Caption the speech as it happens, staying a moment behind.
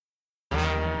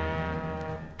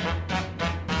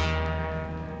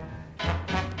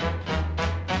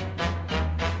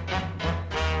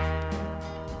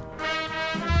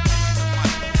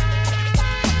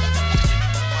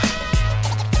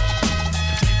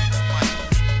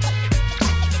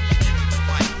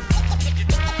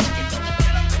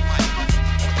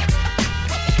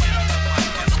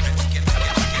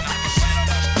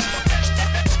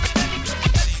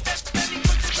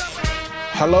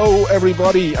Hello,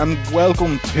 everybody, and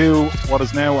welcome to what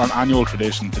is now an annual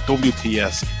tradition, the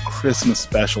WTS Christmas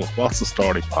Special. What's the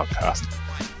Story podcast?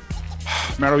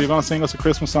 Mary, are you going to sing us a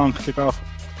Christmas song to kick off?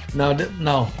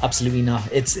 No, absolutely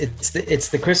not. It's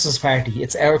the Christmas party.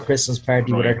 It's our Christmas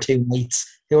party with our two mates.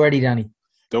 Who are they, Danny?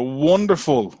 The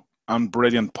wonderful and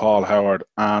brilliant Paul Howard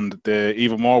and the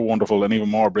even more wonderful and even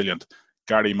more brilliant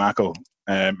Gary Mackle,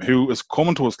 who is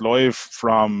coming to us live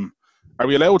from... Are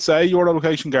we allowed to say your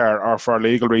location, Gar, or for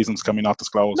legal reasons can we not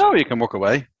disclose? No, you can walk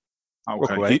away. Okay.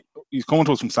 Walk away. He's coming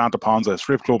to us from Santa Ponza, a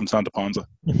strip club in Santa Ponza.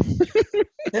 I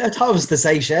thought it was the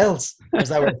Seychelles. Is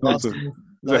that where it was?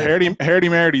 The Hardy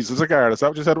Mardies, is it, Gar? Is that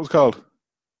what you said it was called?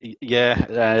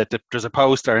 Yeah, there's a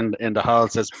poster in the hall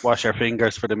that says, "Wash your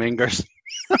fingers for the mingers."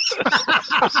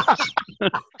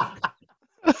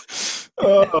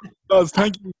 Guys,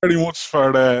 thank you very much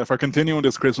for continuing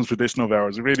this Christmas tradition of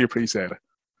ours. I really appreciate it.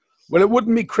 Well, it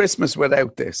wouldn't be Christmas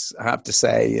without this, I have to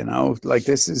say, you know. Like,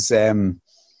 this is,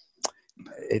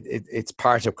 it's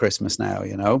part of Christmas now,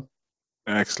 you know.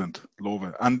 Excellent. Love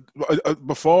it. And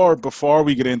before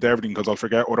we get into everything, because I'll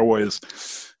forget otherwise,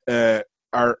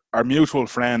 our mutual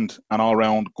friend and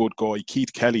all-round good guy,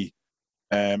 Keith Kelly,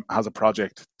 has a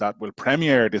project that will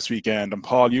premiere this weekend. And,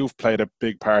 Paul, you've played a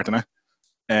big part in it.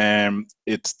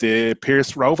 It's the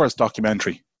Pearse Rovers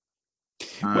documentary.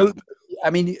 Well, I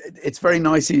mean, it's very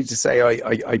nice of you to say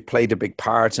I played a big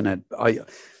part in it. I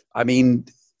mean,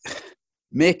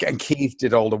 Mick and Keith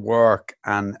did all the work,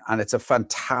 and it's a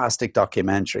fantastic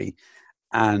documentary.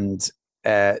 And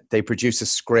they produced a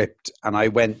script, and I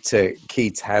went to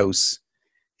Keith's house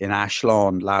in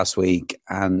Ashlawn last week,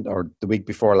 or the week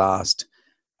before last,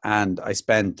 and I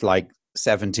spent like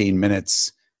 17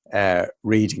 minutes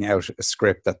reading out a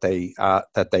script that they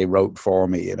wrote for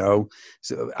me, you know.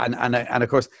 So and of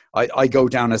course I go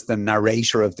down as the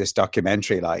narrator of this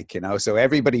documentary, like, you know. So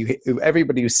everybody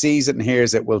who sees it and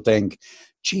hears it will think,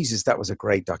 Jesus, that was a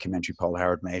great documentary Paul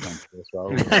Howard made on Pearse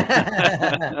Rovers.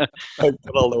 I put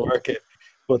all the work in,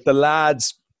 but the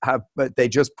lads they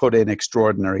just put in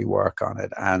extraordinary work on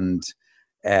it, and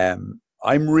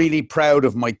I'm really proud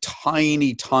of my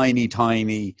tiny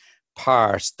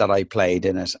part that I played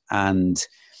in it, and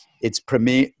it's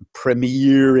premiering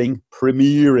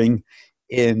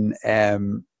in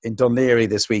Dunleary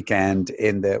this weekend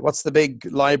in the what's the big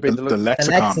library? The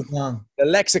Lexicon. The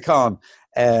Lexicon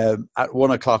at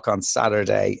 1:00 on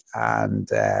Saturday, and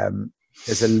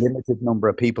there's a limited number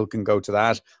of people can go to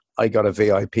that. I got a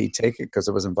VIP ticket because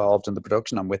I was involved in the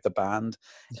production. I'm with the band.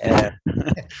 But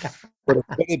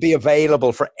it's going to be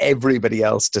available for everybody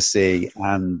else to see.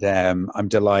 And I'm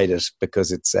delighted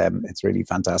because it's really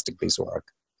fantastic piece of work.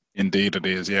 Indeed it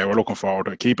is. Yeah, we're looking forward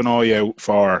to it. Keep an eye out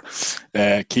for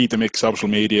Keith and Mick social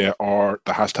media or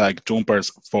the hashtag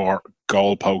Jumpers for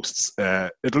Goalposts.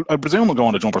 I presume we'll go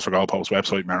on the Jumpers for Goalposts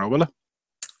website, Mero, will it?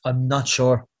 I'm not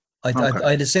sure.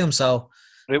 I'd assume so.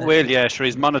 It will, yeah. Sure,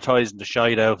 he's monetising the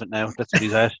shite out of it now. That's what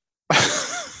he's at.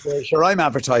 Yeah, sure, I'm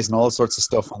advertising all sorts of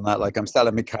stuff on that. Like, I'm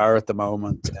selling my car at the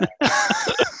moment.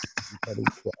 I'm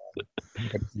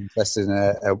invested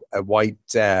in a white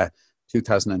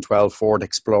 2012 Ford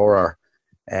Explorer.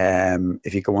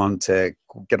 If you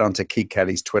get onto Keith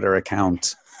Kelly's Twitter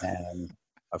account,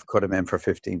 I've cut him in for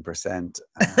 15%.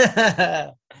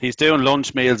 He's doing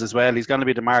lunch meals as well. He's going to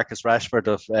be the Marcus Rashford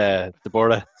of the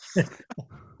borough.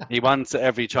 He wants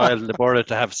every child in the borough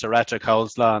to have sriracha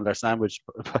coleslaw on their sandwich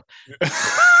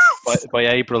by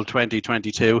April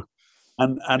 2022.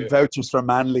 And vouchers for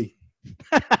Manly.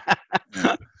 It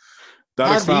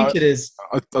is.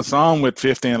 I saw him with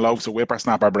 15 loaves of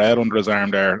whippersnapper bread under his arm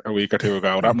there a week or two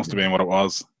ago. That must have been what it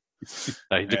was. He's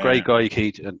a great guy,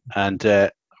 Keith, and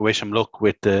I wish him luck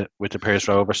with the Pearse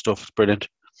Rovers stuff. It's brilliant.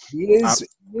 He's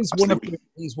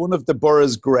one of the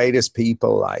borough's greatest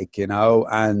people, like, you know,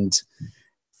 and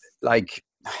like,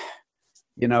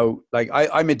 you know, like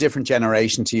I'm a different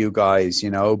generation to you guys, you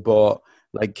know, but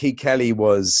like Keith Kelly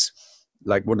was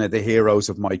like one of the heroes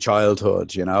of my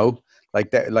childhood, you know. Like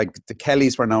the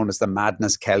Kellys were known as the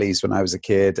Madness Kellys when I was a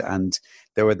kid, and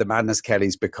they were the Madness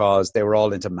Kellys because they were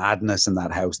all into madness in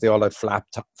that house. They all had flat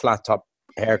top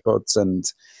haircuts and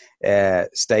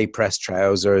stay pressed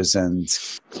trousers, and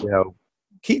you know,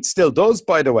 Keith still does,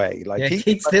 by the way. Like, yeah,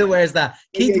 Keith still wears that.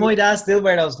 Keith, my dad still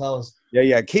wear those clothes.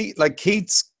 Yeah.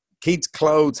 Keith's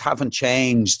clothes haven't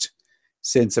changed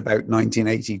since about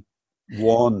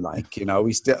 1981. Like, you know,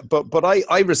 he's still, but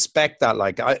I respect that.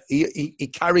 Like, he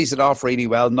carries it off really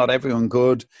well. Not everyone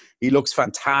could. He looks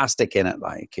fantastic in it.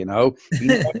 Like, you know, he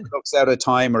never looks out of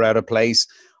time or out of place.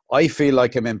 I feel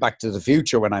like I'm in Back to the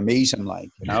Future when I meet him.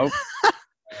 Like, you know,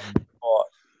 but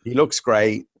he looks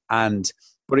great,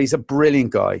 but he's a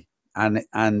brilliant guy. and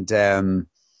and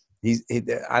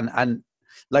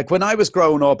like when I was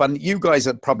growing up, and you guys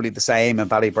are probably the same in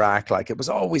Ballybrack, like it was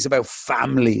always about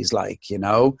families, like, you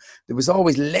know, there was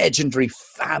always legendary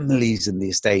families in the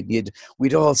estate.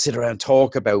 We'd all sit around and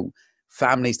talk about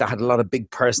families that had a lot of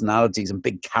big personalities and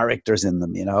big characters in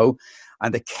them, you know.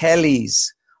 And the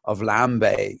Kellys of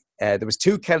Lambay, there was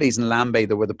two Kellys in Lambay.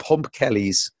 There were the Pump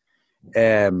Kellys,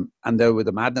 and there were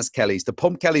the Madness Kellys. The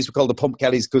Pump Kellys were called the Pump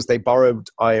Kellys because they borrowed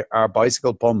our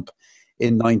bicycle pump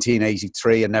in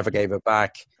 1983 and never gave it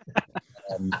back.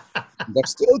 They're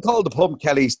still called the Pump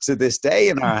Kellys to this day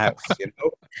in our house, you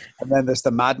know. And then there's the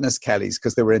Madness Kellys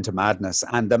because they were into madness.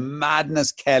 And the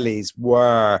Madness Kellys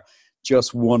were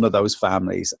just one of those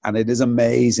families. And it is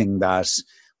amazing that,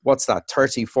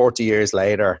 30, 40 years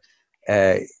later,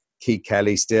 Keith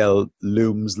Kelly still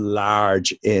looms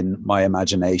large in my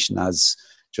imagination as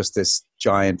just this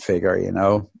giant figure, you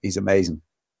know. He's amazing.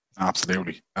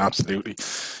 Absolutely.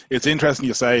 It's interesting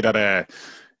you say that,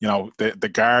 you know, the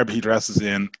garb he dresses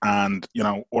in, and, you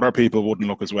know, other people wouldn't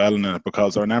look as well in it,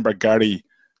 because I remember Gary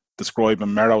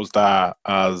describing Merrow's dad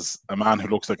as a man who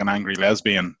looks like an angry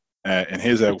lesbian in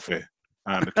his outfit.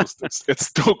 And it's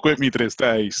stuck with me to this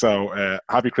day. So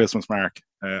happy Christmas, Mark.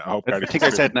 I hope I think I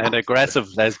said an aggressive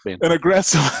lesbian. An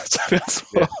aggressive.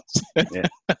 Yeah.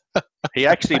 He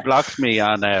actually blocked me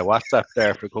on WhatsApp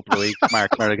there for a couple of weeks, Mark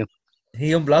Merrigan.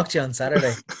 He unblocked you on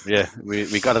Saturday. Yeah,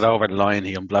 we got it over the line.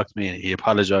 He unblocked me and he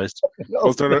apologised.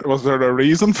 Was there a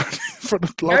reason for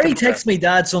the block? Gary texts me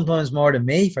dad sometimes more than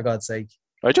me, for God's sake.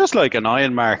 I just like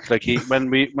annoying Mark. Like when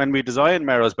we designed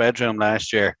Merrow's bedroom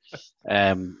last year.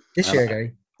 This year,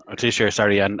 Gary. This year,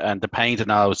 sorry, and the paint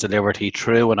and all was delivered. He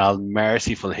threw an all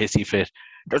merciful hissy fit.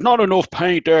 There's not enough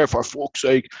paint there, for fuck's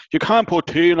sake. You can't put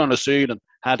teal on the ceiling.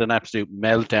 Had an absolute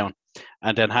meltdown.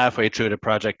 And then halfway through the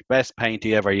project, best paint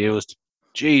he ever used.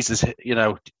 Jesus, you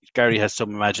know, Gary has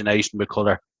some imagination with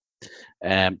colour.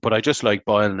 But I just like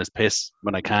boiling his piss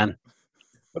when I can.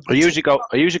 I usually go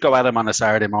at him on a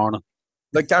Saturday morning.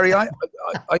 Like Gary,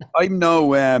 I'm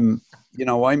no, you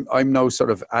know, I'm no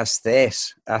sort of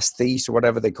aesthete or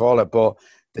whatever they call it, but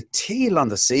the teal on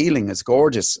the ceiling is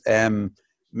gorgeous.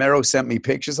 Merrow sent me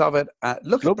pictures of it.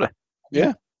 Look, lovely.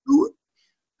 Yeah.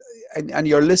 And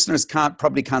your listeners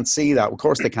probably can't see that. Of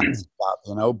course they can't see that,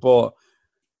 you know, but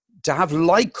to have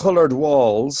light coloured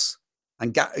walls,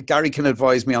 and Gary can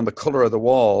advise me on the colour of the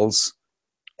walls.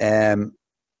 And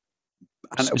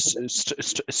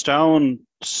stone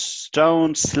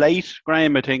slate,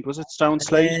 Graham, I think. Was it stone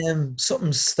slate?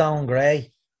 Something stone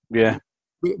grey. Yeah.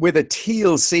 With a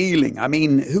teal ceiling. I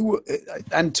mean,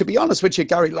 and to be honest with you,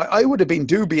 Gary, like I would have been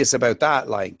dubious about that,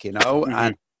 like, you know,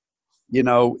 and you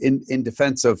know, in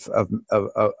defense of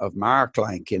Mark,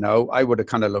 like, you know, I would have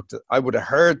kind of I would have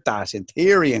heard that in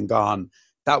theory and gone,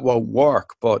 that won't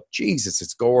work. But Jesus,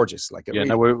 it's gorgeous. Like,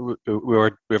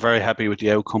 we're very happy with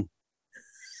the outcome.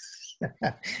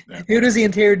 Who does the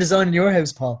interior design in your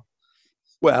house, Paul?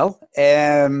 Well,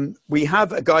 we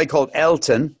have a guy called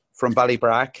Elton from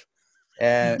Ballybrack.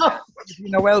 You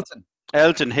know Elton?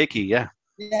 Elton Hickey, yeah.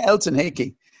 Yeah, Elton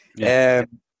Hickey. Yeah.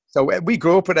 So we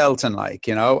grew up with Elton, like,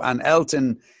 you know, and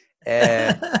Elton,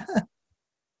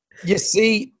 you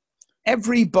see,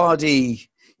 everybody,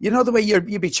 you know, the way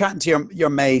you'd be chatting to your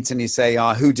mates and you say,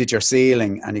 oh, who did your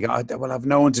ceiling? And you go, oh, well, I've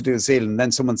no one to do the ceiling. And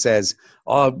then someone says,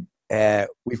 oh,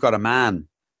 we've got a man.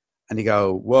 And you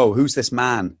go, whoa, who's this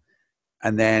man?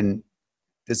 And then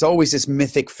there's always this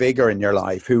mythic figure in your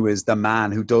life who is the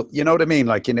man who does, you know what I mean?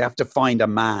 Like, you have to find a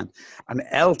man. And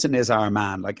Elton is our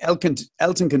man. Like, Elton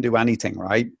can do anything,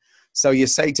 right? So you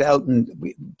say to Elton,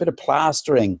 a bit of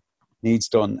plastering needs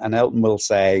done. And Elton will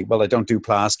say, well, I don't do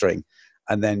plastering.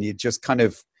 And then you just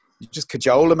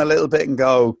cajole him a little bit and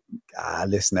go,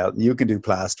 listen, Elton, you can do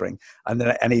plastering.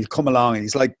 And he'll come along and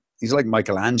he's like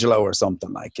Michelangelo or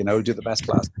something, like, you know, do the best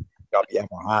plastering job he ever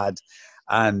had.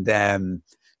 And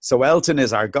so Elton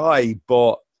is our guy,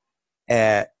 but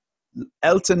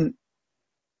Elton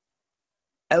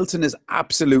is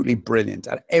absolutely brilliant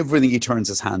at everything he turns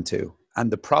his hand to. And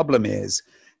the problem is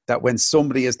that when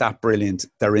somebody is that brilliant,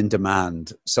 they're in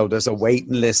demand. So there's a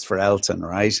waiting list for Elton,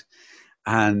 right?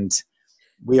 And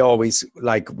we always,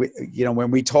 you know,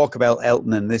 when we talk about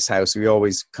Elton in this house, we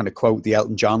always kind of quote the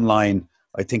Elton John line,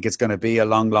 I think it's going to be a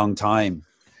long, long time.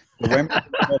 But when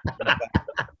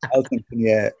Elton,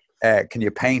 can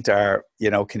you paint the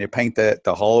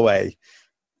hallway?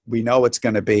 We know it's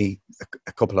going to be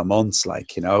a couple of months,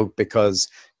 like, you know, because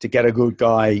to get a good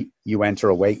guy, you enter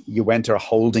a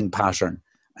holding pattern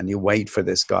and you wait for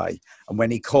this guy. And when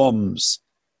he comes,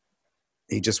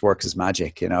 he just works his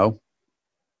magic, you know.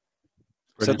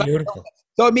 So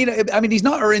So I mean, he's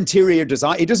not our interior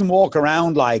design. He doesn't walk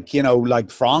around like, you know,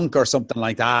 like Frank or something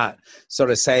like that,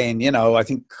 sort of saying, you know, I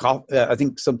think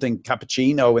something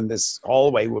cappuccino in this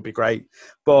hallway would be great.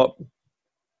 But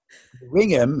ring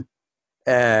him.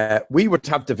 We would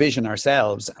have the vision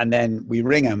ourselves, and then we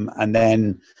ring him, and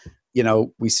then, you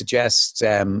know, we suggest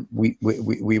we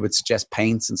would suggest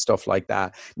paints and stuff like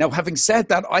that. Now, having said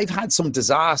that, I've had some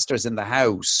disasters in the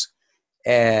house.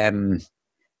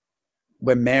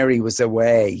 When Mary was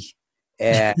away.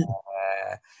 That's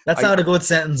not a good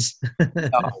sentence.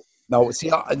 No.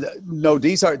 See, no.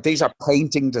 These are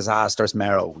painting disasters,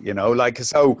 Mero. You know, like,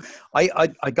 so. I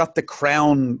got the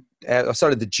Crown,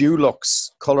 the Dulux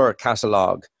color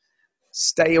catalog.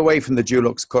 Stay away from the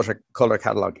Dulux color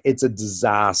catalog. It's a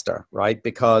disaster, right?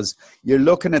 Because you're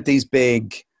looking at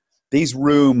these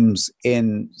rooms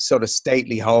in sort of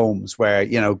stately homes where,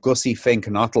 you know, Gussie Fink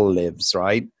Nuttall lives,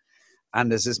 right? And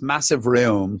there's this massive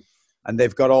room, and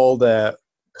they've got all the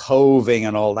coving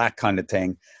and all that kind of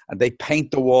thing. And they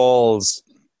paint the walls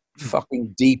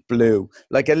fucking deep blue,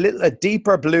 like a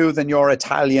deeper blue than your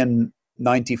Italian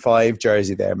 95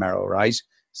 jersey there, Mero, right?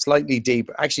 Slightly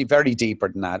deeper, actually very deeper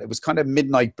than that. It was kind of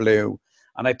midnight blue.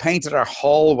 And I painted our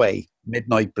hallway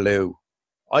midnight blue.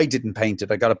 I didn't paint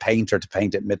it. I got a painter to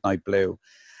paint it midnight blue.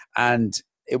 And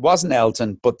it wasn't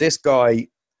Elton, but this guy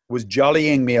was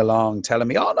jollying me along, telling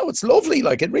me, oh no, it's lovely,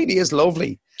 like it really is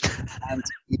lovely. And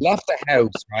he left the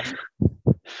house, right?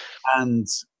 And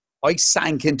I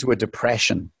sank into a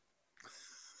depression.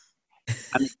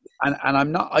 And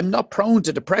I'm not prone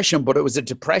to depression, but it was a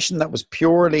depression that was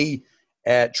purely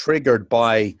triggered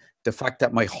by the fact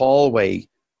that my hallway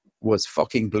was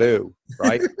fucking blue,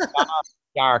 right?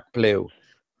 Dark blue.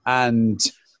 And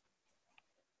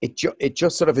it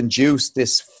just sort of induced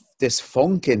this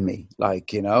funk in me,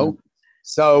 like, you know.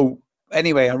 So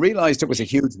anyway, I realized it was a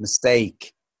huge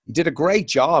mistake. He did a great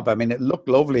job. I mean, it looked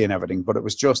lovely and everything, but it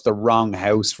was just the wrong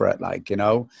house for it, like, you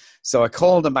know. So I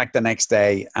called him back the next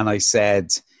day and I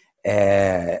said,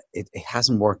 it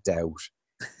hasn't worked out.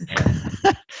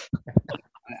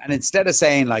 And instead of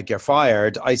saying, like, you're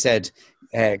fired, I said,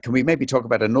 can we maybe talk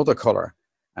about another color?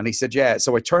 And he said, yeah.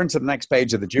 So I turned to the next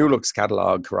page of the Dulux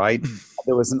catalog, right?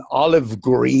 There was an olive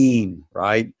green,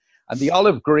 right? And the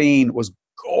olive green was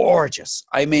gorgeous.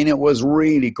 I mean, it was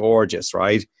really gorgeous,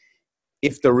 right?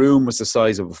 If the room was the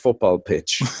size of a football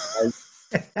pitch.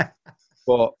 Right?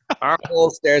 But our whole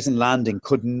stairs and landing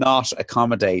could not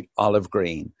accommodate olive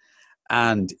green.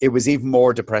 And it was even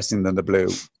more depressing than the blue.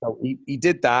 So he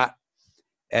did that.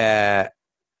 And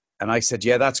I said,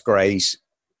 yeah, that's great.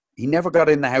 He never got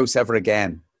in the house ever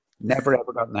again. Never,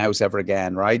 ever got in the house ever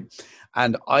again, right?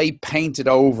 And I painted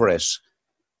over it.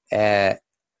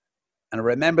 And I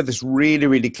remember this really,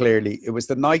 really clearly. It was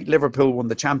the night Liverpool won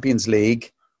the Champions League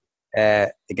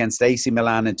against AC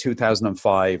Milan in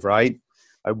 2005, right?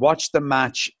 I watched the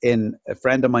match in a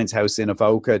friend of mine's house in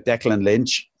Avoca, Declan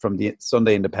Lynch from the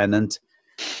Sunday Independent.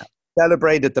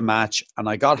 Celebrated the match, and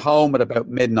I got home at about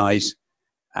midnight,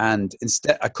 and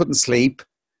instead I couldn't sleep.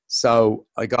 So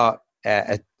I got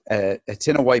a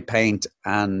tin of white paint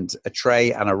and a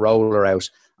tray and a roller out,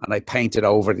 and I painted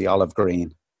over the olive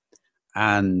green.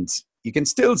 And you can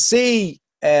still see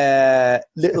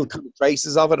little kind of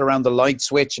traces of it around the light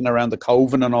switch and around the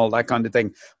coving and all that kind of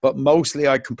thing. But mostly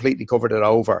I completely covered it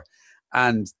over.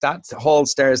 And that hall,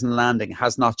 stairs and landing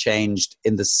has not changed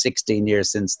in the 16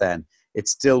 years since then.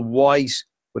 It's still white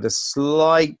with a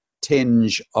slight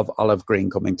tinge of olive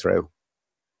green coming through.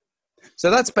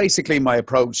 So that's basically my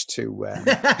approach to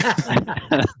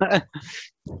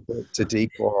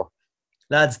decor.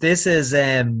 Lads, this is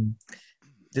our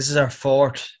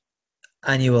 4th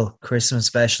annual Christmas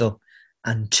special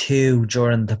and 2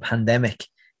 during the pandemic.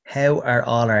 How are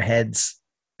all our heads?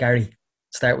 Gary,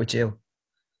 start with you.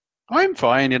 I'm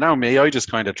fine, you know me. I just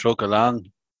kind of truck along,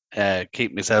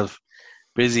 keep myself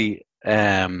busy,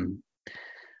 doing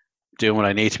what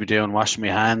I need to be doing, washing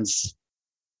my hands,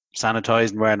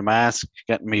 sanitising, wearing a mask,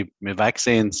 getting me my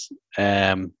vaccines.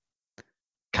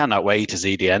 Cannot wait to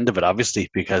see the end of it,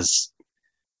 obviously, because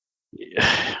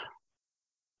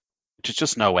there's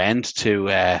just no end to,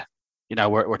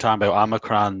 we're talking about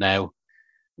Omicron now,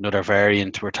 another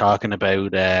variant. We're talking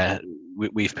about,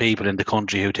 we've people in the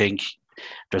country who think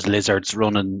there's lizards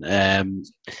running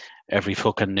every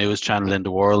fucking news channel in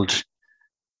the world.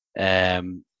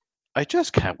 I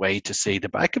just can't wait to see the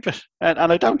back of it. And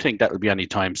I don't think that will be any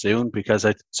time soon, because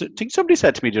I think somebody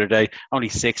said to me the other day, only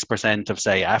 6% of,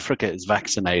 say, Africa is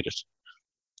vaccinated.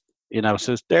 You know,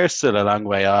 so they're still a long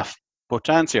way off. But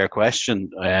to answer your question,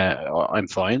 I'm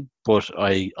fine. But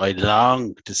I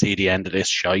long to see the end of this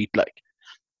shite, like,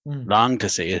 long to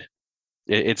see it.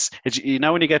 It's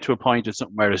when you get to a point of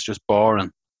something where it's just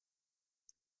boring.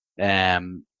 I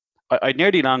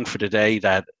nearly long for the day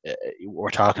that we're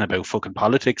talking about fucking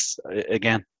politics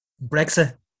again.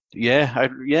 Brexit. Yeah,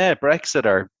 Brexit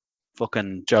or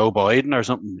fucking Joe Biden or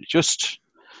something. Just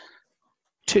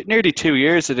nearly 2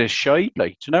 years of this shite,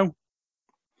 like, do you know?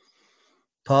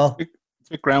 Paul?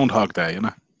 It's a Groundhog Day, you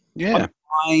know? Yeah. I'm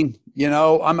fine. You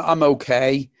know, I'm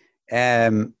okay.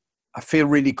 I feel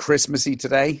really Christmassy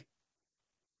today.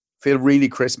 I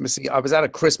was at a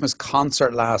Christmas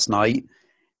concert last night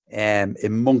in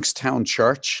Monkstown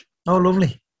Church. Oh,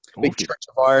 lovely. Big Church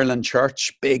of Ireland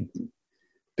church. Big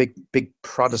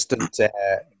Protestant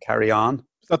carry on.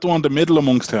 Is that the one in the middle of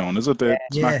Monkstown? Is it the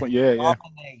Yeah. Yeah.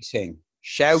 Dominating,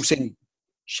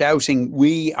 shouting,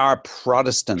 we are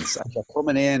Protestants. And they're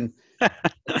coming in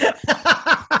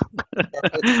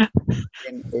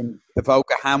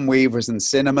Evoca ham weavers and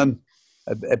cinnamon,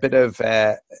 a bit of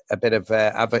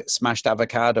smashed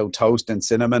avocado toast and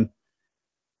cinnamon,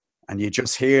 and you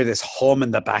just hear this hum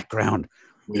in the background.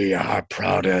 We are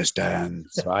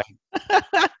Protestants, right?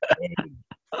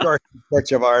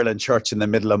 Church of Ireland church in the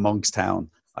middle of Monkstown.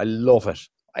 I love it.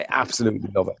 I absolutely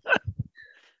love it.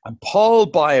 And Paul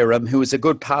Byram, who is a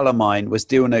good pal of mine, was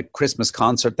doing a Christmas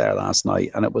concert there last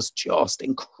night, and it was just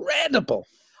incredible.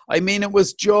 I mean, it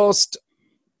was just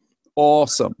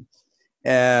awesome.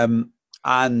 Did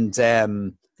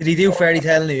he do Fairy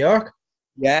Tale in New York?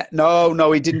 Yeah,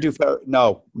 no, he didn't do.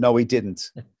 No, he didn't.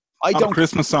 Not a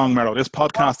Christmas song, Merrill. This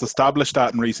podcast established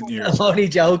that in recent years. I'm only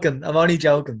joking.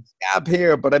 Gab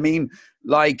here, but I mean,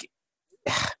 like,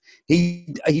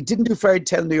 he didn't do Fairy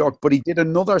Tale in New York, but he did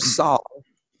another song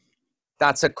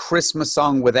that's a Christmas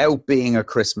song without being a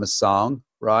Christmas song,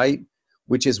 right?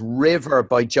 Which is River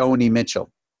by Joni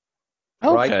Mitchell.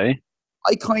 Okay. Right?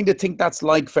 I kind of think that's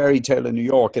like Fairy Tale in New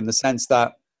York in the sense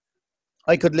that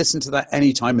I could listen to that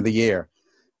any time of the year.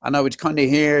 And I would kind of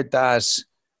hear that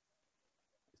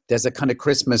there's a kind of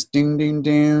Christmas doon doon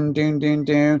doon doon doon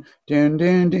doon doon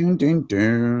doon doon doon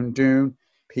doon doon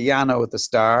piano at the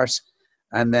start.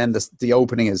 And then the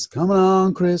opening is "Come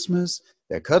on, Christmas,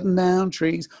 they're cutting down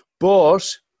trees."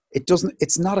 But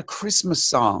it's not a Christmas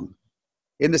song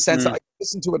in the sense that I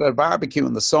listen to it at a barbecue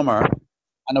in the summer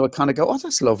and I would kind of go, "Oh,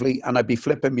 that's lovely." And I'd be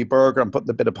flipping my burger and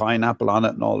putting a bit of pineapple on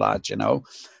it and all that, you know.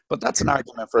 But that's an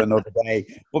argument for another day.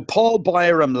 But Paul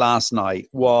Byram last night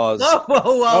was...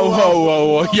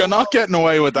 Whoa. You're not getting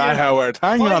away with that, Howard.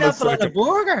 Hang on a second. Pineapple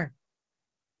on a burger?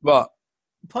 What?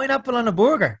 Pineapple on a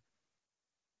burger?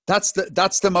 That's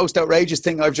the most outrageous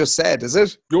thing I've just said, is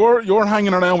it? You're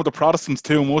hanging around with the Protestants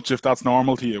too much if that's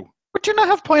normal to you. But you not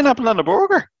have pineapple on a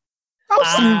burger?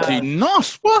 Absolutely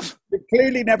not. What? We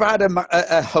clearly never had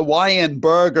a Hawaiian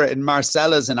burger in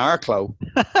Marcella's in Arklow.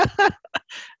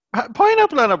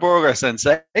 Pineapple on a burger is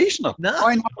sensational. No.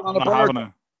 Pineapple on a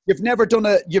burger. You've never done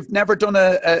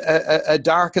a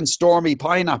dark and stormy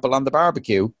pineapple on the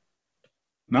barbecue.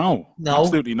 No,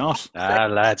 absolutely not.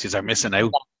 Lads, you are missing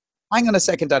out. Hang on a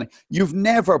second, Danny. You've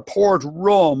never poured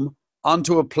rum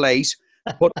onto a plate,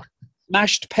 put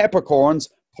mashed peppercorns,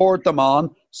 poured them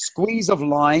on, squeeze of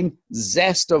lime,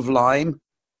 zest of lime.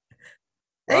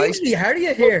 Ainsley, how do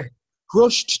you hear?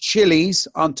 Crushed chilies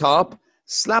on top,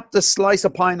 slap the slice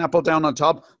of pineapple down on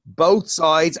top, both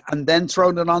sides, and then throw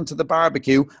it onto the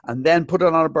barbecue, and then put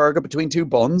it on a burger between two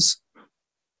buns.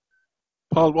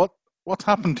 Paul, what's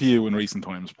happened to you in recent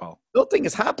times, Paul? Nothing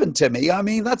has happened to me. I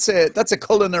mean, that's a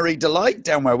culinary delight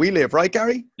down where we live, right,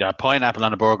 Gary? Yeah, pineapple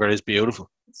on a burger is beautiful.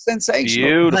 It's sensational.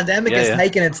 Beautiful. The pandemic is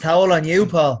taking its toll on you,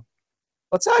 Paul.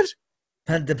 What's that?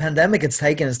 The pandemic is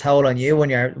taking its toll on you when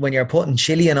you're putting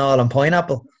chili and all on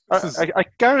pineapple. I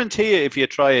guarantee you, if you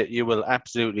try it, you will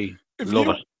absolutely love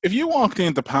it. If you walked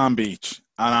into Palm Beach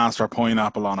and asked for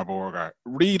pineapple on a burger,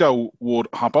 Rito would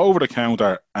hop over the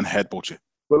counter and headbutt you.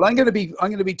 Well, I'm going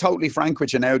to be totally frank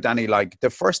with you now, Danny. Like, the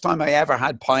first time I ever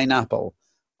had pineapple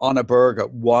on a burger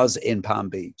was in Palm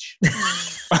Beach.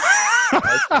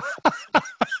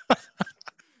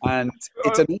 And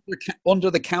it's an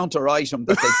under-the-counter item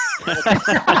that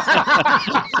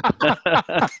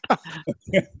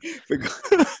they...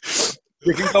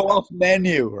 You can go off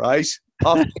menu, right?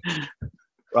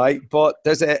 Right, but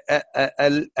there's a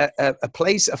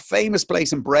famous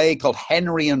place in Bray called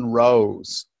Henry and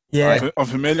Rose. Yeah, right? I'm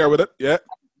familiar with it. Yeah,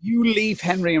 you leave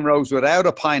Henry and Rose without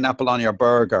a pineapple on your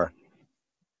burger,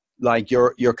 like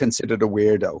you're considered a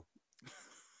weirdo.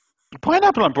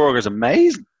 Pineapple on burgers,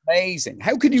 amazing. Amazing.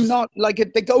 How could you not like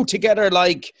it? They go together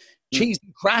like cheese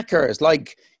and crackers,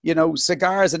 like, you know,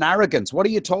 cigars and arrogance. What are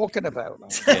you talking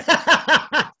about?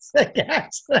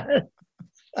 Cigars.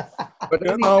 But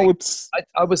Yeah, anyway, no, it's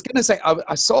I was going to say,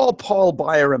 I saw Paul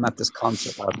Byram at this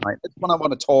concert last night. That's what I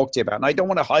want to talk to you about. And I don't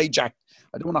want to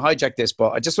hijack this,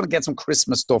 but I just want to get some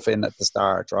Christmas stuff in at the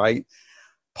start, right?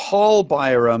 Paul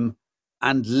Byram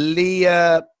and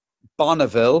Leah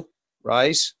Bonneville,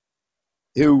 right?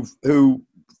 Who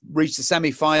reached the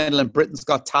semi-final in Britain's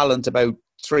Got Talent about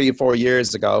 3 or 4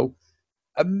 years ago.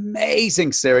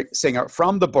 Amazing singer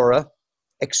from the borough.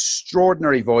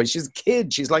 Extraordinary voice. She's a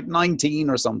kid. She's like 19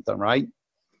 or something, right?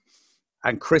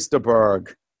 And Krista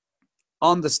Berg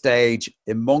on the stage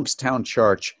in Monkstown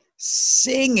Church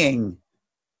singing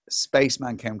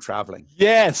Spaceman Came Traveling.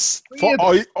 yes.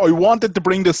 I wanted to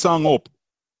bring this song up.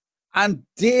 And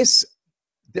this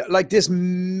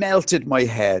melted my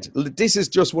head. This is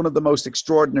just one of the most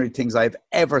extraordinary things I've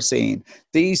ever seen.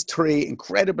 These 3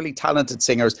 incredibly talented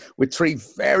singers with 3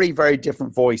 very, very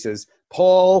different voices.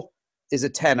 Paul is a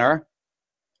tenor,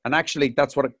 and actually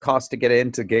that's what it cost to get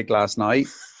into the gig last night.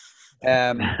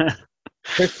 Krista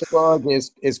Berg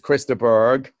is Krista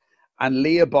Berg, and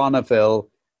Leah Bonneville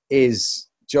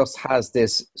has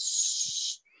this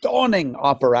stunning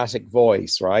operatic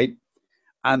voice, right?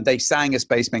 And they sang A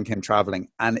Spaceman Came Traveling,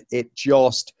 and it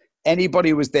just,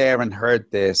 anybody who was there and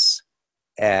heard this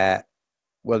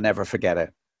will never forget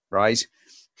it, right?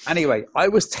 Anyway, I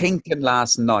was thinking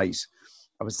last night,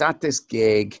 I was at this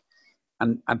gig,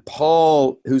 and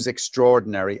Paul, who's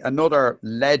extraordinary, another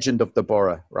legend of the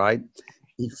borough, right?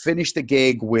 He finished the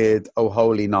gig with Oh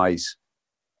Holy Night,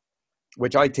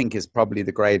 which I think is probably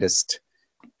the greatest,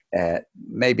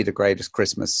 maybe the greatest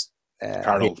Christmas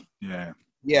Carol. hit. Yeah.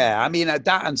 Yeah, I mean,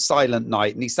 that and Silent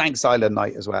Night, and he sang Silent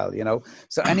Night as well, you know?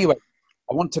 So anyway,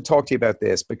 I want to talk to you about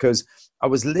this because I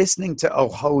was listening to Oh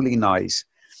Holy Night,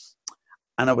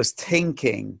 and I was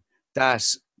thinking that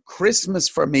Christmas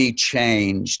for me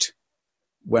changed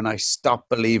when I stopped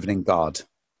believing in God.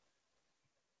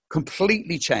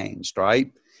 Completely changed,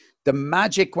 right? The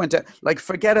magic went out. Like,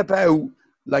 forget about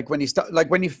when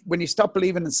you stop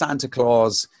believing in Santa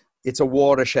Claus. It's a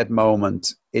watershed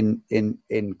moment in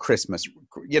Christmas.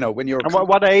 You know, when you're. And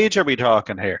what age are we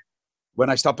talking here? When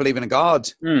I stopped believing in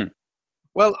God.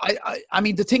 Well, I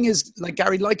mean, the thing is, like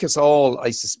Gary, like us all,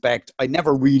 I suspect, I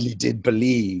never really did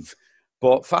believe,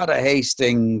 but Father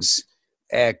Hastings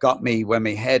got me when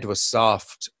my head was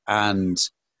soft, and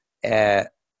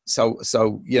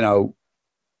so you know,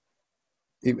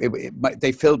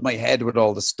 they filled my head with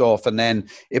all the stuff, and then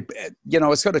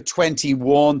it's sort of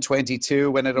 21,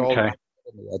 22 when it all happened,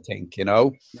 I think, you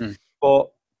know. But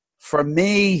for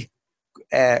me,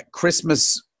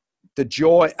 Christmas, the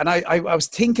joy, and I was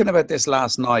thinking about this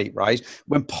last night, right?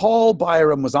 When Paul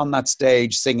Byram was on that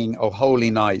stage singing Oh Holy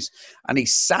Night, and he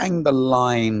sang the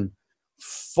line,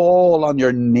 fall on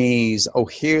your knees, oh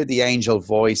hear the angel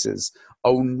voices,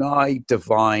 oh night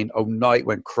divine, oh night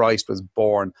when Christ was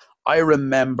born. I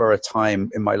remember a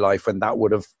time in my life when that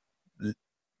would have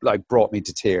brought me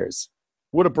to tears.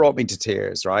 Would have brought me to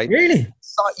tears, right? Really?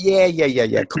 So,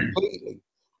 yeah, completely.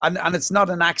 And it's not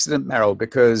an accident, Merrill,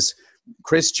 because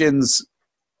Christians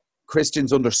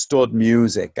understood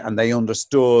music, and they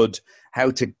understood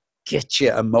how to get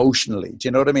you emotionally. Do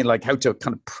you know what I mean? Like how to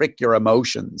kind of prick your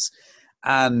emotions.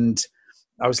 And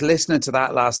I was listening to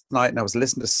that last night, and I was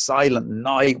listening to Silent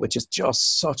Night, which is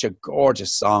just such a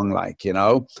gorgeous song, like, you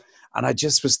know. And I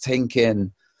just was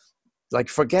thinking, like,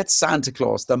 forget Santa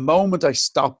Claus. The moment I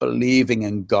stopped believing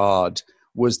in God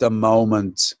was the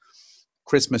moment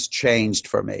Christmas changed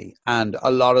for me, and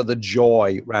a lot of the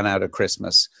joy ran out of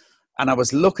Christmas. And I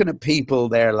was looking at people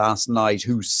there last night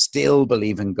who still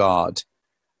believe in God,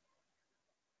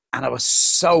 and I was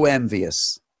so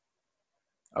envious.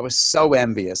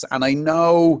 And I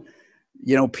know,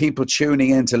 you know, people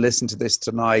tuning in to listen to this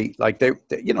tonight, like they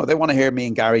want to hear me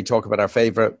and Gary talk about our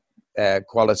favorite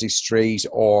Quality Street,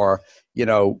 or, you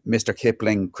know, Mr.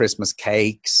 Kipling Christmas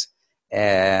cakes.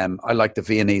 I like the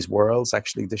Viennese Whirls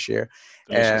actually this year.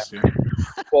 Delicious, yeah.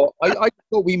 But I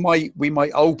thought we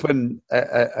might open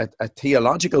a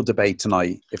theological debate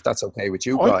tonight, if that's okay with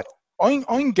you guys.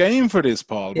 I'm game for this,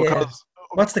 Paul. Because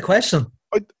what's the question?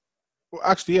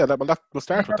 Actually, yeah, we'll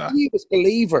start with that. Are we as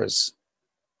believers?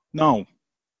 No.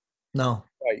 Right.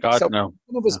 God, so no.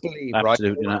 none of us believe,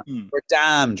 Absolutely right? not. We're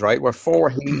damned, right? We're four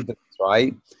heathens,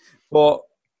 right? But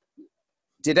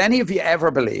did any of you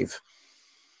ever believe?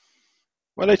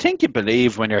 Well, I think you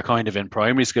believe when you're kind of in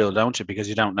primary school, don't you? Because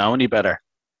you don't know any better.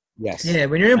 Yes. Yeah,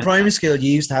 when you're in primary school,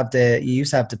 you used to have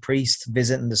the priest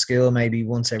visiting the school maybe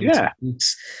once every 2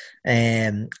 weeks,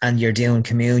 and you're doing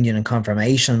communion and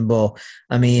confirmation. But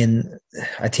I mean,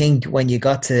 I think when we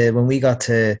got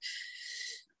to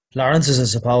Lawrence's, I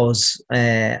suppose,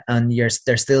 and they're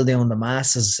still doing the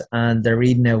masses and they're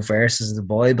reading out verses of the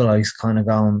Bible. I was kind of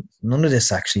going, none of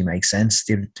this actually makes sense.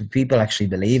 Do people actually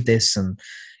believe this? And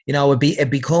it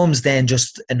becomes then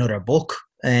just another book.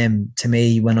 To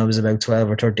me, when I was about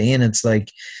 12 or 13, it's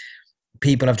like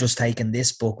people have just taken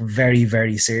this book very,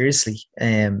 very seriously.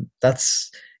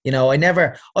 That's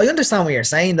I understand what you're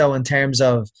saying though, in terms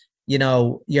of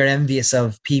you're envious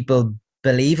of people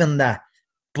believing that.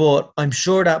 But I'm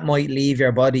sure that might leave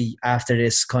your body after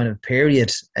this kind of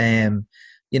period, and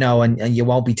you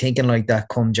won't be thinking like that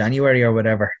come January or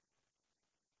whatever.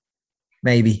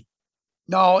 Maybe.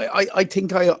 No, I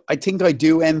think I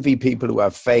do envy people who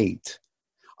have faith.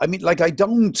 I mean, like, I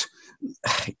don't,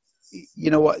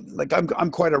 like,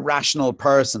 I'm quite a rational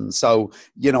person. So,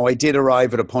 I did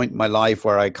arrive at a point in my life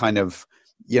where I kind of,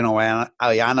 I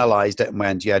analyzed it and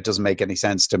went, yeah, it doesn't make any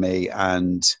sense to me.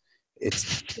 And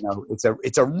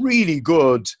it's a really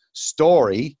good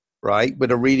story, right?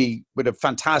 With a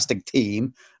fantastic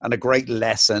team and a great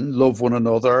lesson, love one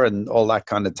another and all that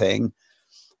kind of thing.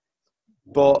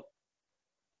 But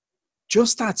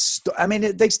just that,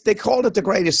 they called it the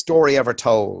greatest story ever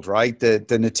told, right?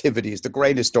 The Nativity is the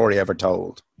greatest story ever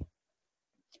told.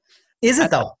 Is it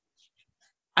though?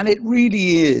 And it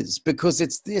really is, because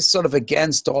it's this sort of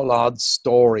against all odds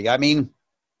story. I mean,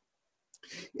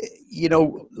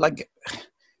 like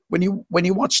when you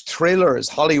watch thrillers,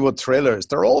 Hollywood thrillers,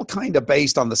 they're all kind of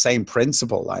based on the same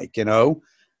principle. Like,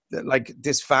 like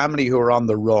this family who are on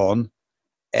the run.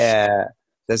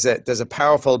 There's a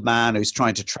powerful man who's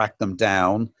trying to track them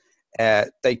down.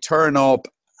 They turn up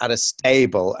at a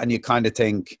stable, and you kind of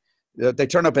think, they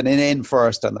turn up in an inn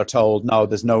first, and they're told, no,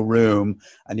 there's no room,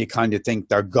 and you kind of think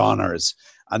they're goners.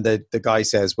 And the guy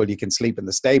says, well, you can sleep in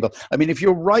the stable. I mean, if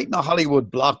you're writing a Hollywood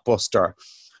blockbuster,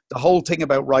 the whole thing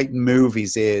about writing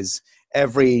movies is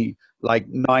every like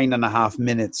 9.5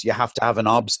 minutes, you have to have an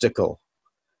obstacle.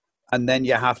 And then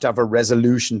you have to have a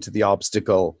resolution to the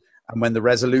obstacle. And when the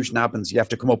resolution happens, you have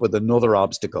to come up with another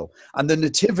obstacle. And the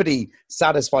Nativity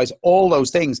satisfies all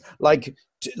those things. Like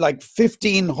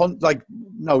 1,500,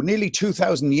 nearly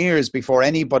 2,000 years before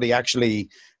anybody actually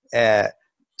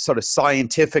sort of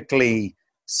scientifically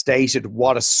stated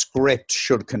what a script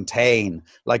should contain.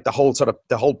 Like the whole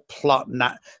plot,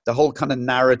 the whole kind of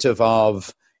narrative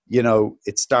of,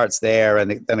 it starts there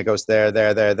and then it goes there,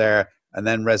 and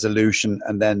then resolution,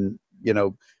 and then,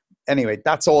 anyway,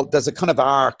 that's all. There's a kind of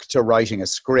arc to writing a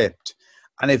script.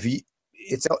 And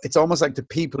it's almost like the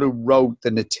people who wrote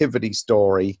the Nativity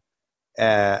story,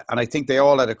 and I think they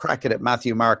all had a crack at it,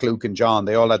 Matthew, Mark, Luke, and John,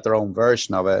 they all had their own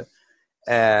version of it.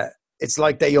 It's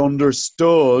like they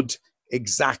understood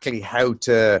exactly how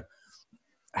to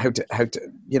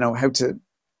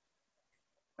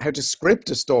script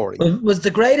a story. Was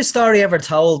the greatest story ever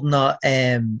told not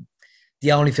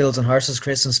the Only Fools and Horses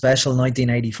Christmas special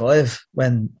 1985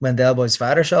 when Del Boy's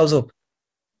father shows up?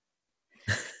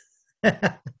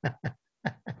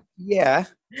 Yeah.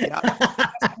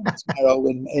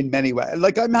 in many ways.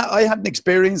 Like I had an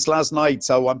experience last night,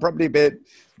 so I'm probably a bit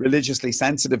religiously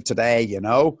sensitive today,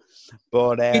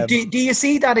 But do you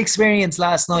see that experience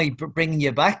last night bringing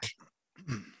you back?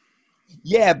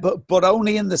 Yeah, but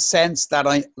only in the sense that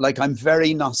I'm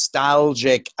very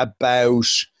nostalgic about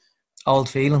old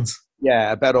feelings.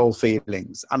 Yeah, about old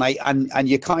feelings, and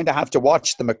you kind of have to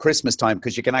watch them at Christmas time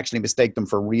because you can actually mistake them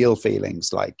for real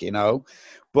feelings,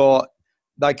 But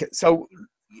so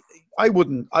I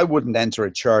wouldn't enter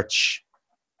a church.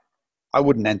 I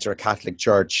wouldn't enter a Catholic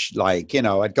church.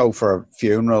 I'd go for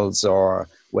funerals or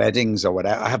weddings or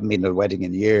whatever. I haven't been to a wedding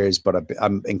in years, but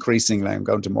I'm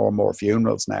going to more and more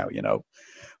funerals now.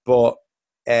 But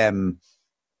I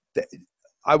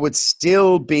would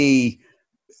still be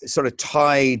sort of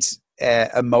tied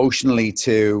emotionally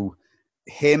to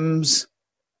hymns,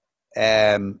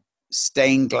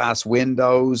 stained glass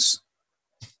windows,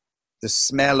 the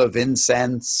smell of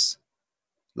incense,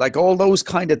 like all those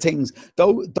kind of things.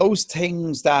 Those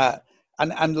things that,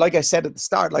 and like I said at the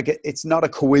start, it's not a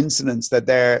coincidence that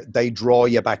they draw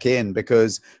you back in,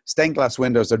 because stained glass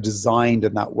windows are designed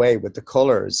in that way with the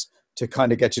colors to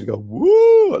kind of get you to go,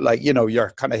 woo,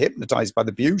 you're kind of hypnotized by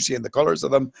the beauty and the colors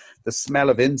of them. The smell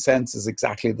of incense is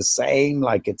exactly the same.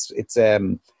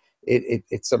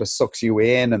 It sort of sucks you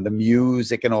in, and the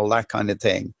music and all that kind of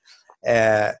thing.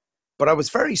 But I was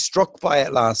very struck by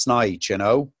it last night,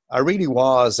 I really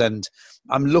was. And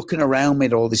I'm looking around me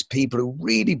at all these people who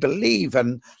really believe,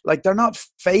 and they're not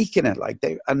faking it.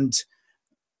 And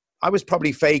I was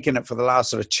probably faking it for the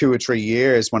last sort of 2 or 3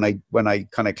 years when I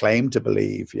kind of claimed to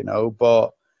believe,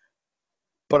 but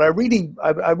I really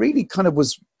kind of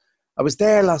was I was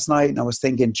there last night and I was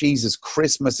thinking, Jesus,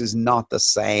 Christmas is not the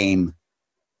same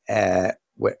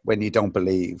when you don't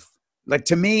believe. Like,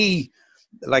 to me,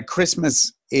 like,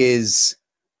 Christmas is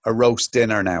a roast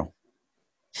dinner now.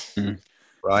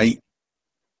 Right?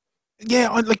 Yeah,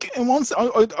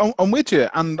 I'm with you,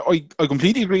 and I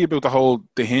completely agree about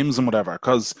the hymns and whatever,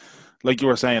 because like you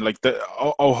were saying, like the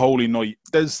oh Holy Night,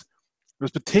 there's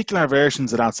particular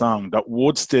versions of that song that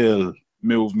would still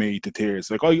move me to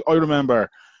tears. Like I remember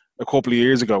a couple of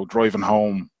years ago driving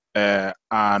home,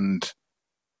 and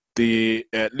the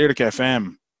Lyric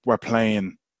FM were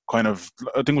playing kind of,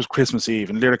 I think it was Christmas Eve,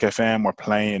 and Lyric FM were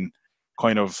playing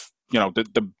kind of, you know,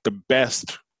 the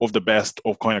best of the best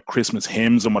of kind of Christmas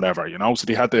hymns and whatever, you know. So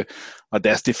they had the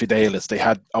Adeste Fidelis, they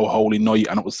had O Holy Night,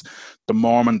 and it was the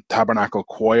Mormon Tabernacle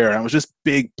Choir, and it was just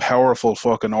big, powerful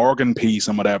fucking organ piece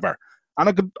and whatever. And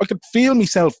I could feel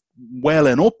myself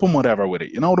welling up and whatever with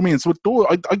it, you know what I mean? So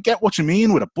I get what you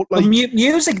mean with it, but like,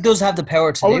 music does have the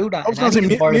power to do that. I was going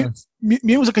to say,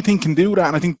 music I think can do that,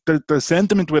 and I think the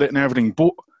sentiment with it and everything.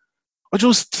 But I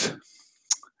just,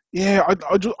 yeah,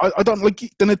 I don't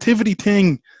like the nativity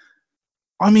thing.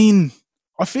 I mean,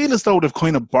 I feel as though they've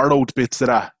kind of borrowed bits of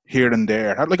that here and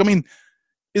there. Like, I mean,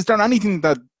 is there anything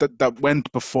that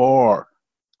went before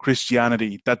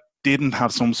Christianity that didn't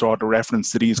have some sort of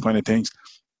reference to these kind of things?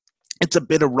 It's a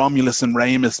bit of Romulus and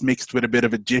Remus mixed with a bit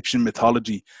of Egyptian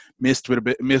mythology, mixed with a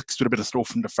bit of stuff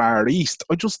from the Far East.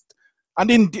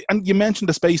 And you mentioned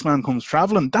The Spaceman Comes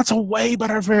Traveling. That's a way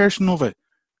better version of it.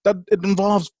 That it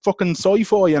involves fucking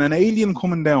sci-fi and an alien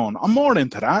coming down. I'm more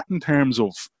into that in terms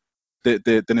of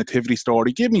the nativity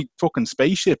story. Give me fucking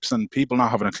spaceships and people not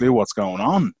having a clue what's going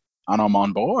on, and I'm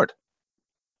on board.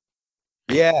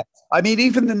 Yeah, I mean,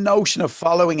 even the notion of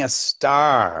following a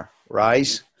star,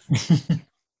 right?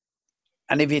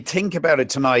 And if you think about it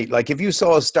tonight, like if you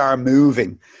saw a star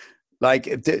moving, like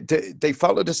if they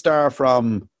followed a star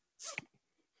from,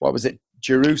 what was it,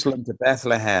 Jerusalem to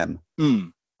Bethlehem,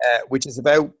 which is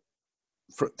about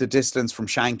the distance from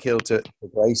Shankill to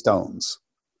Greystones.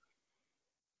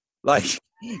 Like,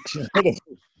 you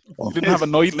didn't have a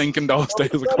night link in those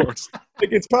days, of course.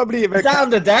 Like, it's probably about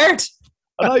down the dirt.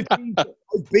 And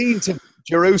I've been to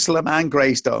Jerusalem and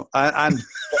Greystone and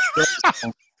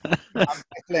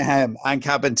Bethlehem and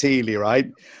Cabinteely, right?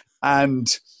 And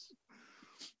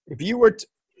if you were,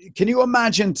 can you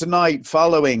imagine tonight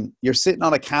you're sitting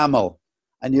on a camel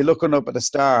and you're looking up at a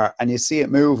star and you see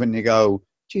it move and you go,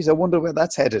 geez, I wonder where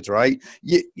that's headed, right?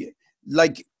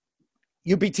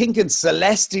 You'd be thinking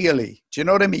celestially. Do you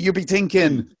know what I mean? You'd be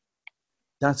thinking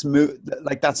that's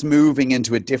moving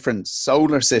into a different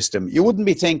solar system. You wouldn't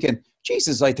be thinking,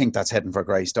 Jesus, I think that's heading for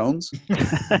Greystones.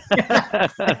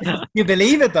 You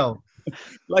believe it though.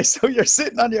 Like, so you're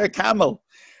sitting on your camel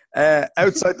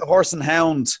outside the Horse and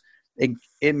Hound in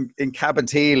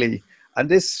Cabinteely, and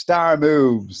this star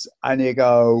moves, and you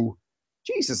go,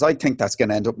 Jesus, I think that's going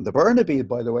to end up in the Burnaby,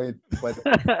 by the way.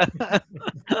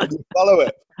 You follow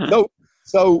it. No.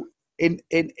 So in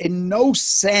no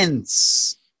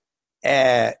sense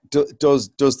does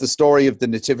the story of the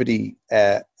Nativity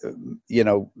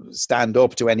stand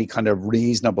up to any kind of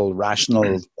reasonable, rational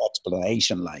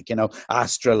explanation, like, you know,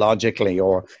 astrologically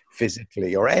or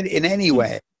physically or in any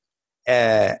way.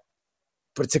 But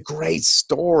it's a great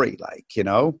story, like, you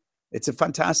know. It's a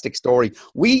fantastic story.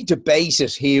 We debate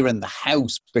it here in the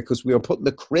house because we were putting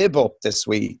the crib up this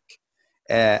week.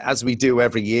 As we do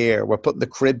every year, we're putting the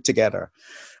crib together.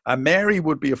 And Mary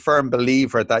would be a firm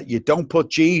believer that you don't put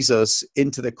Jesus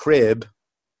into the crib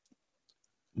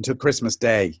until Christmas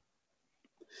Day.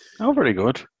 Oh, very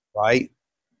good. Right?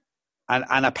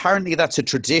 And apparently that's a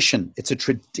tradition. It's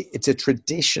a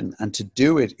tradition, and to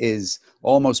do it is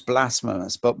almost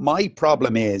blasphemous. But my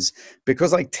problem is,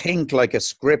 because I think like a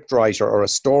scriptwriter or a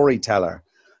storyteller,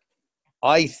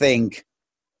 I think,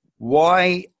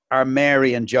 why are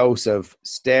Mary and Joseph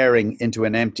staring into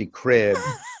an empty crib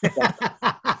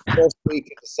first week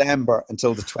of December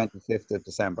until the 25th of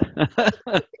December?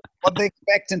 What they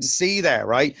expecting to see there,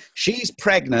 right? She's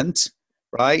pregnant,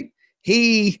 right?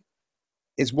 He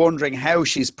is wondering how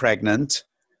she's pregnant,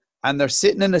 and they're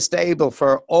sitting in a stable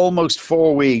for almost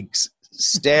 4 weeks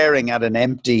staring at an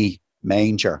empty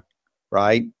manger,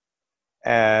 right?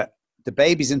 The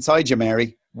baby's inside you,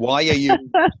 Mary. Why are you...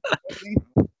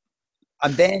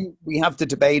 And then we have to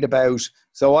debate about,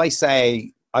 so I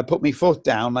put my foot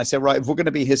down and I say, right, if we're going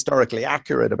to be historically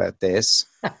accurate about this,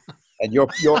 and you're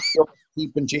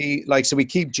keeping so we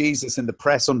keep Jesus in the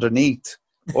press underneath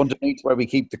where we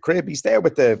keep the crib. He's there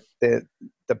with the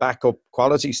backup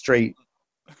Quality Street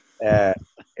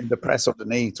in the press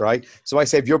underneath, right? So I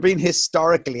say, if you're being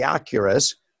historically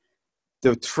accurate,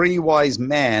 the three wise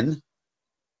men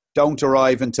don't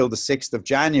arrive until the 6th of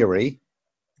January.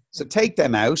 So take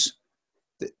them out.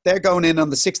 They're going in on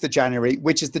the 6th of January,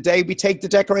 which is the day we take the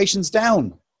decorations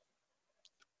down.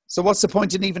 So what's the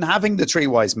point in even having the three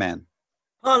wise men?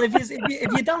 Paul, if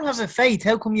you don't have a faith,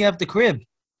 how come you have the crib?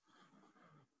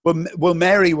 Well,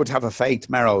 Mary would have a faith,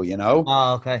 Merrow, you know.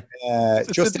 Oh, okay.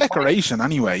 It's just a decoration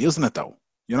anyway, isn't it, though?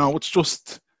 You know, it's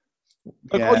just...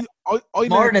 Like, Yeah. I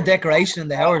More than a decoration in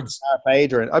the Howards. Darth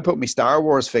Vader, and I put my Star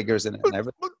Wars figures in it and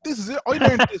everything. But this is it. I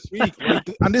learned this week, right?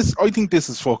 And I think this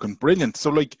is fucking brilliant. So,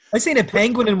 like, I seen a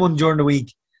penguin in one during the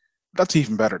week. that's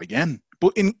even better again.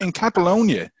 But in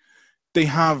Catalonia, I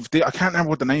can't remember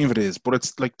what the name of it is, but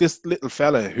it's like this little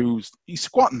fella he's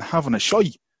squatting having a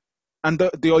shy. And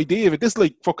the idea of it, this is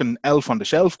like fucking Elf on the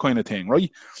Shelf kind of thing,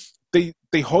 right? They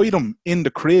hide him in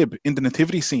the crib in the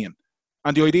nativity scene.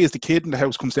 And the idea is the kid in the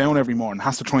house comes down every morning,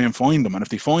 has to try and find them. And if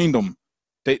they find them,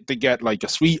 they get like a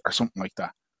sweet or something like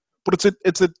that. But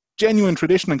it's a genuine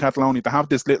tradition in Catalonia to have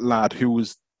this little lad who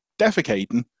was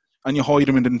defecating and you hide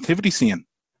him in the nativity scene.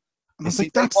 And I was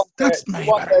like, that's way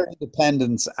better. Their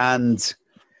independence, and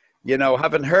you know,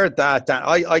 having heard that,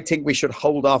 I think we should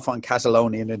hold off on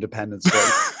Catalonian independence.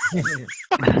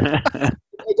 I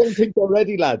don't think they're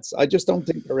ready, lads. I just don't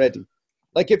think they're ready.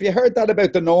 Like, if you heard that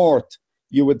about the North,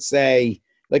 you would say,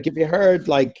 like, if you heard,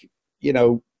 like, you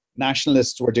know,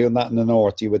 nationalists were doing that in the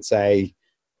North, you would say,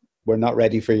 we're not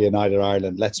ready for United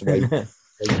Ireland. Let's wait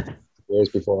years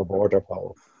before a border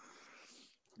poll.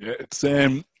 Yeah, it's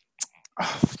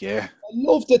yeah. I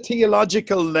love the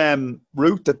theological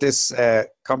route that this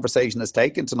conversation has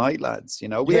taken tonight, lads. You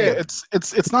know,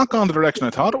 it's not gone the direction I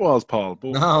thought it was, Paul.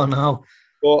 But No.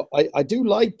 But I do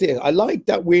like this. I like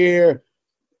that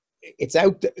it's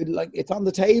out, like, it's on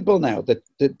the table now.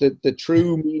 The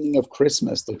true meaning of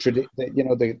Christmas,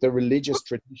 the religious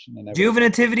tradition and everything. Do you have a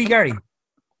nativity, Gary?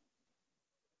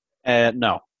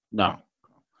 No.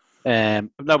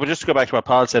 But just to go back to what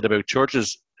Paul said about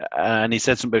churches, and he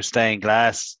said something about stained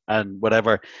glass and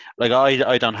whatever. Like,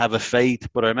 I don't have a faith,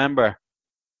 but I remember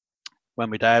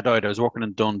when my dad died, I was working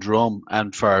in Dundrum,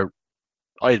 and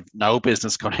I had no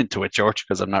business going into a church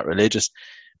because I'm not religious.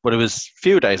 But it was a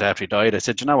few days after he died, I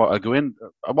said, you know what, I'll go in.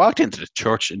 I walked into the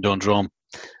church in Dundrum,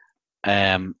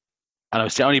 and I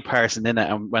was the only person in it.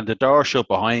 And when the door shut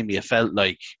behind me, it felt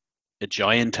like a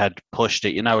giant had pushed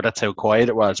it. You know, that's how quiet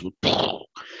it was.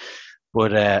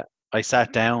 But I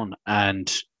sat down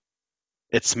and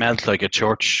it smelled like a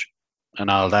church and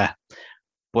all that.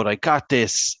 But I got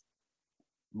this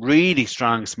really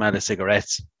strong smell of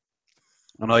cigarettes.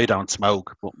 And I don't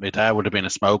smoke, but my dad would have been a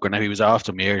smoker. Now, he was off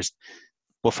them years.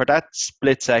 But for that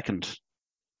split second,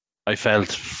 I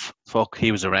felt, fuck,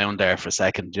 he was around there for a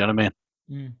second. Do you know what I mean?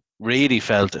 Mm. Really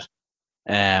felt it.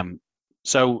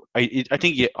 So I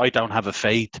think I don't have a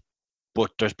faith,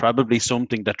 but there's probably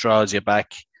something that draws you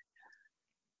back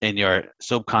in your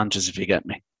subconscious, if you get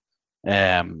me.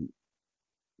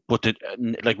 But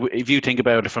if you think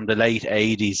about it, from the late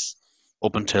 80s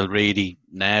up until really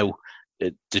now,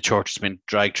 the church has been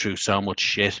dragged through so much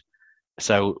shit.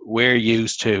 So we're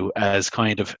used to, as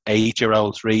kind of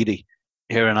 8-year-olds, really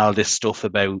hearing all this stuff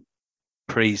about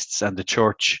priests and the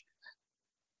church.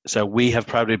 So we have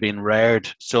probably been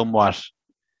reared somewhat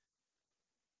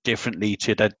differently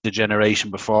to the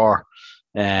generation before.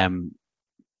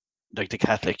 Like, the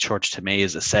Catholic Church to me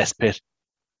is a cesspit.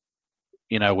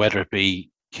 You know, whether it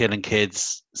be killing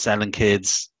kids, selling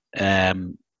kids,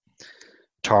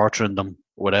 torturing them,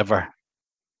 whatever,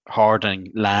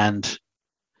 hoarding land,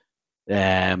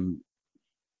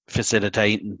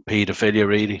 facilitating paedophilia.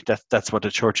 Really, that's what the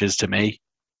church is to me.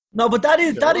 No, but that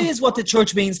is what the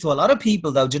church means to a lot of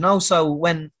people, though. Do you know? So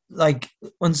when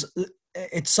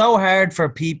it's so hard for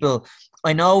people,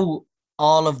 I know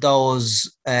all of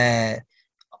those,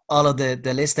 all of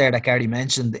the list there that Gary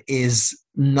mentioned is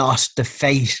not the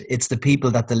faith; it's the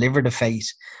people that deliver the faith.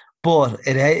 But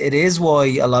it is why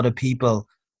a lot of people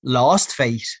lost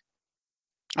faith.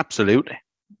 Absolutely.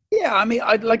 Yeah, I mean,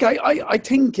 I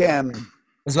think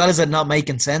as well as it not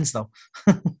making sense, though.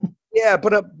 Yeah,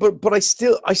 but I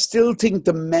still think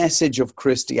the message of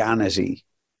Christianity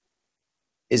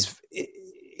is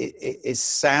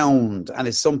sound, and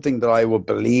is something that I would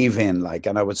believe in, like,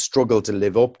 and I would struggle to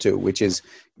live up to, which is,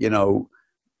 you know,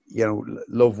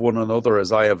 love one another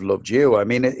as I have loved you. I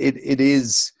mean, it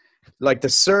is like the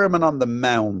Sermon on the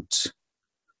Mount.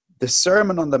 The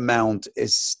Sermon on the Mount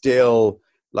is still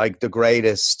like the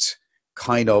greatest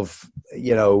kind of,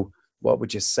 you know, what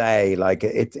would you say? Like,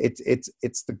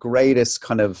 it's the greatest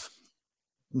kind of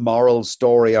moral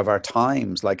story of our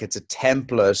times. Like, it's a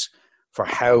template for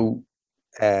how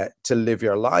to live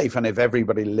your life. And if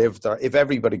everybody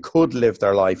could live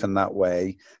their life in that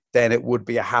way, then it would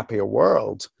be a happier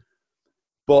world.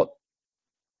 But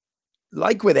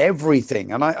like with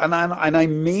everything, and I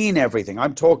mean everything.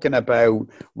 I'm talking about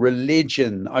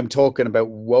religion. I'm talking about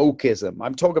wokeism.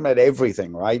 I'm talking about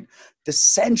everything, right? The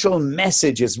central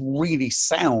message is really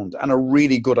sound and a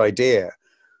really good idea.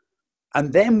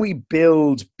 And then we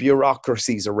build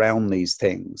bureaucracies around these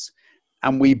things,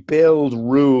 and we build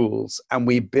rules, and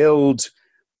we build,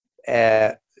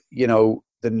 the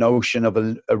notion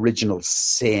of original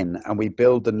sin, and we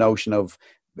build the notion of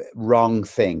wrong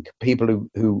think, people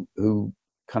who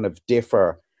kind of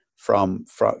differ from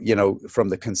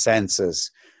the consensus,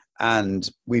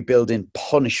 and we build in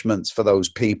punishments for those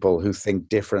people who think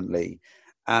differently,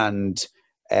 and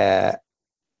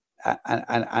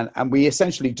we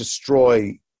essentially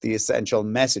destroy the essential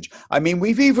message. I mean,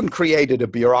 we've even created a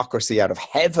bureaucracy out of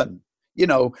heaven.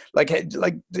 Like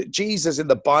Jesus in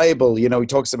the Bible, he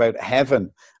talks about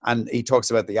heaven and he talks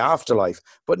about the afterlife,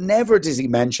 but never does he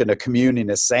mention a communion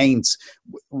of saints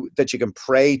that you can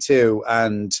pray to,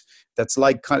 and that's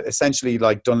like essentially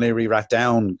like Dunleary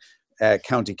Rathdown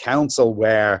County Council,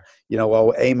 where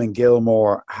Eamon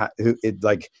Gilmore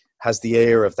has the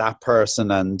ear of that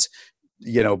person, and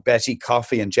Betty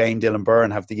Coffey and Jane Dillon Byrne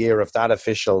have the ear of that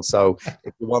official. So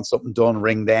if you want something done,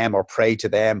 ring them or pray to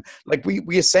them. Like we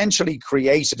essentially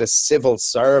created a civil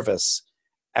service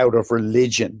out of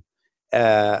religion,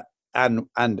 and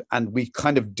we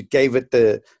kind of gave it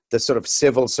the sort of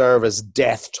civil service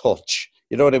death touch.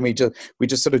 You know what I mean? We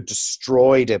just sort of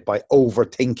destroyed it by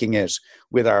overthinking it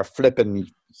with our flipping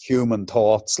human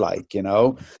thoughts,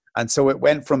 And so it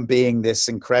went from being this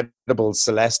incredible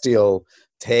celestial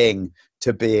thing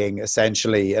to being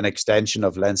essentially an extension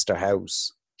of Leinster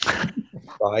House,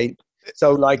 right?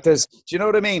 So, do you know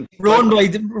what I mean? Run by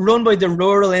the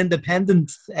Rural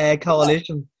Independent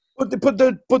Coalition. But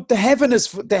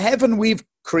the heaven we've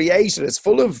created is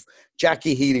full of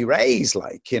Jackie Healy-Raes,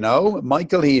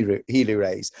 Michael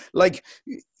Healy-Raes.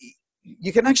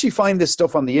 You can actually find this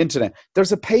stuff on the internet.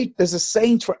 There's a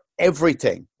saint for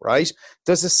everything, right?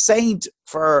 There's a saint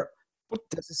for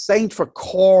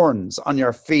corns on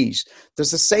your feet.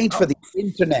 There's a saint for the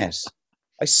internet.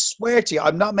 I swear to you,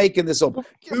 I'm not making this up.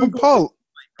 Paul,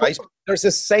 right? There's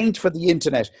a saint for the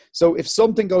internet. So if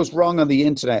something goes wrong on the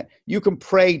internet, you can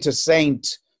pray to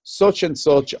Saint such and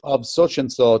such of such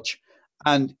and such,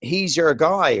 and he's your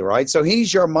guy, right? So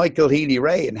he's your Michael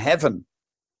Healy-Raes in heaven.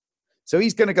 So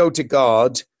he's going to go to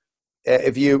God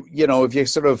if you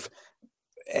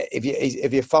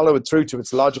follow it through to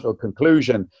its logical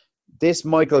conclusion. This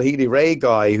Michael Healy-Raes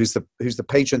guy, who's the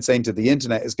patron saint of the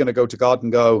internet, is going to go to God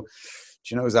and go, do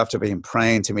you know who's after being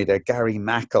praying to me there? Gary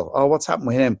Mackle. Oh, what's happened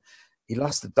with him? He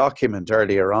lost a document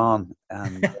earlier on,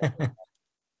 and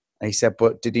he said,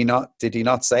 but did he not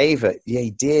save it? Yeah, he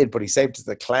did, but he saved it to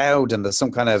the cloud, and there's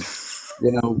some kind of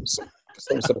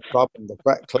some sort of problem in the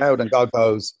cloud. And God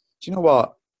goes, do you know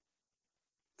what?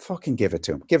 Fucking give it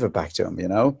to him. Give it back to him.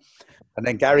 And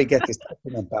then Gary gets his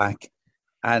document back,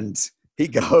 and he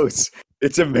goes,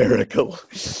 it's a miracle.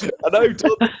 And I've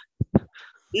done,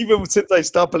 even since I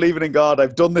stopped believing in God,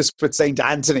 I've done this with St.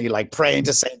 Anthony, praying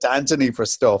to St. Anthony for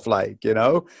stuff, And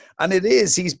it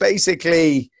is, he's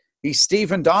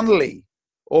Stephen Donnelly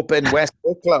up in West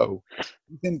Wicklow.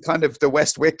 He's in kind of the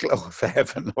West Wicklow of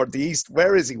heaven, or the East.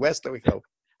 Where is he? West Wicklow.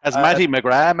 Has Matty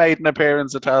McGrath made an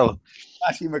appearance at all?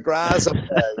 Matty McGrath's up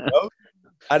there,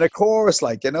 And of course,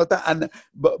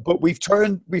 but we've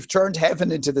turned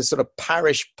heaven into this sort of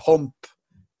parish pump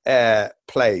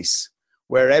place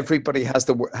where everybody has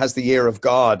the ear of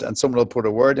God, and someone will put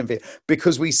a word in for you,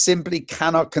 because we simply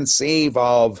cannot conceive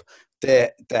of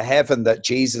the heaven that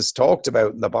Jesus talked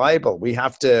about in the Bible. We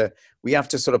have to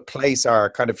sort of place our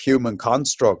kind of human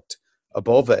construct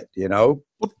above it,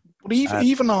 But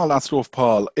even all that stuff,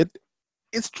 Paul,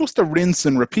 it's just a rinse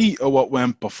and repeat of what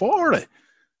went before it.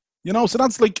 So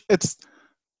that's it's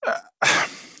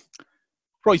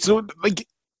right. So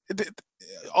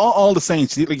all the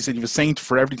saints, like you said, you have a saint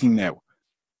for everything now.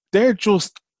 They're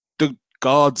just the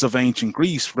gods of ancient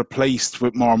Greece replaced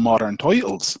with more modern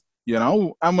titles,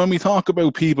 And when we talk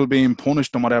about people being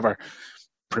punished and whatever,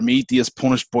 Prometheus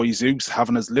punished by Zeus,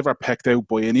 having his liver pecked out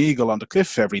by an eagle on the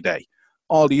cliff every day.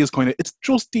 All these it's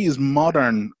just these more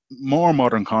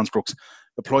modern constructs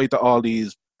applied to all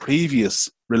these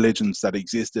previous religions that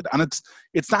existed. And it's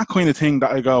that kind of thing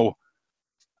that I go,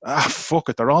 fuck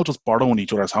it, they're all just borrowing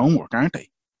each other's homework, aren't they?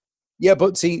 Yeah,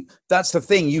 but see, that's the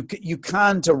thing. You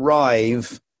can't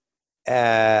arrive,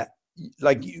 when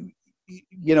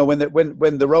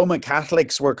the Roman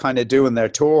Catholics were kind of doing their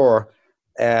tour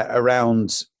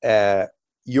around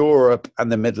Europe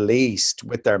and the Middle East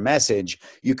with their message,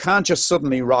 you can't just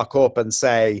suddenly rock up and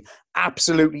say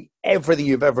absolutely everything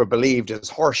you've ever believed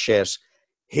is horseshit.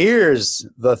 Here's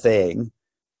the thing,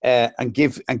 and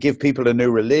give people a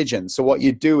new religion. So what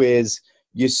you do is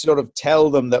you sort of tell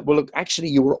them that, well, look, actually,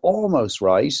 you were almost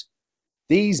right.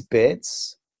 These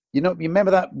bits, you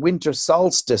remember that winter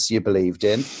solstice you believed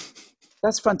in?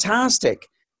 That's fantastic.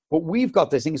 But we've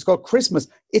got this thing, it's called Christmas.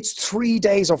 It's 3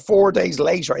 days or 4 days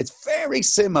later. It's very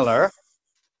similar,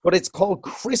 but it's called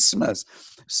Christmas.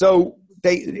 So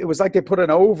it was like they put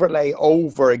an overlay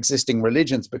over existing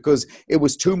religions because it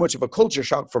was too much of a culture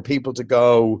shock for people to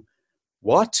go,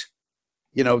 what?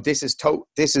 This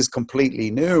is completely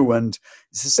new. And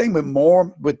it's the same with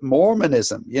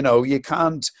Mormonism. You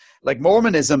can't, like,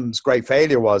 Mormonism's great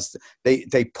failure was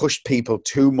they pushed people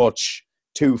too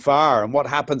far. And what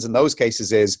happens in those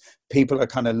cases is people are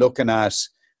kind of looking at,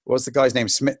 what's the guy's name?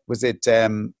 Smith? Was it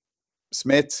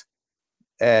Smith?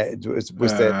 It was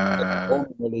the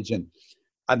religion.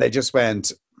 And they just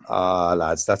went,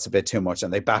 lads, that's a bit too much.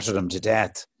 And they battered him to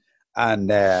death. And,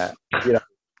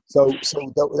 so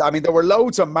there were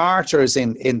loads of martyrs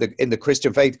in the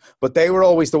Christian faith, but they were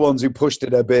always the ones who pushed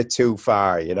it a bit too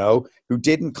far, who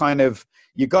didn't kind of,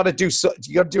 you got to do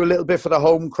a little bit for the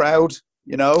home crowd,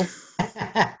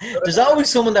 There's always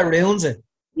someone that ruins it.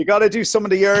 You got to do some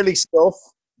of the early stuff.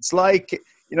 It's like,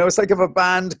 it's like if a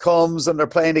band comes and they're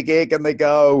playing a gig and they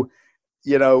go,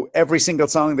 every single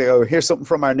song they go, here's something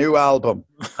from our new album.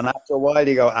 And after a while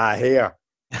you go, here.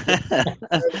 Stuff,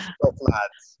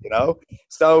 lads,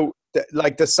 So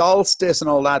like the solstice and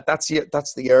all that, that's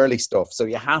the early stuff. So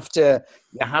you have to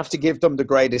give them the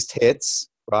greatest hits,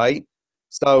 right?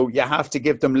 So you have to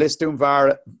give them Listum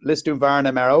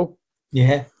Varna Mero.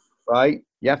 Yeah. Right?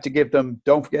 You have to give them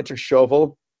Don't Forget Your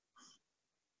Shovel.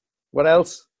 What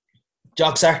else?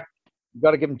 Joxer. You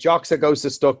got to give them Joxer Goes to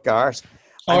Stuttgart.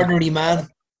 Ordinary Man.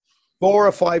 4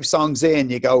 or 5 songs in,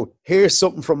 you go, here's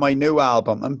something from my new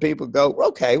album. And people go,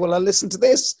 okay, well, I'll listen to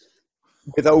this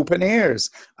with open ears.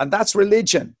 And that's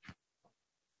religion.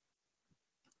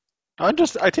 I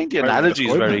think the analogy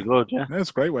is very good. Yeah,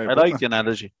 that's a great way. I like the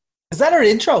analogy. Is that our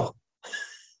intro?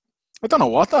 I don't know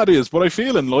what that is, but I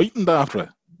feel enlightened after it.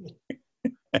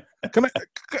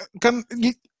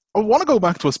 I want to go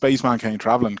back to A Spaceman Came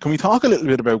Travelling. Can we talk a little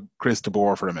bit about Chris de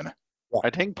Burgh for a minute? I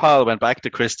think Paul went back to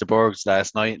Chris de Burgh's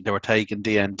last night and they were taking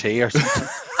DNT or something.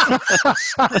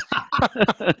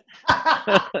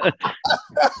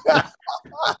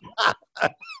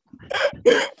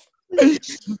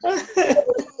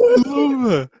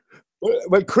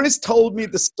 Well, Chris told me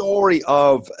the story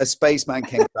of A Spaceman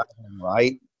Came Travelling,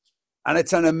 right? And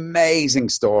it's an amazing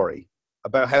story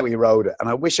about how he wrote it. And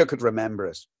I wish I could remember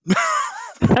it.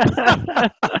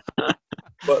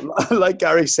 But like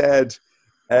Gary said,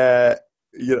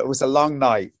 it was a long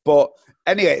night. But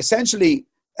anyway, essentially,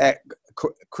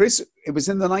 Chris, it was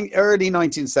in the early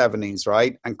 1970s,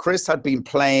 right? And Chris had been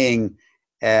playing,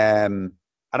 and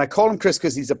I call him Chris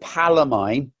because he's a pal of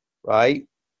mine, right?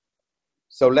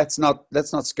 So let's not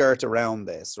skirt around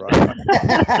this, right?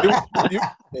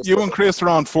 you and Chris are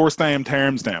on first name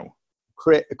terms now.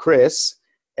 Chris,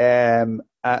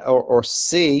 or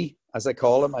C, as I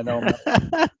call him. I know.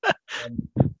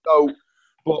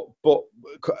 But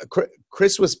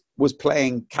Chris was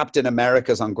playing Captain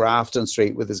America's on Grafton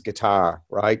Street with his guitar,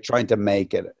 right, trying to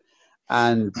make it,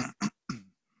 and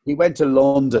he went to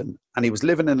London, and he was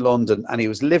living in London, and he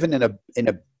was living in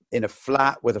a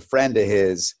flat with a friend of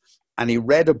his, and he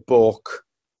read a book,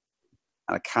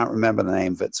 and I can't remember the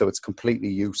name of it, so it's completely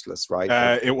useless,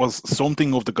 right? It was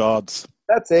Something of the Gods.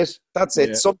 That's it.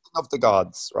 Yeah. Something of the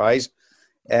Gods, right?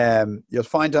 You'll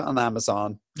find it on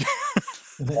Amazon.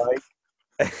 Right?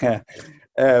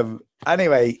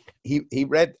 Anyway, he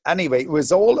read. Anyway, it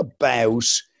was all about.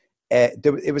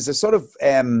 It was a sort of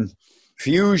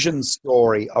fusion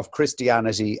story of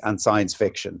Christianity and science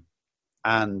fiction,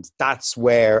 and that's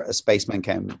where A Spaceman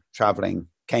Travelling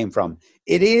came from.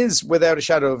 It is, without a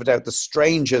shadow of a doubt, the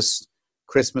strangest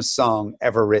Christmas song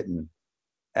ever written.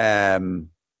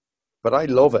 But I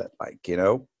love it,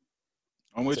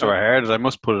 So I heard it. I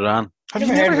must put it on. Have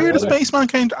you never heard of Spaceman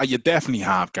Came? You definitely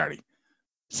have, Gary.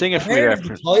 Sing it for me.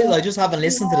 I just haven't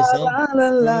listened to the song.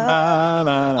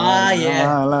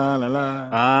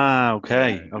 Yeah.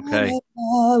 Okay.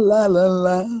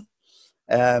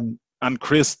 And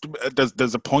Chris,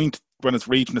 there's a point when it's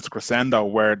reaching its crescendo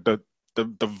where the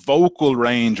vocal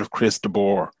range of Chris de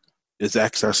Burgh is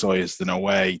exercised in a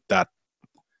way that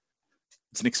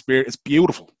it's an experience. It's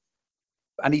beautiful.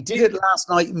 And he did it last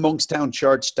night in Monkstown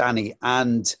Church, Danny,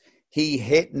 and he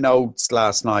hit notes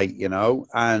last night,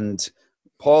 and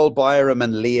Paul Byram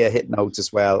and Leah hit notes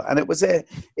as well, and it was a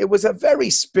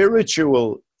very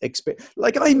spiritual experience.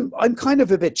 Like I'm kind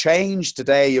of a bit changed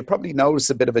today. You probably notice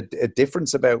a bit of a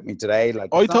difference about me today. Like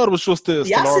I thought it was just the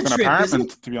acid Stillorgan trip,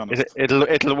 apartment, to be honest.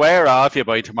 It'll wear off you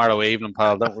by tomorrow evening,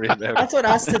 Paul. Don't worry about it. That's what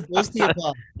acid does to you,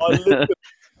 Paul.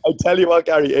 I tell you what,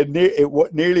 Gary, it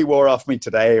nearly wore off me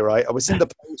today. Right, I was in the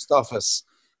post office,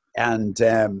 and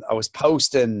I was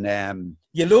posting.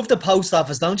 You love the post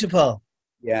office, don't you, Paul?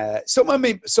 Yeah, some of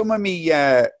me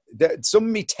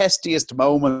testiest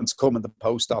moments come in the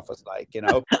post office. Like, you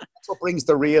know, that's what brings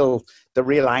the real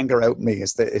anger out in me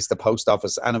is the post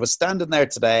office. And I was standing there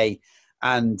today,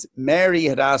 and Mary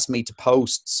had asked me to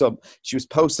post some. She was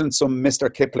posting some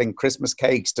Mr. Kipling Christmas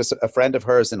cakes to a friend of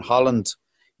hers in Holland,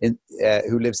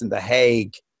 who lives in The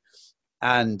Hague.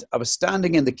 And I was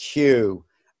standing in the queue.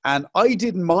 And I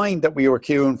didn't mind that we were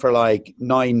queuing for like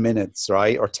 9 minutes,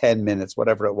 right? Or 10 minutes,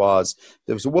 whatever it was.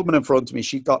 There was a woman in front of me.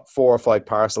 She got 4 or 5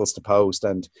 parcels to post,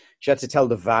 and she had to tell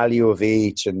the value of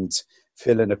each and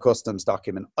fill in a customs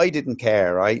document. I didn't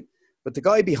care, right? But the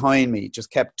guy behind me just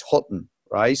kept tutting,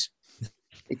 right?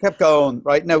 He kept going,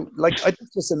 right? Now, like, it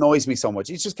just annoys me so much.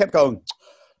 He just kept going,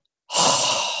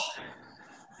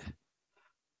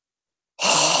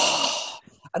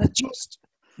 and it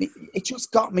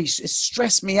just got me, it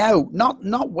stressed me out.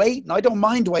 Not waiting. I don't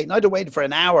mind waiting. I'd have waited for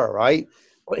an hour, right?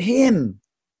 But him.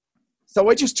 So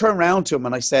I just turned around to him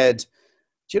and I said,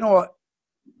 do you know what?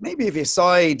 Maybe if you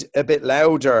sighed a bit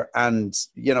louder and,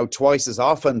 you know, twice as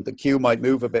often, the queue might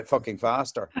move a bit fucking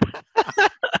faster.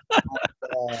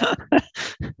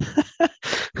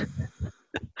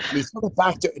 And he sort of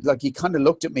backed it, like he kind of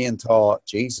looked at me and thought,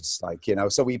 Jesus, like, you know,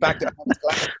 so we backed it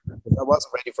because I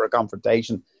wasn't ready for a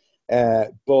confrontation.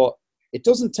 But it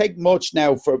doesn't take much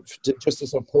now just to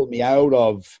sort of pull me out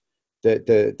of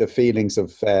the feelings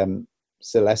of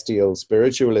celestial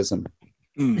spiritualism.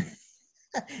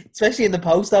 Especially in the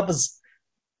post office.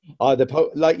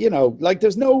 Like, you know, like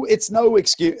it's no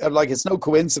excuse, like it's no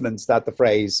coincidence that the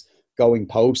phrase "going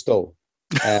postal,"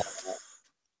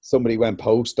 somebody went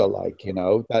postal, like, you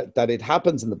know, that it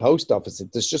happens in the post office.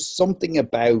 There's just something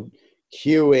about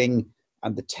queuing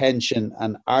and the tension,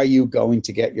 and are you going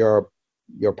to get your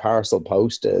parcel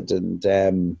posted?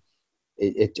 And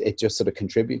it just sort of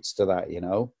contributes to that, you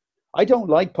know. I don't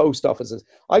like post offices.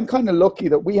 I'm kind of lucky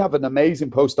that we have an amazing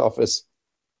post office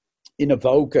in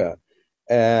Avoca,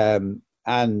 and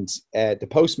the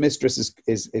postmistress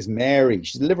is Mary.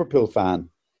 She's a Liverpool fan,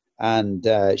 and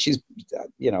she's,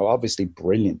 you know, obviously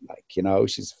brilliant. Like, you know,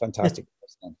 she's a fantastic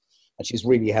person, and she's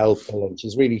really helpful, and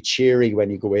she's really cheery when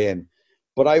you go in.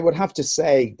 But I would have to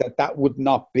say that would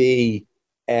not be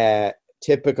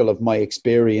typical of my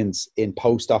experience in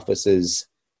post offices,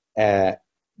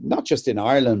 not just in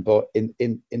Ireland, but in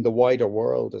the wider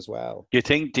world as well. Do you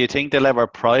think they'll ever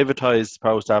privatise the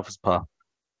post office, Paul?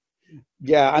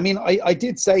 Yeah, I mean, I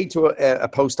did say to a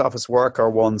post office worker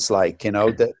once, like, you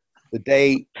know, that the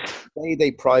day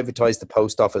they privatise the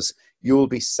post office, you'll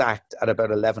be sacked at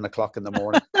about 11 o'clock in the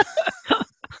morning.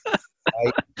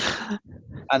 Right?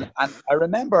 And I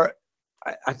remember,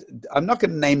 I'm not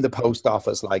going to name the post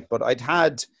office, like, but I'd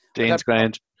had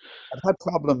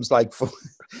problems like for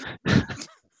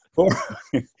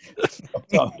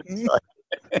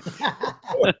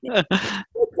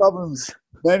problems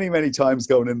many times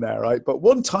going in there, right? But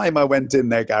one time I went in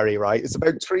there, Gary, right? It's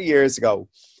about 3 years ago.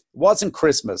 It wasn't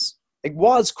Christmas. It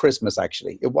was Christmas,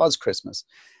 actually. It was Christmas.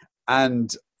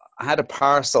 And I had a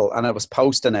parcel and I was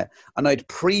posting it, and I'd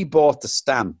pre-bought the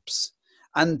stamps.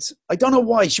 And I don't know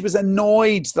why. She was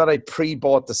annoyed that I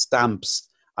pre-bought the stamps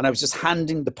and I was just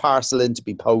handing the parcel in to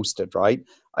be posted, right?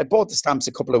 I bought the stamps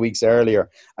a couple of weeks earlier,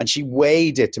 and she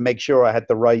weighed it to make sure I had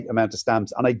the right amount of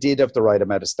stamps. And I did have the right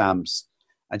amount of stamps.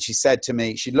 And she said to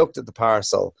me, she looked at the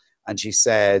parcel and she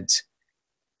said,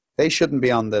 they shouldn't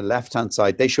be on the left-hand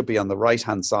side. They should be on the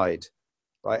right-hand side,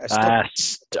 right? Stop.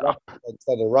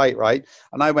 Instead of right?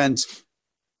 And I went,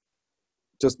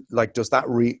 does that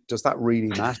really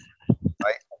matter?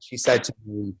 Right? She said to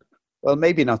me, well,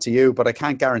 maybe not to you, but I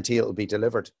can't guarantee it'll be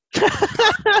delivered. You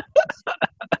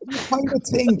kind of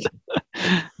think,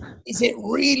 is it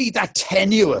really that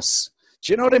tenuous?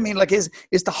 Do you know what I mean? Like, is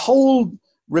the whole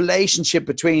relationship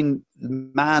between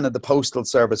man and the postal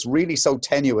service really so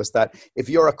tenuous that if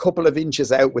you're a couple of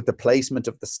inches out with the placement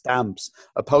of the stamps,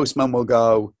 a postman will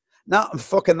go, no, I'm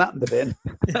fucking that in the bin.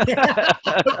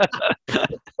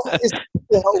 That is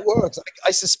how it works.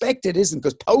 I suspect it isn't,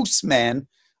 because postmen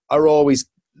are always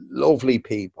lovely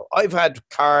people. I've had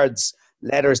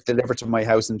letters delivered to my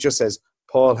house and just says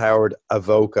Paul Howard,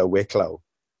 Avoca, Wicklow.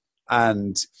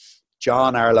 And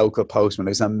John, our local postman,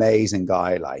 is an amazing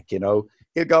guy. Like, you know,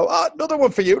 he'll go, "Oh, another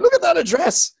one for you. Look at that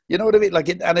address." You know what I mean? Like,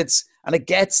 it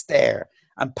gets there.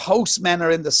 And postmen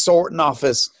are in the sorting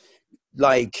office,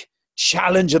 like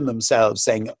challenging themselves,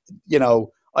 saying, you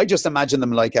know, I just imagine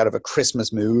them like out of a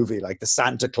Christmas movie, like the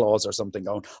Santa Claus or something,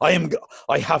 going,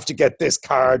 I have to get this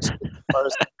card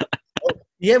first.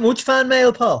 Yeah, much fan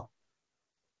mail, Paul.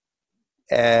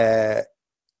 Fan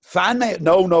mail?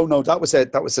 No. That was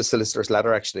a solicitor's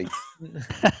letter, actually.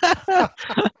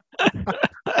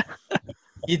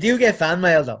 You do get fan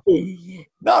mail, though.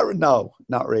 No,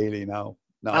 not really. No.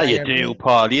 Oh, you do,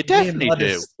 Paul. You definitely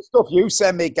do. Stuff you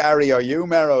send me, Gary, or you,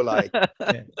 Mero, like.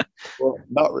 Yeah. Well,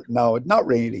 not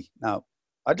really. No,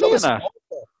 I'd love a stalker.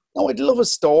 No, I'd love a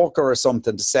stalker or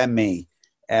something to send me.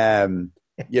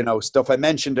 You know, stuff I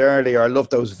mentioned earlier. I love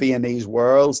those Viennese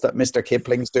whirls that Mr.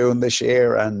 Kipling's doing this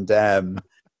year, and I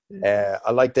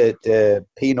like the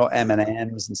peanut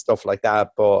M&Ms and stuff like that.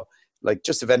 But like,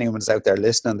 just if anyone's out there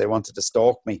listening, they wanted to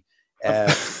stalk me.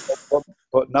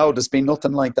 But no, there's been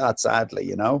nothing like that, sadly,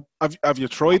 you know. Have you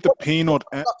tried the peanut?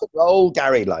 Rock and roll,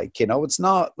 Gary, like, you know, it's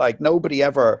not like nobody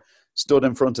ever stood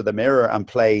in front of the mirror and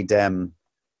played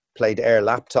air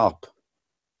laptop.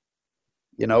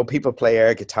 You know, people play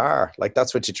air guitar, like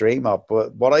that's what you dream of.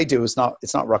 But what I do is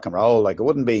it's not rock and roll. Like, you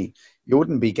wouldn't be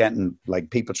getting like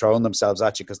people throwing themselves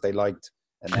at you because they liked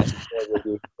an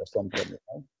review or something, you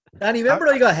know? Danny, remember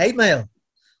I got hate mail?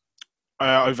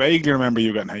 I vaguely remember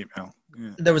you getting hate mail.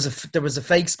 Yeah. There was a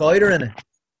fake spider in it.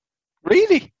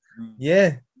 Really?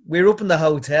 Yeah. We were up in the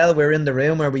hotel. We were in the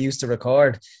room where we used to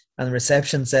record. And the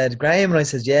reception said, "Graham." And I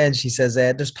said, "Yeah." And she says,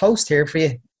 "There's post here for you."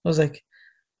 I was like,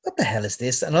 "What the hell is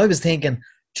this?" And I was thinking,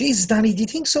 "Jesus, Danny, do you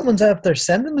think someone's out there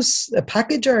sending us a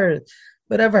package or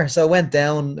whatever?" So I went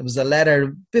down. It was a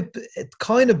letter, a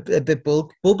bit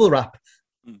bubble wrap.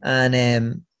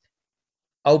 And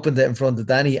opened it in front of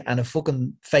Danny, and a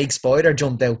fucking fake spider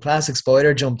jumped out. Plastic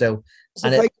spider jumped out.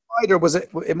 And fake spider, was it?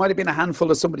 It might have been a handful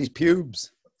of somebody's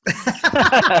pubes.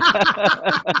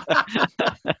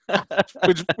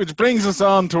 which brings us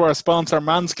on to our sponsor,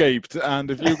 Manscaped. And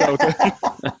if you go to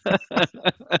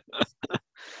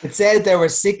it said they were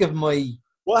sick of my.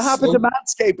 What happened to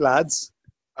Manscaped, lads?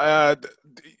 There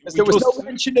was no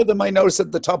mention of them, I noticed,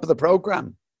 at the top of the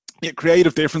program. Yeah,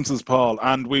 creative differences, Paul,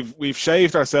 and we've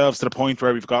shaved ourselves to the point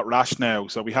where we've got rash now,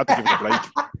 so we had to give it a break.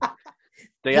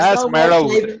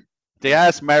 They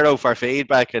asked Mero for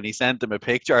feedback, and he sent them a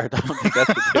picture. I don't think that's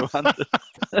what they wanted.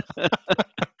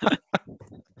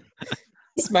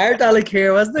 Smart Alec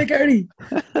here, wasn't it, Gary?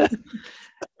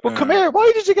 Well, come here.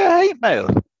 Why did you get hate mail?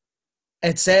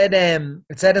 It said in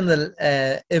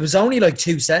the it was only like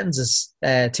 2 sentences.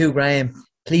 To Graham,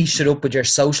 please shut up with your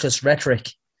socialist rhetoric.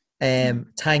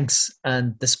 Thanks,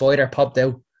 and the spider popped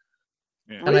out.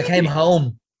 Yeah. And I came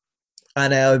home,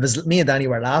 and me and Danny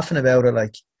were laughing about it,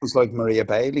 like it was like Maria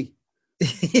Bailey.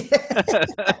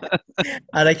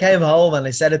 And I came home and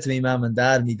I said it to my mum and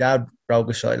dad, and my dad broke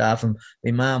a shot laughing.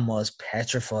 My mum was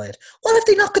petrified. What if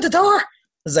they knock at the door? I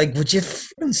was like, would you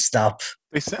stop?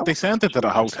 They sent it to the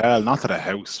hotel, not to the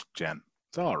house, Jen.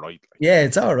 It's all right. Yeah,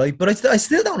 it's all right, but I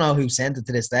still don't know who sent it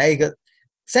to this day.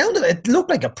 It looked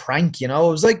like a prank, you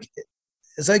know. It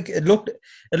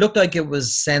looked like it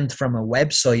was sent from a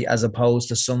website as opposed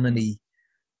to somebody.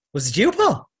 Was it you,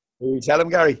 Paul? Will you tell him,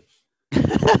 Gary?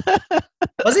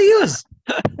 Was it yours?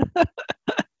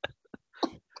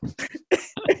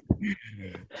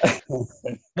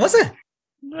 Was it?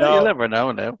 No, you'll never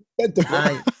know now. I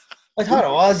thought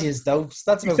it was yours, though.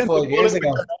 That's about 5 years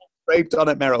ago. Scraped on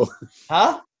it, Merrill.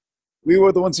 Huh? We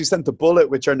were the ones who sent the bullet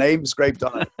with your name scraped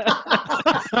on it.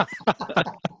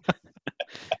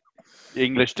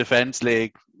 English Defence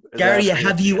League. Gary,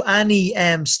 have you any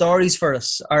stories for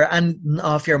us, or anything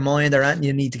off your mind, or anything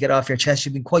you need to get off your chest?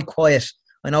 You've been quite quiet.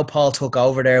 I know Paul took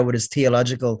over there with his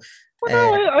theological.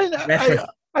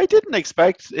 I didn't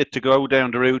expect it to go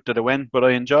down the route that it went, but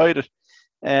I enjoyed it.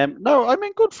 No, I'm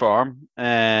in good form.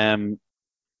 I'm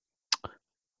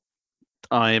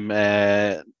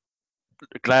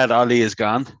glad Ollie is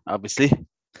gone, obviously.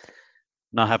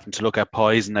 Not having to look at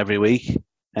Poison every week.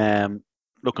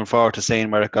 Looking forward to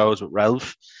seeing where it goes with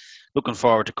Ralph. Looking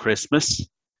forward to Christmas.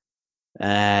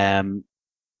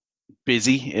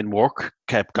 Busy in work,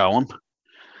 kept going.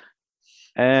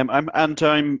 We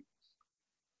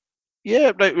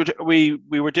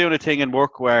were doing a thing in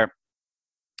work where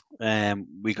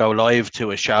we go live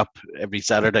to a shop every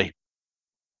Saturday.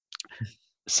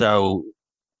 So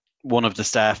one of the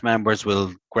staff members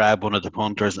will grab one of the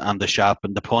punters on the shop,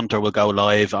 and the punter will go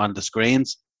live on the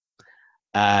screens.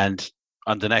 And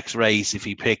on the next race, if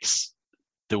he picks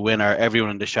the winner,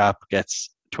 everyone in the shop gets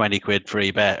 20 quid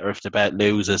free bet, or if the bet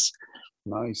loses,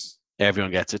 nice,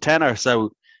 everyone gets a tenner.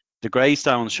 So the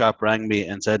Greystone shop rang me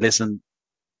and said, listen,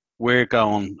 we're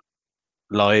going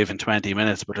live in 20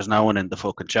 minutes, but there's no one in the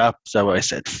fucking shop. So I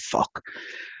said, fuck.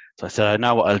 So I said, I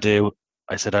know what I'll do.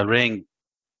 I said, I'll ring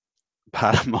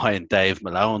pal of mine, Dave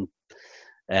Malone.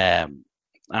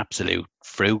 Absolute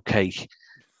fruitcake.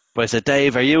 But I said,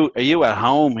 Dave, are you at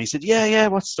home? He said, yeah,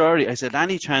 what's the story? I said,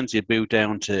 any chance you'd boot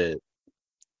down to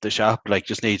the shop, like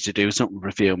just needs to do something for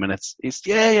a few minutes? He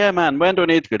said, yeah, man, when do I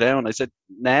need to go down? I said,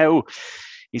 now.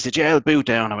 He said, yeah, I'll boot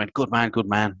down. I went, good man.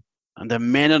 And the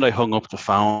minute I hung up the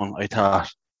phone, I thought,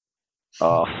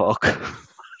 oh, fuck.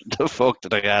 The fuck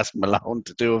did I ask Malone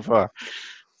to do it for?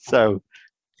 So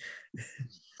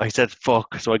I said,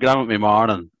 fuck. So I got on with my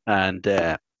morning and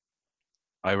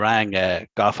I rang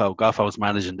Goffo. Goffo's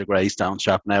managing the Greystone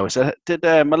shop now. I said, did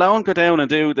Malone go down and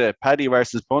do the Paddy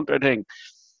versus Punter thing?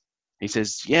 He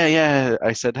says, yeah.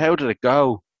 I said, how did it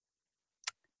go?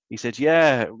 He said,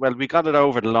 yeah, well, we got it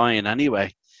over the line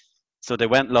anyway. So they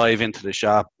went live into the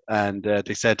shop and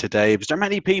they said to Dave, is there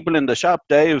many people in the shop,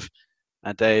 Dave?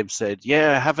 And Dave said,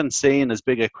 yeah, I haven't seen as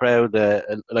big a crowd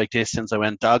like this since I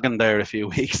went dogging there a few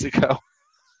weeks ago.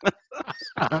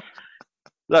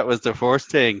 That was the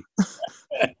first thing.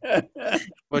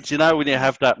 But you know, when you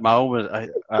have that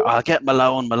moment, I'll get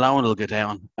Malone will go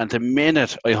down. And the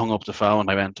minute I hung up the phone,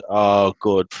 I went, oh,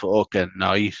 good fucking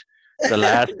night. The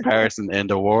last person in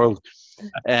the world.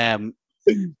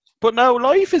 But no,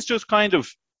 life is just kind of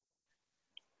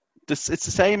this. It's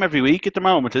the same every week at the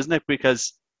moment, isn't it?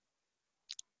 Because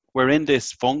we're in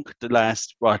this funk the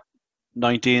last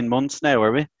 19 months now,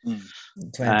 are we?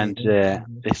 20. And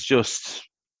it's just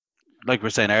like we're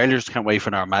saying earlier, just can't wait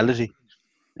for normality.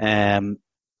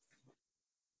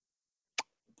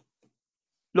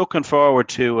 Looking forward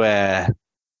to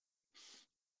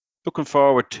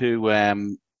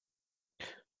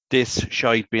this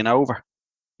shite being over,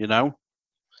 you know.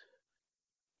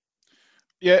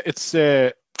 Yeah, it's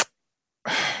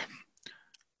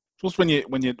just when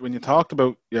you talked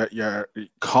about your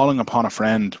calling upon a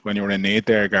friend when you were in need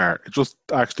there, Gar. It just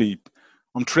actually,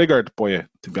 I'm triggered by it,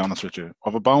 to be honest with you.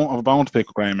 I've a bone to pick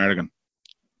with Graham Merrigan,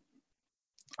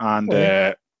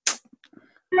 and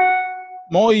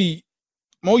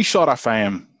my shot at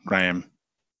fame, Graham,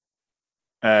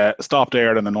 stopped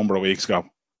airing a number of weeks ago,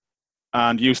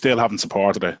 and you still haven't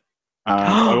supported it.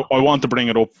 And I want to bring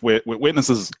it up with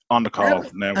witnesses on the call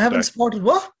now. I haven't supported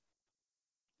what?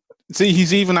 See,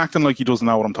 he's even acting like he doesn't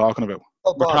know what I'm talking about.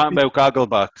 We're talking about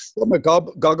Gogglebox.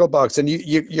 Gogglebox, and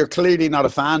you're clearly not a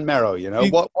fan, Mero. You know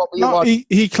what were you watching?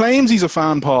 He claims he's a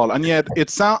fan, Paul, and yet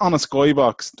it sat on a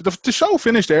Skybox. The show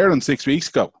finished airing 6 weeks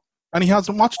ago, and he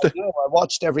hasn't watched it. No, I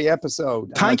watched every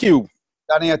episde. Thank you,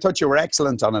 Danny. I thought you were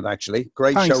excellent on it. Actually,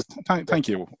 great show. Thank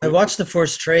you. I watched the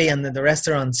first 3, and the rest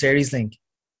are on Series Link.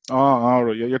 Oh, all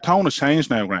right. Your tone has changed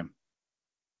now, Graham.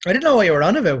 I didn't know what you were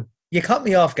on about. You caught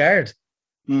me off guard.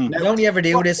 Mm. I only ever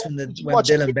do this when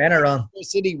Dylan and Ben are on.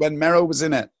 City when Mero was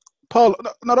in it. Paul,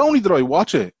 not only did I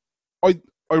watch it, I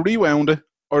rewound it.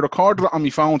 I recorded it on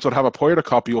my phone so I'd have a pirate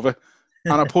copy of it,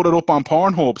 and I put it up on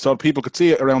Pornhub so people could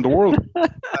see it around the world.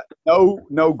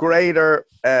 No greater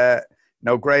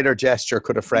gesture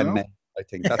could a friend make. I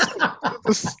think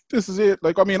that's this is it.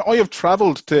 Like, I mean, I have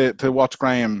travelled to watch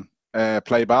Graham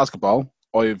play basketball.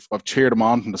 I've cheered him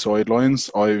on from the sidelines.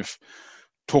 I've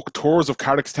took tours of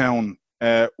Carrickstown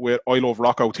with I Love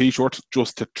Rocco t-shirt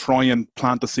just to try and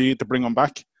plant the seed to bring him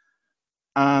back.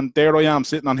 And there I am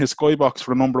sitting on his Skybox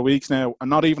for a number of weeks now, and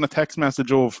not even a text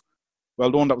message of, well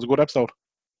done, that was a good episode.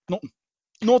 Nothing.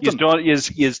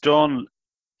 You've done,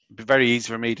 very easy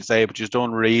for me to say, but you've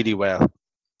done really well.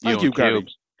 Thank you, Gary.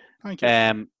 Thank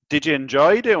you. Did you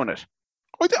enjoy doing it?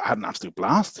 I had an absolute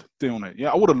blast doing it.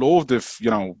 Yeah, I would have loved if,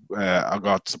 I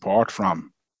got support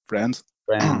from friends.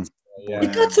 Yeah. I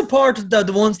got support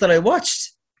the ones that I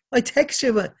watched. I text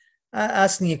you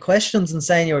asking you questions and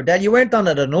saying you were dead. You weren't on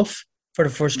it enough for the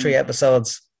first 3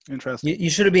 episodes. Interesting. You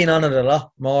should have been on it a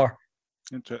lot more.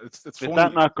 It's Is funny.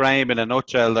 that not Graham in a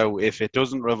nutshell, though? If it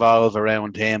doesn't revolve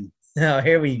around him, Now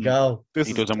here we go.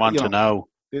 he doesn't want to know.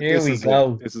 Here we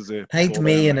go. This is it. Paint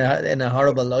me in a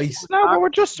horrible light. No, but we're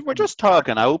just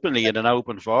talking openly in an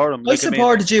open forum. I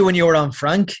supported you when you were on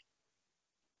Frank.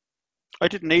 I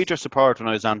didn't need your support when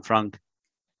I was on Frank.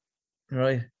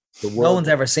 Right. No one's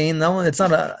ever seen. No one. It's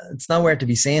nowhere to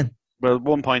be seen. Well,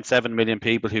 1.7 million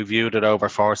people who viewed it over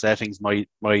 4 settings might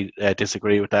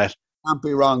disagree with that. Can't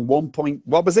be wrong.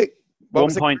 What was it?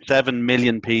 1.7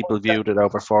 million people viewed it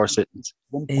over 4 sittings.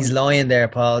 He's lying there,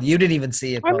 Paul. You didn't even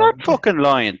see it, Paul. I'm not fucking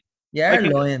lying.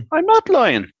 You're lying. I'm not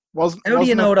lying. How do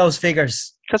you know those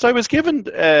figures? Because I was given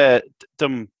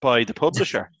them by the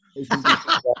publisher. They can be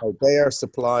supplied. They are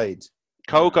supplied.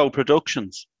 Coco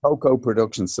Productions. Coco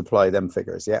Productions supply them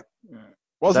figures. Yeah.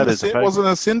 Wasn't That is a fact. wasn't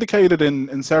it syndicated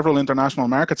in several international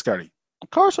markets, Gary? Of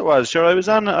course it was. Sure, I was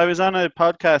on a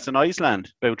podcast in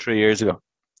Iceland about 3 years ago.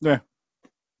 Yeah.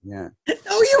 No,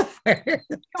 you were.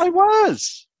 I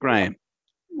was, Graham.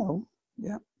 No.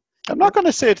 Yeah. I'm not going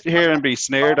to sit here and be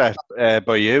sneered at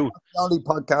by you. The only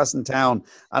podcast in town,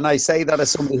 and I say that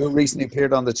as somebody who recently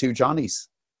appeared on the Two Johnnies.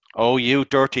 Oh, you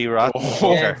dirty rat!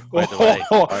 Yeah. By the way,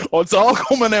 Oh, it's all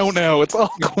coming out now. It's all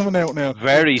coming out now.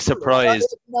 very I surprised.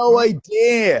 had no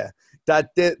idea that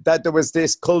there was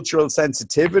this cultural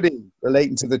sensitivity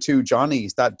relating to the Two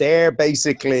Johnnies. That they're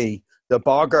basically the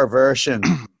bogger version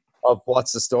of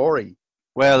What's the Story.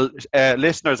 Well,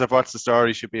 listeners of What's the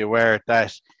Story should be aware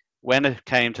that when it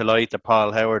came to light that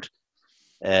Paul Howard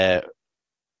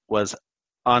was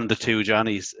on the Two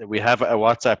Johnnies, we have a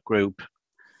WhatsApp group,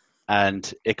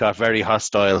 and it got very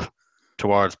hostile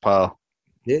towards Paul.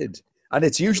 Did, and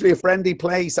it's usually a friendly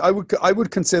place. I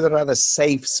would consider that a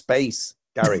safe space,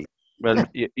 Gary. Well,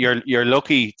 you're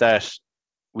lucky that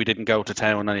we didn't go to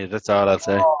town on you. That's all I'll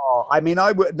say. Oh, I mean,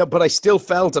 I would, no, but I still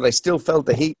felt it. I still felt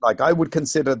the heat. Like I would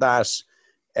consider that,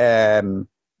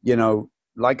 you know,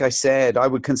 like I said, I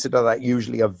would consider that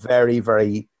usually a very,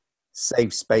 very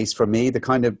safe space for me. The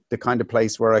kind of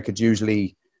place where I could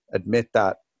usually admit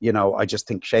that, you know, I just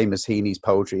think Seamus Heaney's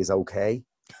poetry is okay.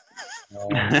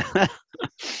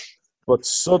 But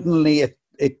suddenly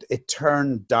it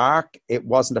turned dark. It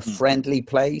wasn't a friendly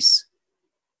place.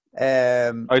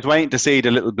 I was waiting to see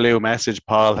the little blue message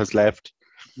Paul has left.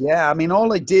 Yeah, I mean,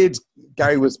 all I did,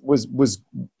 Gary, was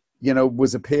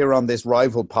appear on this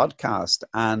rival podcast,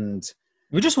 and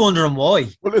We're just wondering why.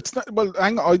 Well, it's not. Well,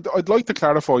 hang on. I'd like to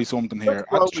clarify something here.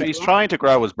 He's trying to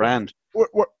grow his brand.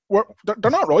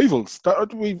 They're not rivals.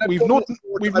 We've I've nothing.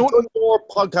 done more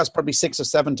podcasts probably 6 or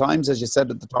 7 times, as you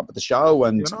said at the top of the show,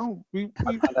 and, You know,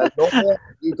 and I love it.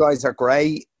 You guys are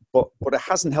great, but it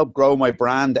hasn't helped grow my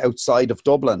brand outside of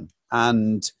Dublin,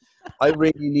 and I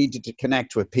really needed to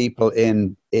connect with people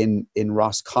in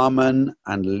Roscommon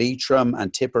and Leitrim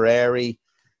and Tipperary.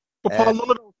 but Paul,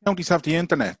 none of those counties have the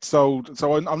internet, so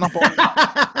I'm not.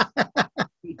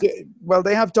 Well,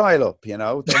 they have dial-up, you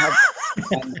know. They have.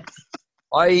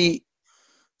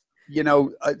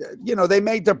 They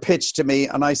made their pitch to me,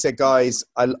 and I said, guys,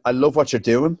 I love what you're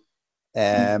doing,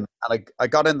 and I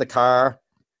got in the car,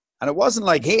 and it wasn't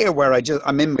like here where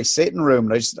I'm in my sitting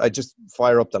room and I just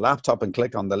fire up the laptop and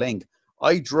click on the link.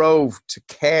 I drove to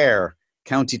Care,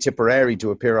 County Tipperary, to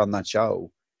appear on that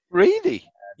show. Really?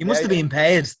 You must have been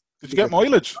paid. Did you get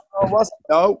mileage? No, it wasn't.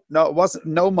 No, it wasn't.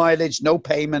 No mileage, no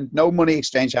payment, no money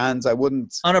exchange hands. I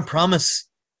wouldn't. On a promise.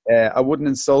 I wouldn't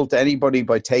insult anybody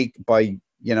by taking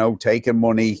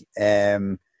money.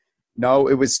 No,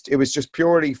 it was just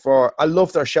purely for. I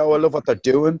love their show. I love what they're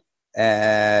doing.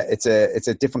 It's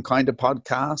a different kind of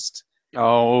podcast.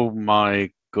 Oh my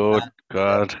good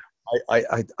God!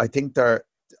 I think they're.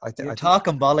 You're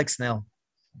talking bollocks now.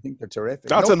 I think they're terrific.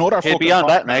 That's another. He'll fucking be on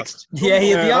that podcast. next. Yeah,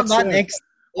 he'll be on that's that it. next.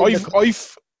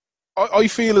 I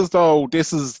feel as though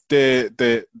this is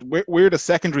we're the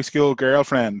secondary school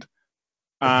girlfriend,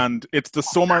 and it's the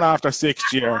summer after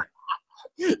 6th year.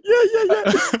 Yeah.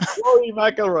 Rory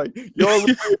McIlroy. You're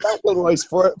Rory McIlroy's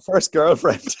first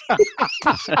girlfriend.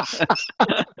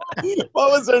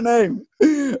 What was her name?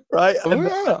 Right.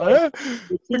 Oh,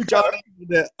 yeah. Johnny,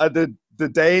 the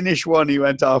Danish one he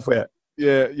went off with.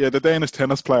 Yeah, the Danish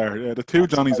tennis player. Yeah, the two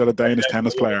Johnnies are the Danish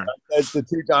tennis player. The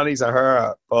 2 Johnnies are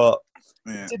her, but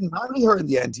Yeah. he didn't marry her in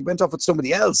the end. He went off with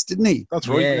somebody else, didn't he? That's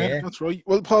right. Yeah, Yeah, yeah. that's right.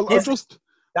 Well, Paul, Yes. Do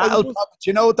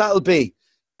you know what that'll be?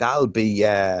 That'll be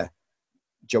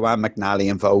Joanne McNally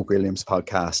and Vogue Williams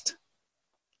podcast.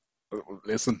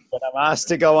 listen. But I'm asked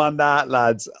to go on that,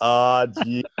 lads. Oh,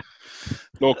 gee.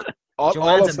 Look, all I'll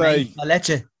Joanne's a say. mate. I'll let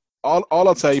you. All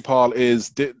I'll say, Paul,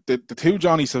 is the 2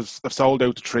 Johnnies have sold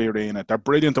out the 3 Arena. They're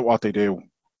brilliant at what they do,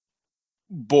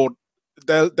 but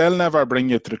they'll never bring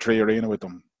you to the 3 Arena with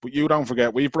them. But you don't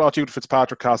forget, we've brought you to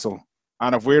Fitzpatrick Castle,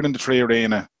 and if we're in the 3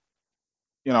 Arena,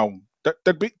 you know,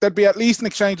 there'd be at least an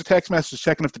exchange of text messages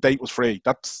checking if the date was free.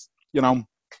 That's, you know.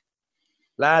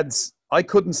 Lads, I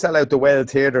couldn't sell out the Whale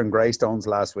Theatre in Greystones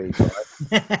last week.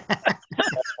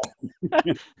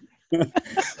 In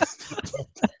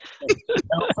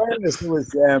fairness,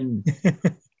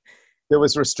 there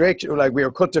was restriction, like we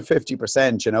were cut to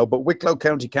 50%, you know, but Wicklow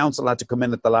County Council had to come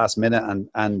in at the last minute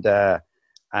and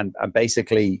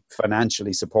basically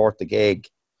financially support the gig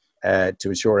to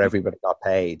ensure everybody got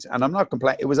paid. And I'm not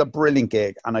complaining. It was a brilliant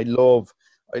gig, and I love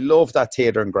that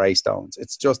theatre in Greystones.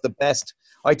 It's just the best.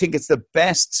 I think it's the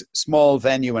best small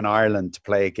venue in Ireland to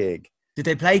play a gig. Did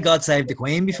they play God Save the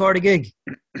Queen before the gig?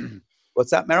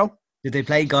 What's that, Merrill? Did they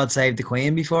play God Save the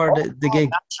Queen before the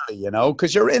gig? Naturally,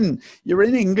 because you're in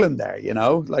England there,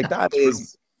 like that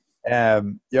is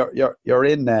you're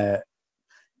in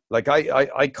like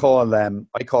I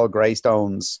call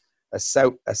Greystones a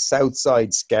south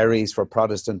side Skerries for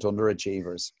Protestant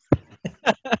underachievers.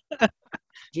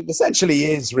 It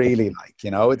essentially is really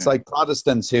it's like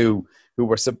Protestants who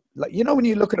were like, when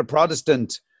you look at a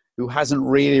Protestant who hasn't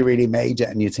really made it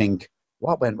and you think,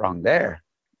 what went wrong there?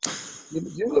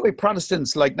 You know the way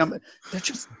Protestants, like, they're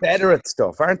just better at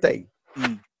stuff, aren't they?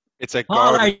 It's a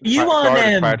Paul, are you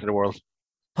on part of the world.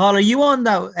 Paul, are you on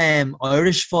that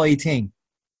Irish Fi thing?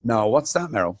 No, what's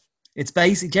that, Merrill? It's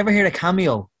basically. Do you ever hear of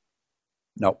Cameo?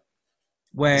 No.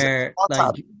 Where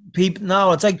like people?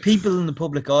 No, it's like people in the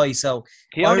public eye. So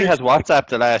he only has WhatsApp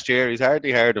the last year. He's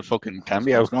hardly heard of fucking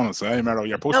Cameo. I was going to say, Merrill,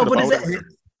 you're pushing but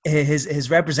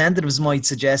his representatives might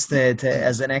suggest to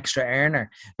as an extra earner.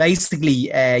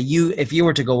 Basically, if you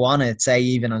were to go on it, say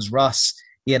even as Ross,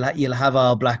 you'll have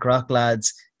all Black Rock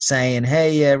lads saying,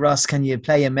 "Hey, Ross, can you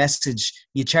play a message?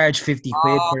 You charge 50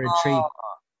 quid for a treat."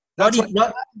 That's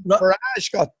what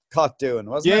Farage got caught doing,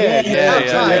 wasn't it? Yeah.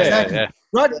 Exactly.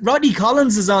 Roddy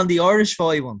Collins is on the Irish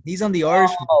Fi one. He's on the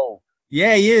Irish one.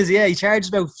 Yeah, he is. Yeah, he charges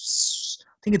about,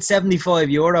 I think it's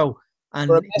 €75, and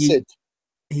for a message.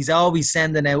 He's always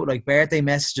sending out like birthday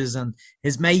messages, and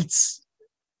his mates,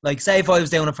 like, say if I was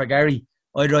doing it for Gary,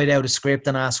 I'd write out a script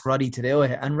and ask Roddy to do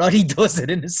it, and Roddy does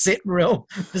it in the sitting room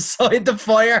beside the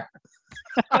fire.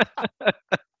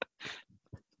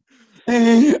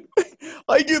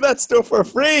 I do that stuff for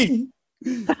free.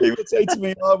 He would say to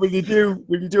me, "Oh, will you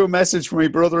do a message for my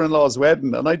brother-in-law's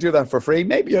wedding?" And I do that for free.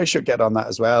 Maybe I should get on that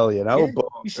as well, Yeah, but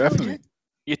definitely.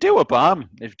 You do a bomb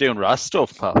if you're doing Ross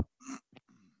stuff, pal.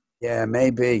 Yeah,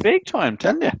 maybe. Big time,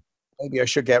 tell you. Maybe I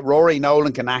should get Rory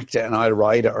Nolan can act it and I'll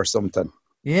write it or something.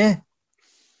 Yeah.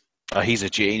 Oh, he's a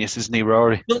genius, isn't he,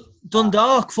 Rory?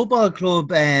 Dundalk Football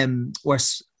Club I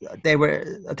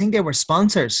think they were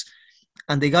sponsors,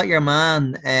 and they got your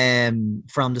man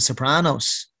from The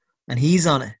Sopranos, and he's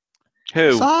on it.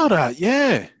 Who? Saw that,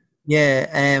 yeah.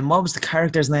 Yeah, what was the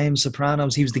character's name?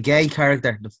 Sopranos. He was the gay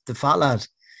character, the fat lad.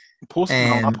 Pussy,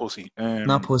 no, not Pussy.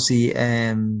 Not Pussy.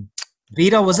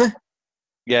 Vito, was it?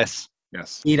 Yes.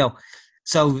 Vito.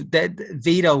 So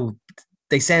Vito,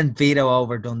 they sent Vito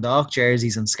over Dundalk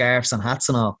jerseys and scarves and hats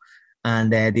and all,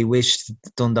 and they wished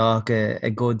Dundalk a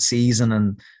good season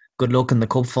and good luck in the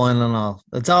cup final and all.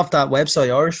 It's off that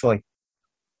website, Irish Fi.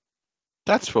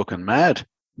 That's fucking mad.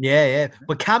 Yeah.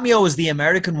 But Cameo is the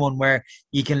American one where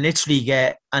you can literally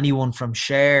get anyone from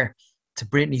Cher to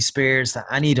Britney Spears to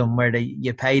any of them, where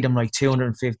you pay them like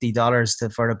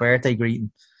 $250 for a birthday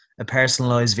greeting, a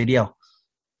personalised video.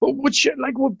 But would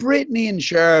Britney and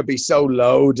Cher be so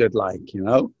loaded, Like,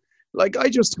 I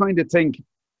just kind of think,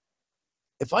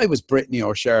 if I was Britney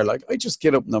or Cher, like, I just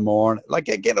get up in the morning, like,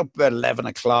 I get up at 11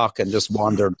 o'clock and just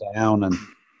wander down and,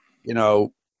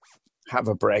 have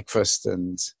a breakfast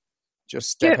and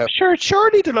just step out. Sure.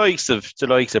 Surely the likes of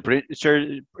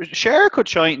Britney, Cher could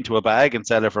shine into a bag and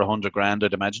sell it for $100,000,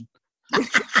 I'd imagine.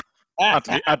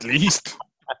 At least.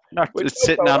 Not just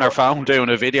sitting on her phone doing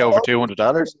a video for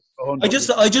 $200.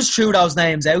 I just threw those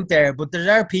names out there, but there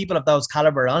are people of those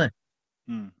caliber on it.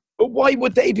 But why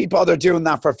would they be bothered doing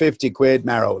that for 50 quid,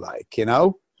 Marrow?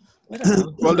 Well,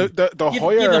 the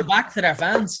higher give them back to their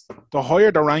fans. The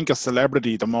higher the rank of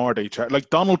celebrity, the more they charge. Like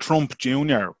Donald Trump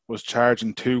Jr. was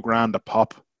charging $2,000 a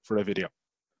pop for a video.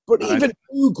 But even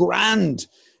 $2,000,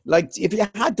 like, if you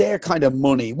had their kind of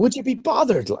money, would you be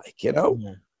bothered?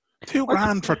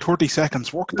 $2,000 for 30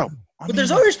 seconds work though. But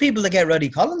there's Irish people that get Roddy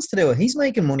Collins to do it. He's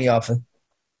making money off it.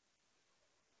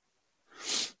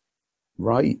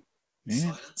 Right.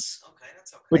 Yeah. That's okay.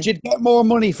 But you'd get more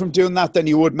money from doing that than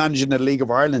you would managing the League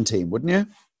of Ireland team, wouldn't you?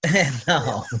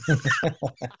 No.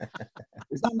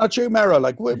 Is that not true, Mara?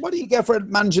 Like, what do you get for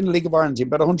managing the League of Ireland team?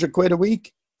 About 100 quid a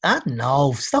week?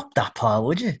 No. Stop that, Paul,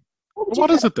 would you? What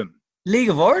is it then? League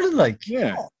of Ireland, like?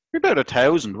 Yeah. About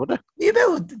 1,000, would it?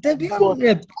 They'd be about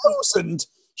 1,000?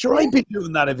 Sure, I'd be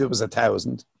doing that if it was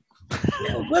 1,000.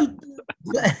 Well,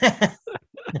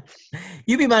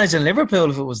 you'd be managing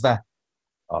Liverpool if it was that.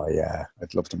 Oh, yeah.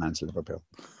 I'd love to manage Liverpool.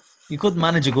 You couldn't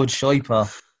manage a good shy, Paul.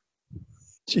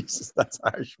 Jesus, that's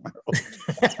harsh,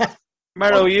 Maro.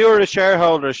 Maro, you're a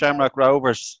shareholder of Shamrock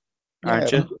Rovers,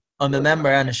 aren't you? I'm a member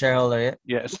and a shareholder, yeah.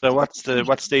 Yeah, so what's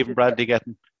Stephen Bradley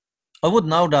getting? I wouldn't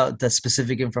know the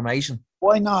specific information.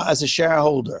 Why not as a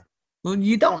shareholder? Well,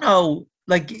 you don't know.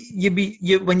 Like,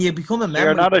 when you become a member...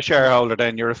 You're not a shareholder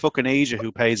then. You're a fucking agent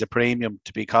who pays a premium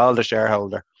to be called a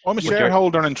shareholder. I'm a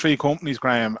shareholder in 3 companies,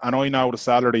 Graham, and I know the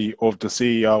salary of the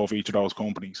CEO of each of those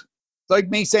companies. It's like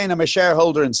me saying I'm a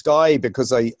shareholder in Sky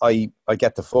because I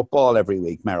get the football every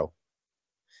week, Merrill.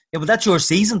 Yeah, but that's your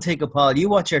season ticket, Paul. You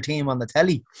watch your team on the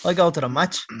telly. I go to the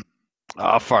match.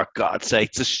 Oh, for God's sake.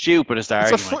 It's the stupidest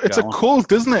argument. It's a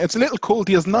cult, isn't it? It's a little cult.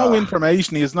 He has no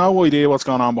information. He has no idea what's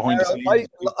going on behind the scenes.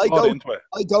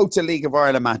 I go to League of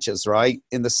Ireland matches, right?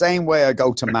 In the same way I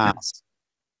go to Mass.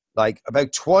 Like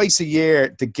about twice a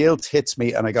year, the guilt hits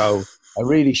me and I go, I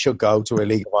really should go to a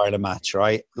League of Ireland match,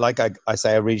 right? Like I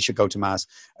say, I really should go to Mass.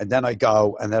 And then I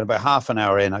go, and then about half an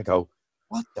hour in, I go,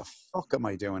 what the fuck am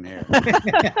I doing here?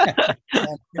 That's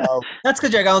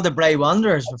because you're going to Bray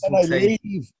Wanderers.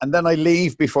 And then I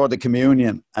leave before the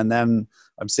communion. And then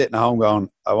I'm sitting at home going,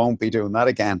 I won't be doing that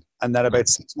again. And then about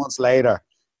 6 months later,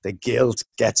 the guilt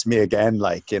gets me again,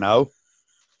 like, you know.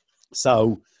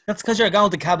 So that's because you're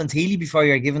going to Cabinteely before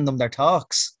you're giving them their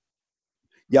talks.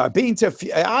 Yeah, I've been to a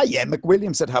few.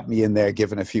 McWilliams had had me in there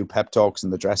giving a few pep talks in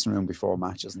the dressing room before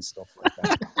matches and stuff like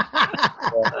that.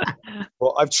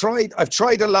 Well, I've tried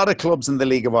a lot of clubs in the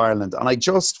League of Ireland, and I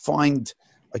do find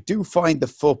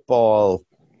the football.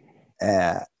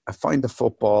 I find the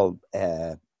football.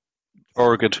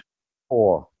 Good.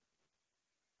 Poor.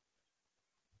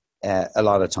 A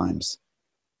lot of times.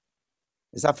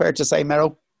 Is that fair to say,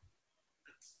 Merrill?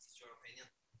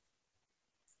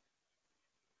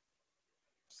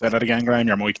 Say that again, Graham.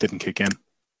 Your mic didn't kick in.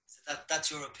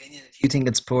 That's your opinion. If you think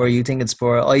it's poor, you think it's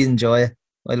poor. I enjoy it.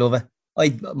 I love it.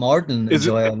 I more than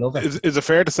enjoy it. I love it. Is it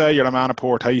fair to say you're a man of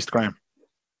poor taste, Graham?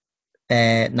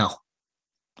 No.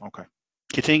 Okay.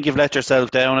 Do you think you've let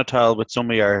yourself down at all with some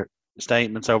of your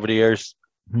statements over the years?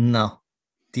 No.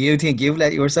 Do you think you've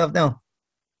let yourself down?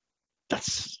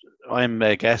 I'm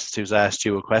a guest who's asked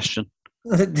you a question.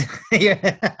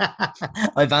 Yeah.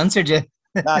 I've answered you.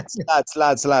 Lads.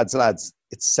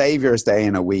 It's Saviour's Day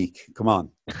in a week. Come on.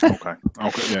 Okay.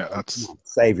 Yeah, that's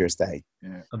Saviour's Day.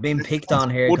 Yeah. I'm being picked on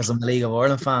here because I'm a League of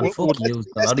Ireland fan. Fuck you,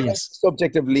 the audience. The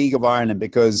subject of League of Ireland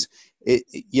because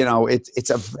it's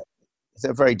a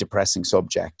very depressing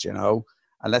subject, you know.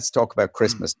 And let's talk about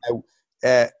Christmas now.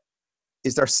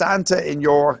 Is there Santa in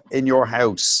your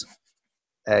house,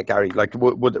 Gary? Like,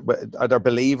 are there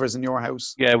believers in your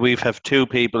house? Yeah, we have 2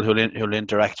 people who'll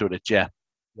interact with it. Yeah.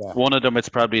 One of them, it's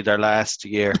probably their last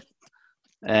year.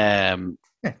 The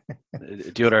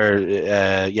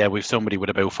other, we've somebody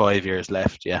with about 5 years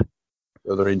left. Yeah.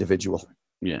 The other individual.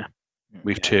 Yeah.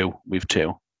 We've two. We've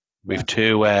 2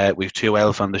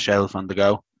 elf on the shelf on the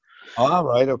go. Oh,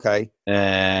 right. Okay.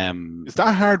 Is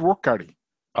that hard work, Gary?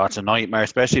 Oh, it's a nightmare,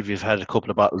 especially if you've had a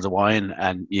couple of bottles of wine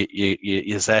and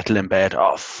you settle in bed.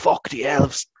 Oh, fuck the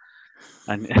elves!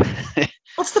 And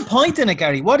what's the point in it,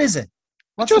 Gary? What is it?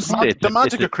 What's the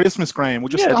magic of Christmas, Graham?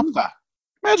 Would you stop that?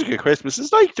 Magic of Christmas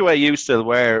is like the way you still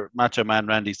wear Macho Man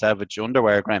Randy Savage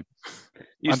underwear, Graham.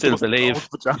 You still believe.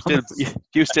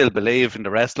 You still believe in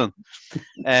the wrestling.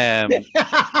 Randy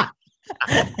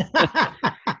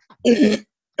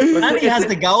has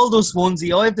the Goldust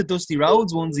onesie. I have the Dusty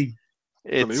Rhodes onesie.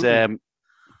 It's a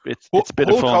bit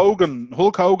of fun.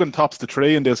 Hulk Hogan tops the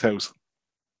tree in this house.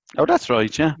 Oh, that's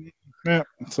right, yeah. Yeah,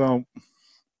 so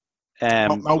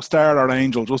no star or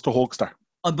angel, just a Hulkster.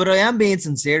 But I am being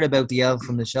sincere about the elf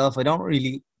from the shelf. I don't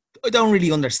really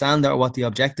understand or what the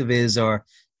objective is, or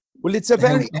it's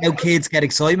how kids get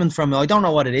excitement from it. I don't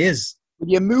know what it is.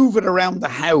 You move it around the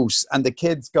house, and the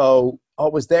kids go, "Oh,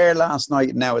 it was there last night,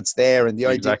 and now it's there." And the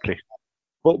idea, exactly.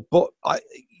 But I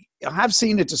have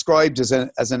seen it described as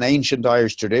an ancient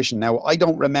Irish tradition. Now, I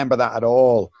don't remember that at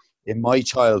all in my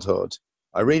childhood.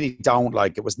 I really don't.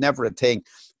 Like, it was never a thing.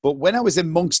 But when I was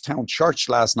in Monkstown Church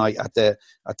last night at the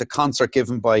concert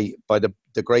given by the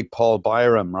great Paul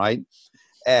Byram, right?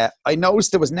 I noticed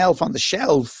there was an elf on the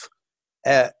shelf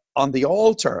on the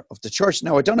altar of the church.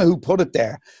 Now, I don't know who put it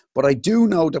there, but I do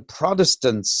know the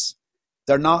Protestants,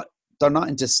 they're not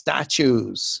into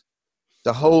statues.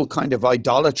 The whole kind of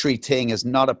idolatry thing is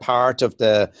not a part of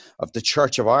the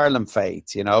Church of Ireland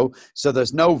faith, you know. So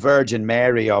there's no Virgin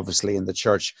Mary, obviously, in the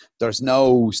church. There's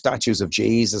no statues of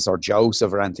Jesus or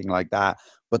Joseph or anything like that.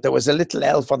 But there was a little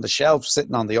elf on the shelf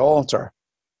sitting on the altar,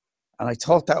 and I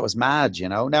thought that was mad, you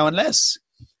know. Now, unless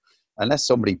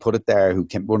somebody put it there,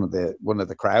 one of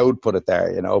the crowd put it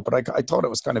there, you know. But I thought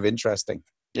it was kind of interesting.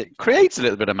 It creates a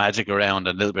little bit of magic around,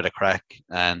 a little bit of crack,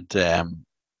 and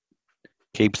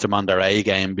keeps them on their A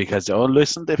game because,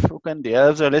 listen, the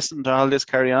elves are listening to all this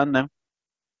carry on now.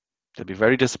 They'll be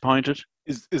very disappointed.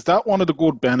 Is that one of the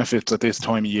good benefits at this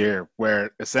time of year,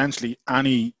 where essentially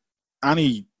any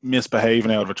misbehaving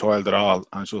out of a child at all,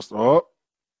 and it's just,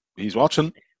 he's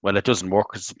watching. Well, it doesn't work.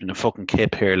 It's been a fucking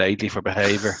kip here lately for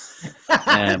behaviour.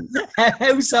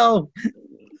 How so?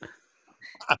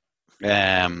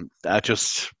 I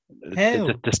just How?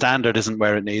 the standard isn't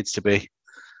where it needs to be.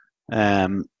 They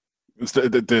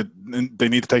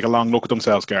need to take a long look at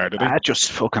themselves, Gar, do they? I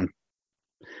just fucking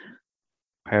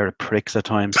pair of pricks at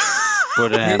times.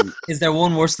 But Is there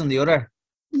one worse than the other?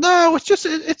 no, it's just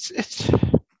it's.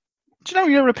 Do you know,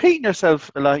 you're repeating yourself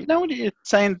a lot. You know when you're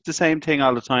saying the same thing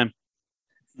all the time.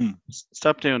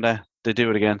 Stop doing that. They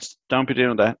do it again. Don't be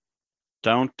doing that.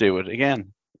 Don't do it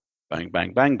again. Bang,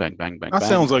 bang, bang, bang, bang, bang. That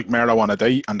sounds like Merlo on a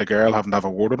date and the girl having to have a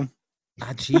word with him.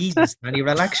 Ah, Jesus, Manny,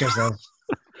 relax yourself.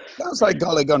 Sounds like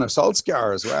Ole Gunnar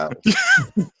Solskjaer as well.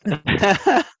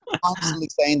 Constantly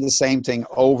saying the same thing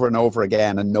over and over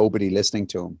again and nobody listening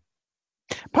to him.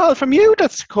 Paul, from you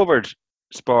that's covered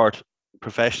sport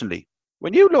professionally,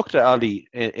 when you looked at Ollie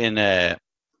in a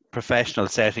professional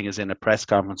setting, as in a press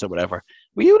conference or whatever,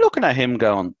 were you looking at him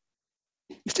going,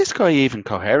 is this guy even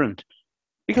coherent?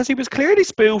 Because he was clearly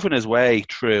spoofing his way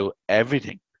through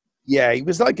everything. Yeah, he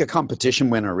was like a competition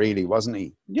winner, really, wasn't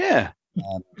he? Yeah.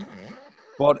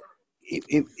 But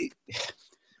it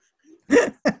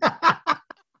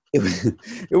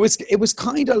was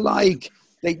kind of like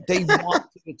they wanted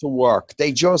it to work.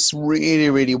 They just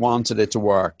really, really wanted it to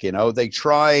work. You know, they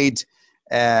tried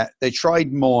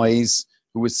Moyes,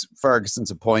 who was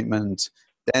Ferguson's appointment.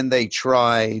 Then they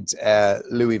tried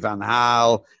Louis van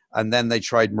Gaal, and then they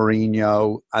tried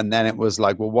Mourinho, and then it was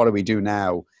like, well, what do we do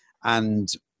now? And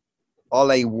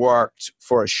Ole worked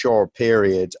for a short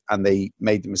period, and they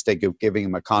made the mistake of giving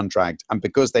him a contract. And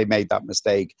because they made that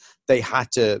mistake, they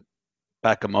had to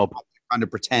back him up, kind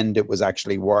of pretend it was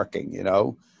actually working, you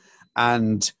know.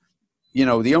 And you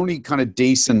know, the only kind of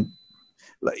decent,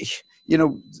 like, you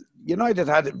know, United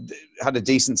had a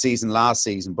decent season last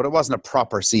season, but it wasn't a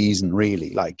proper season, really.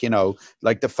 Like, you know,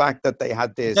 like the fact that they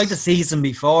had this, Like the season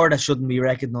before, that shouldn't be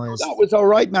recognised. that was all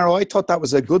right, Mero. I thought that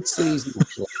was a good season.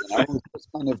 You know? It was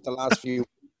kind of the last few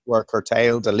were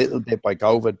curtailed a little bit by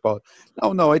COVID, but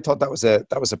no, I thought that was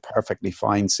a perfectly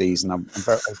fine season. I'm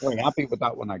very happy with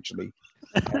that one, actually.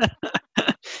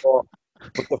 But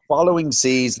the following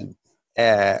season,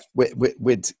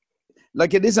 with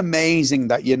like, it is amazing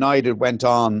that United went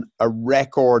on a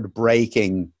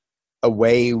record-breaking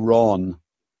away run,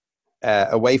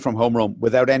 away from home run,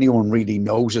 without anyone really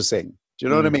noticing. Do you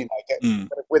know what I mean? Like,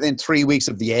 within 3 weeks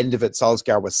of the end of it,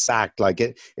 Solskjaer was sacked. Like,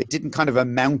 it didn't kind of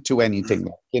amount to anything.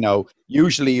 You know,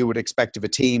 usually you would expect if a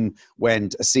team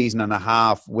went a season and a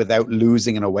half without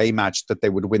losing an away match that they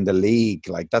would win the league.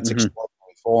 Like, that's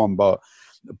extraordinary form, but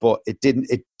it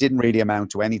didn't really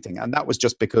amount to anything. And that was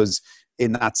just because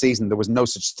in that season there was no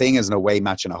such thing as an away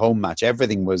match and a home match.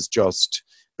 Everything was just,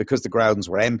 because the grounds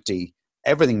were empty,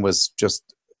 everything was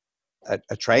just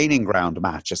a training ground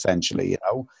match, essentially, you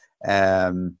know.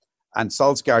 And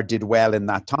Solskjaer did well in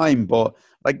that time, but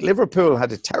like, Liverpool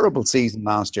had a terrible season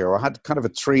last year, or had kind of a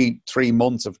three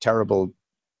months of terrible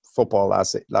football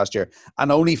last year,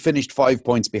 and only finished 5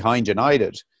 points behind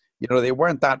United. You know, they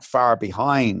weren't that far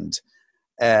behind.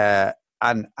 And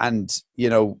you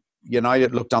know,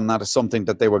 United looked on that as something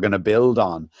that they were going to build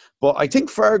on. But I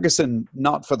think Ferguson,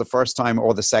 not for the first time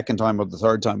or the second time or the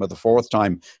third time or the fourth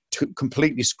time,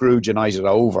 completely screwed United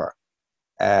over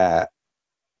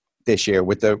this year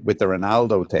with the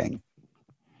Ronaldo thing.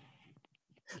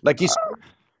 Like,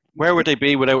 where would they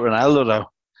be without Ronaldo, though?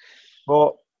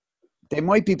 But they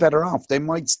might be better off. They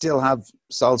might still have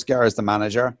Solskjaer as the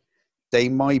manager. They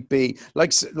might be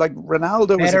like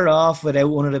Ronaldo better off without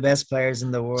one of the best players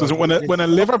in the world. So when a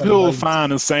Liverpool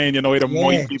fan is saying United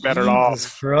might be better off,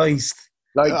 Jesus Christ!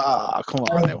 Like, come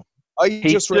on now. He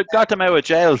just got them out of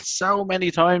jail so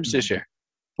many times this year.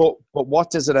 But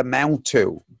what does it amount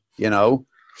to? You know,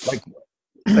 like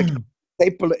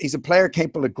he's a player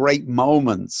capable of great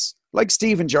moments, like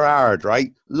Steven Gerrard,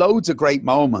 right? Loads of great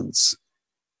moments,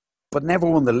 but never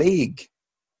won the league.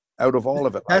 Out of all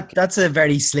of it, That's a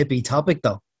very slippy topic,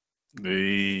 though.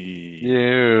 Ew.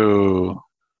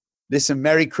 Listen,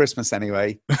 Merry Christmas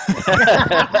anyway.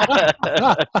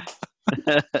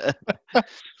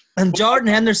 And Jordan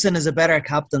Henderson is a better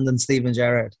captain than Steven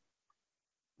Gerrard.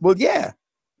 Well, yeah,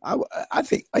 I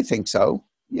think so.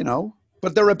 You know,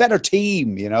 but they're a better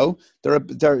team. You know,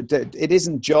 it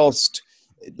isn't just.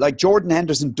 Like, Jordan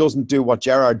Henderson doesn't do what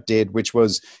Gerrard did, which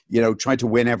was, you know, trying to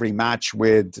win every match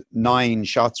with 9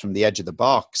 shots from the edge of the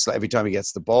box every time he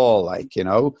gets the ball, like, you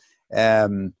know.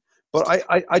 But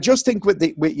I just think with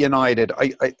United,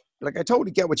 I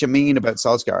totally get what you mean about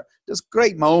Solskjaer. There's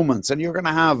great moments, and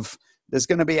there's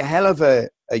going to be a hell of a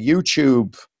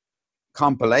YouTube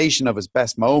compilation of his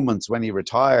best moments when he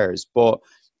retires. But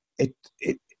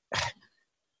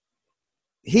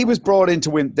he was brought in to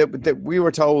win. That we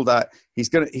were told that he's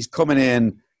coming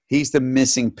in. He's the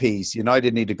missing piece.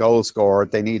 United need a goal scorer.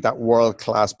 They need that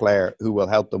world-class player who will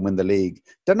help them win the league.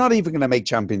 They're not even going to make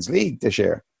Champions League this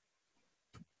year.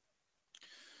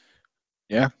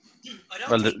 Yeah.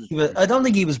 I don't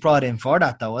think he was brought in for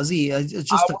that, though, was he? It's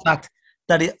just the fact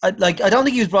that I don't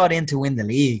think he was brought in to win the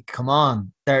league. Come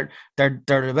on, they're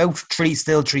about three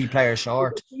players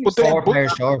short, four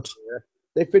players short.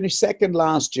 They finished second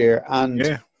last year, and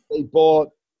they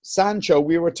bought Sancho.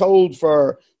 We were told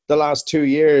for the last 2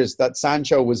 years that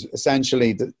Sancho was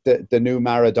essentially the new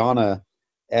Maradona,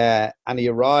 and he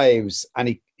arrives,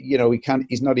 and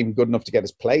he's not even good enough to get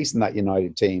his place in that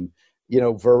United team.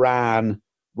 Varane,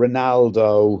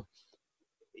 Ronaldo,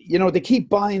 they keep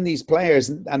buying these players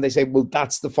and they say, well,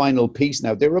 that's the final piece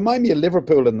now. They remind me of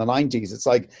Liverpool in the 90s. It's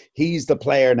like, he's the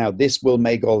player now. This will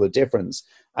make all the difference.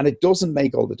 And it doesn't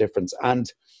make all the difference.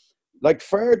 And like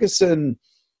Ferguson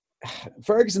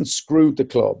screwed the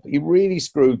club. He really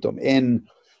screwed them in,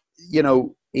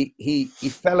 he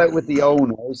fell out with the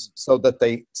owners so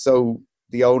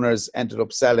the owners ended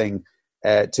up selling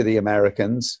to the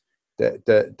Americans,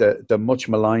 the much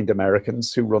maligned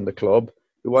Americans who run the club,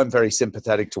 who I'm very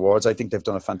sympathetic towards. I think they've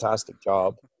done a fantastic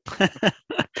job.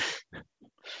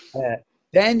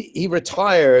 Then he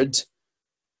retired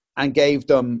and gave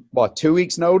them, 2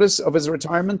 weeks notice of his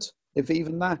retirement, if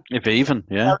even that? If even,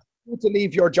 yeah. If you were to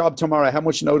leave your job tomorrow, how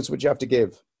much notice would you have to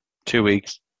give? 2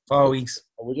 weeks. 4 weeks.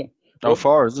 Oh, would you? Oh,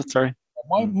 4, is it? Sorry.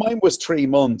 Mine was 3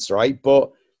 months, right?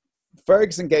 But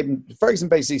Ferguson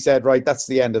basically said, right, that's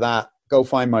the end of that. Go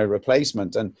find my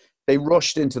replacement. And they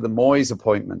rushed into the Moyes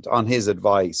appointment on his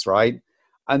advice, right?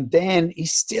 And then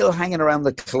he's still hanging around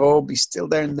the club. He's still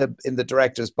there in the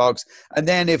director's box. And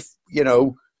then if,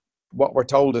 what we're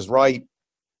told is right,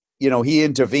 he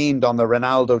intervened on the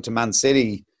Ronaldo to Man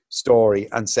City story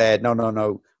and said,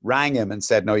 no, rang him and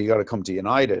said, no, you got to come to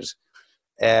United.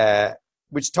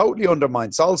 Which totally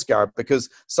undermined Solskjaer, because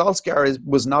Solskjaer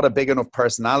was not a big enough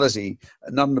personality,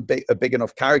 not a big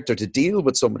enough character to deal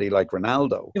with somebody like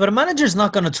Ronaldo. Yeah, but a manager's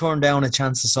not going to turn down a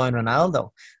chance to sign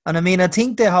Ronaldo. And I mean, I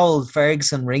think the whole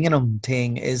Ferguson ringing him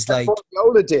thing is like... That's what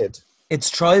Guardiola did.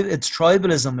 It's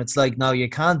tribalism. It's like, no, you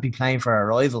can't be playing for our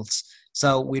rivals.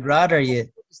 So we'd rather you...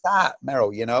 What's that,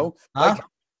 Mero, Huh? Like,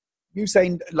 you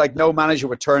saying, like, no manager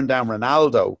would turn down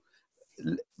Ronaldo.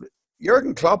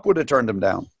 Jurgen Klopp would have turned him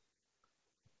down.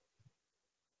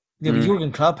 Yeah, but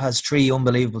Jurgen Klopp has 3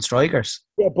 unbelievable strikers.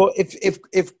 Yeah, but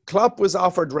if Klopp was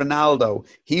offered Ronaldo,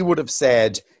 he would have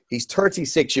said, he's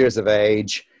 36 years of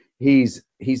age, he's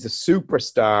a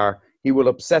superstar, he will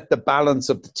upset the balance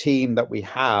of the team that we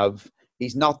have,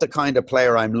 he's not the kind of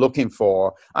player I'm looking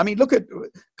for. I mean, look at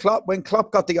Klopp. When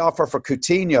Klopp got the offer for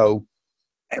Coutinho,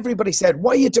 everybody said,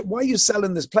 why are you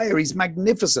selling this player? He's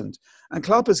magnificent. And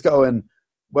Klopp is going,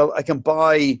 well, I can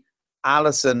buy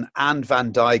Alisson and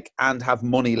Van Dijk and have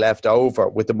money left over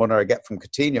with the money I get from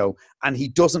Coutinho, and he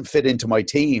doesn't fit into my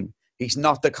team. He's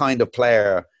not the kind of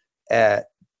player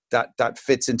that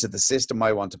fits into the system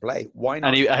I want to play. Why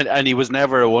not? And he was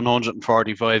never a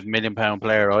 £145 million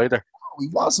player either. He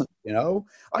wasn't,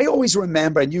 I always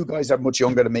remember, and you guys are much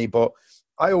younger than me, but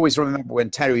I always remember when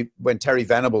Terry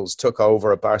Venables took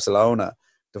over at Barcelona,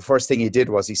 the first thing he did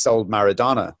was he sold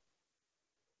Maradona.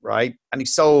 Right? And he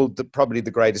sold probably the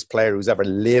greatest player who's ever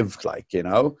lived,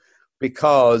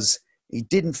 because he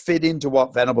didn't fit into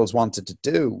what Venables wanted to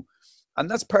do. And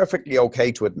that's perfectly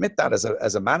okay to admit that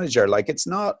as a manager. Like, it's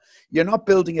not, you're not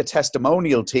building a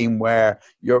testimonial team where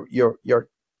you're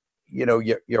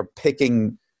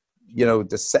picking,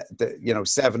 the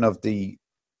 7 of the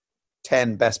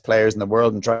 10 best players in the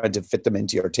world and trying to fit them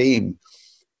into your team.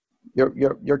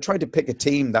 You're trying to pick a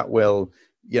team that will,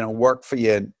 work for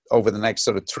you over the next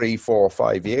sort of 3, 4, or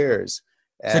 5 years.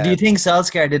 So do you think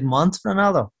Solskjaer didn't want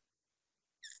Ronaldo?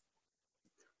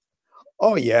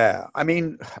 Oh, yeah. I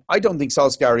mean, I don't think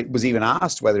Solskjaer was even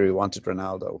asked whether he wanted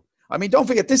Ronaldo. I mean, don't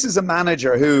forget, this is a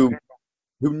manager who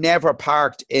never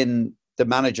parked in the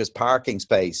manager's parking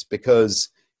space because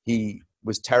he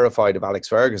was terrified of Alex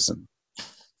Ferguson.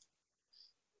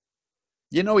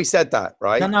 He said that,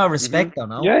 right? No respect, though,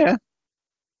 no? Yeah.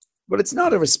 But it's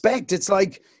not a respect. It's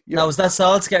like... No, is that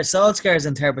Solskjaer? Solskjaer's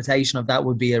interpretation of that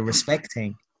would be a respect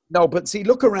thing. No, but see,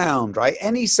 look around, right?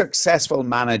 Any successful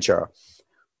manager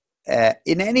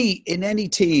in any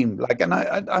team, like, and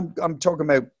I'm talking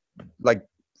about like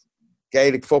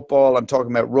Gaelic football, I'm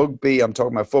talking about rugby, I'm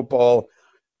talking about football.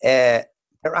 They're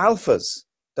alphas.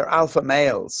 They're alpha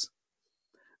males.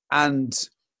 And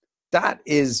that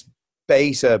is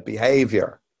beta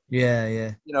behavior.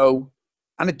 Yeah.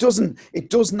 And it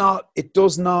does not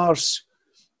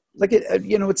like it,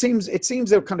 it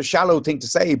seems a kind of shallow thing to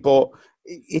say, but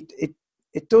it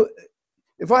do.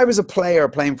 If I was a player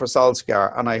playing for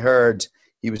Solskjaer and I heard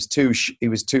he was too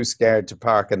scared to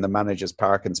park in the manager's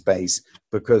parking space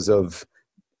because of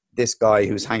this guy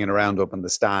who's hanging around up in the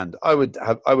stand, I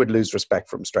would lose respect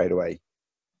for him straight away.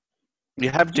 You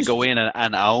have to go in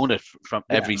and own it from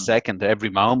every second, every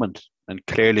moment, and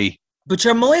clearly. But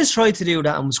your Moyes tried to do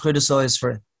that and was criticised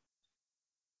for it.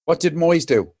 What did Moyes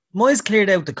do? Moyes cleared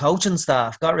out the coaching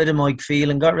staff, got rid of Mike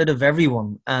Phelan, got rid of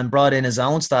everyone, and brought in his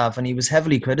own staff, and he was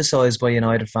heavily criticised by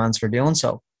United fans for doing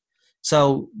so.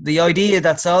 So the idea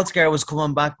that Solskjaer was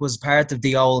coming back was part of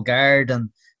the old guard, and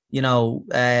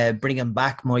bringing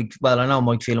back Mike. Well, I know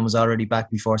Mike Phelan was already back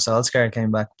before Solskjaer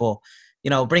came back, but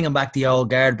bringing back the old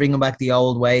guard, bringing back the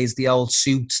old ways, the old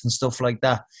suits and stuff like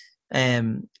that.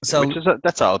 That's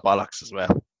all bollocks as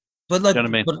well. But like, you know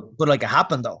what I mean? but like it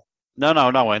happened though. No,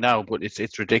 I know, but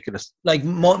it's ridiculous. Like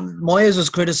Moyes was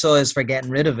criticised for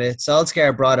getting rid of it.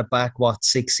 Solskjaer brought it back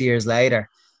 6 years later.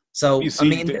 So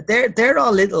they're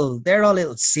all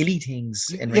little silly things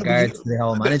in regards to the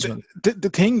whole management. The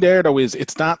thing there though is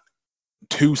it's not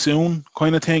too soon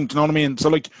kind of thing. Do you know what I mean? So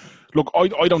like, look,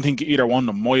 I don't think either one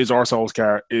of them, Moyes or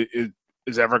Solskjaer,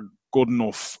 is ever good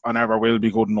enough and ever will be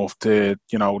good enough to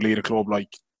lead a club like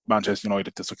Manchester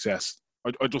United to success.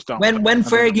 I just don't. When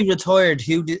Fergie retired,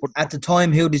 who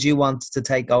did you want to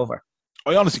take over?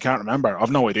 I honestly can't remember. I've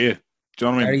no idea. Do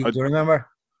you know what I mean? Do you remember?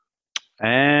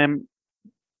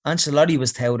 Ancelotti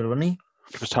was touted, wasn't he?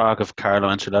 There was talk of Carlo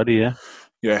Ancelotti, yeah.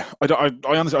 Yeah, I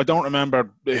honestly don't remember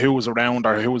who was around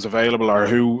or who was available or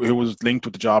who was linked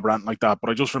with the job or anything like that. But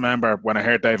I just remember when I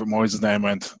heard David Moyes' name, I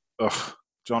went, ugh.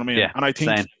 Do you know what I mean? Yeah, and I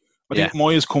think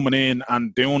Moyes coming in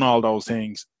and doing all those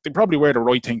things, they probably were the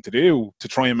right thing to do, to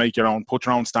try and put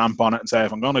your own stamp on it and say,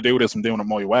 if I'm going to do this, I'm doing it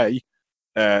my way.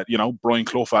 Brian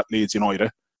Clough at Leeds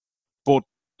United. But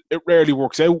it rarely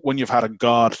works out when you've had a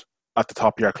god at the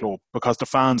top of your club because the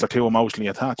fans are too emotionally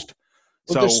attached.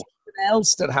 Well, there's something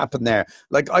else that happened there.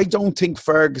 Like, I don't think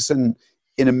Ferguson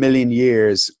in a million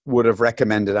years would have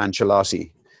recommended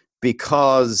Ancelotti,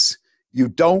 because you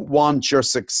don't want your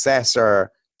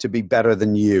successor to be better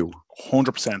than you.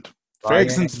 100%.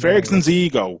 Ferguson's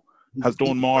ego has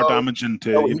done more damage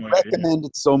into. He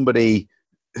recommended somebody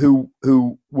who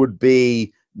would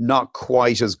be not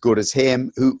quite as good as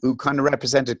him, who kind of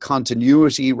represented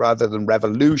continuity rather than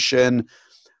revolution.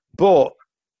 But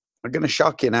I'm going to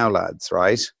shock you now, lads,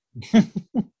 right?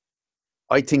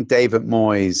 I think David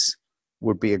Moyes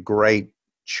would be a great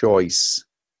choice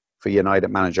for United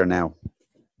manager now.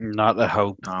 Not the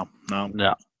hope.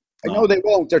 No. I know they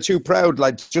won't. They're too proud.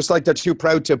 Just like they're too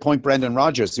proud to appoint Brendan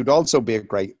Rodgers, who'd also be a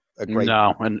great.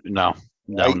 No.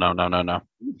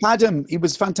 Had him. He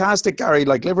was fantastic, Gary.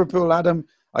 Like, Liverpool had him.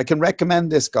 I can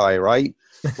recommend this guy, right?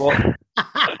 Well,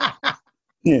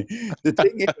 the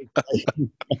thing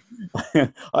is,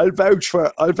 I'll vouch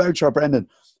for Brendan,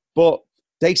 but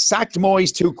they sacked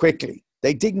Moyes too quickly.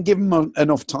 They didn't give him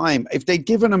enough time. If they'd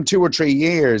given him 2 or 3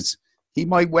 years, he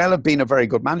might well have been a very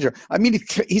good manager. I mean,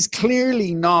 he's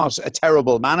clearly not a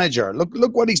terrible manager.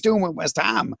 Look what he's doing with West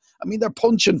Ham. I mean, they're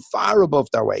punching far above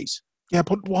their weight. Yeah,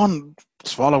 but one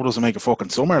swallow doesn't make a fucking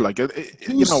summer. Like,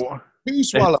 who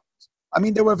swallowed? I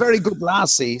mean, they were very good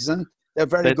last season. They're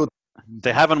very good.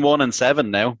 They haven't won in 7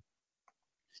 now.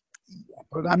 Yeah,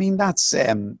 but I mean, that's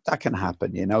that can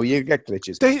happen. You get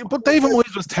glitches. But David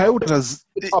Moyes was touted as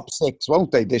top 6,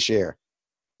 won't they, this year?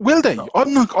 Will they? No.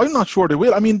 I'm not sure they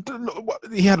will. I mean,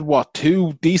 he had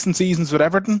 2 decent seasons with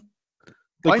Everton.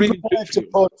 I'm prepared to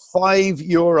put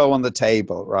 €5 on the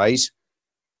table, right?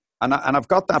 And I've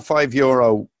got that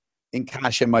 €5 in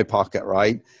cash in my pocket,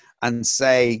 right? And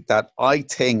say that I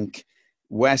think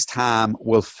West Ham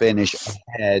will finish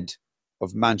ahead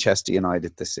of Manchester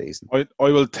United this season. I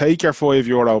will take your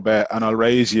 €5 bet and I'll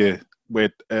raise you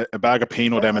with a bag of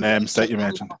peanut M&Ms that you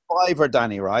mentioned. $5,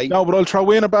 Danny, right? No, but I'll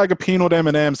throw in a bag of peanut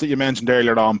M&Ms that you mentioned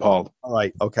earlier on, Paul. All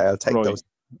right, okay, I'll take those.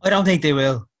 I don't think they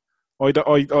will. I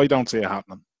don't see it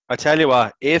happening. I tell you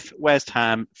what, if West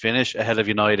Ham finish ahead of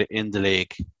United in the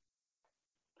league,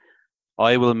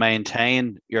 I will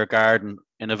maintain your garden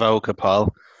in Avoca,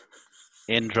 Paul,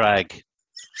 in drag.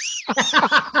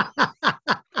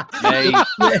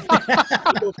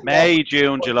 May,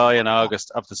 June, July and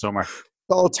August of the summer.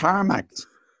 All tarmac.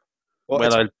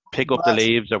 Well, I'll pick up the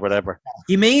leaves or whatever.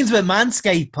 He means with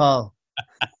Manscaped, Paul.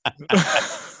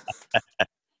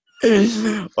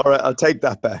 All right, I'll take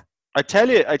that bet. I tell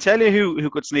you who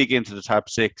could sneak into the top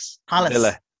 6.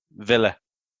 Palace. Villa.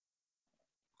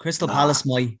 Crystal Palace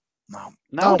might.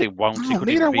 No, they won't. They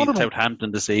couldn't beat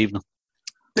Southampton this evening.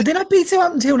 Did they not beat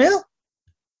Southampton 2-0?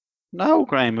 No,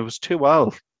 Graham, it was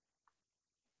 2-0.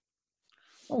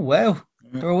 Oh, wow.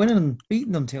 They were winning and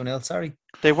beating them 2-0. Sorry.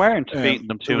 They weren't Yeah, beating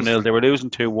them it was- 2-0. They were losing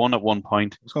 2-1 at one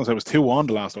point. I was going to say it was 2-1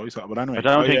 the last I saw, but anyway. I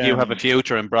don't think you have a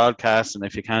future in broadcasting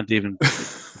if you can't even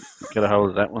get a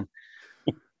hold of that one.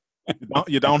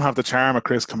 You don't have the charm of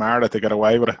Chris Kamara to get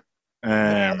away with it.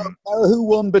 Well, who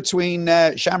won between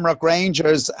Shamrock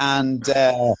Rangers and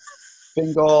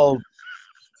Fingal?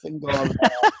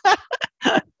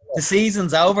 The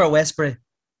season's over, Westbury.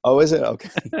 Oh, is it? Okay.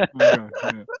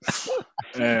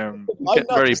 I'm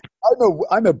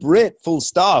a Brit, full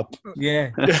stop.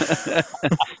 Yeah.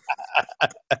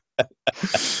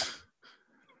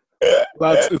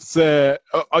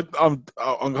 I'm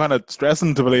kind of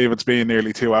stressing to believe it's been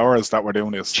nearly 2 hours that we're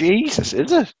doing this. Jesus,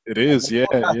 is it? It is, yeah.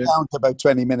 Down to about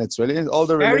 20 minutes, really. All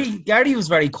the Gary was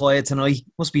very quiet tonight.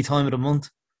 Must be time of the month.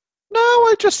 No,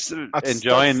 I just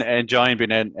enjoying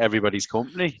being in everybody's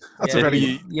company. That's a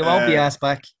very. You won't be asked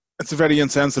back. It's a very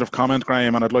insensitive comment,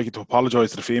 Graham, and I'd like you to apologise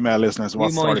to the female listeners of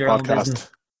What's the Story podcast.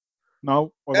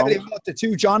 No, the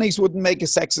two Johnnies wouldn't make a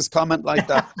sexist comment like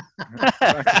that.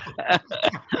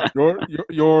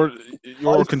 You're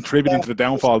contributing to the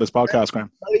downfall of this podcast,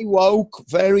 Graham.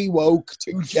 Very woke.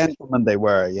 Two gentlemen they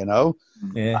were, you know.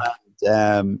 Yeah.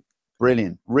 And,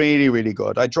 brilliant, really, really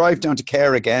good. I drive down to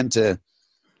Care again to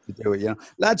do it, you know.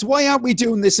 Lads, why aren't we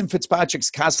doing this in Fitzpatrick's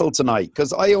Castle tonight?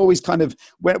 Because I always kind of,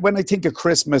 when I think of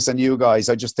Christmas and you guys,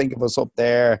 I just think of us up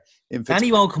there. And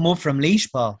he won't come up from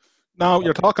Laois, Paul. No,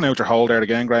 you're talking out your hole there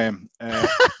again, Graham.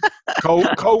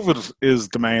 COVID is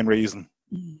the main reason.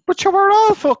 But you were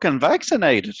all fucking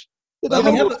vaccinated.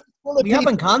 Well, we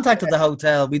haven't contacted the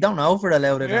hotel. We don't know if we're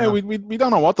allowed it. Yeah, we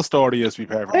don't know what the story is, to be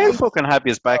perfect. They're fucking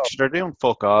happy as back. They're doing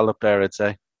fuck all up there, I'd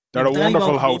say. They're a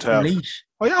wonderful hotel.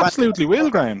 Oh, yeah, absolutely will,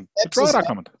 Graham. Try that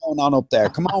comment. Going on up there.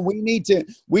 Come on, we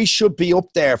should be up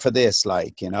there for this,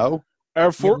 like, you know.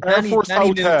 Air Force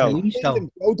Hotel.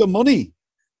 Go the money.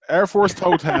 Air Force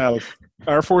Hotel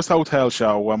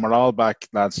show, when we're all back,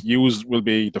 lads, yous will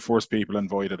be the first people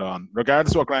invited on.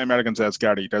 Regardless of what Graham Merrigan says,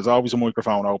 Gary, there's always a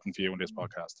microphone open for you in this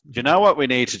podcast. Do you know what we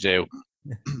need to do?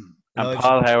 And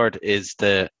Paul Howard is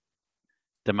the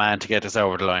man to get us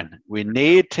over the line. We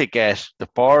need to get the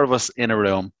four of us in a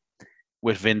room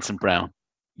with Vincent Brown.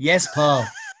 Yes, Paul.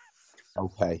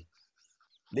 Okay.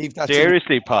 Leave that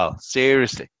seriously, to Paul.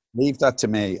 Seriously. Leave that to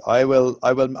me. I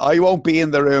won't be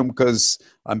in the room because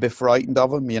I'm a bit frightened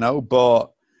of him, you know,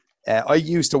 but I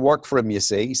used to work for him, you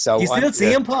see. So you still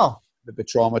see him, Paul? A bit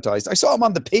traumatized. I saw him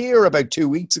on the pier about 2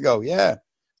 weeks ago, yeah.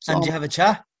 And did you have a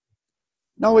chat?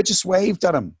 No, I just waved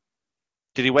at him.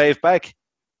 Did he wave back?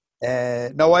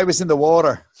 No, I was in the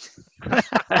water.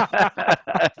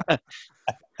 I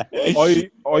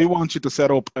want you to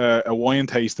set up a wine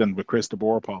tasting with Chris de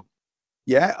Boer, Paul.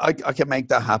 Yeah, I can make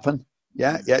that happen.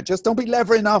 Yeah. Just don't be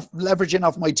leveraging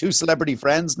off my two celebrity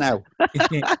friends now. Do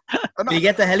you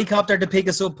get the helicopter to pick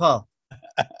us up, Paul?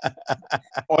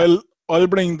 I'll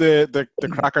bring the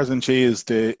crackers and cheese,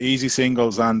 the Easy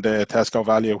Singles and the Tesco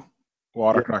Value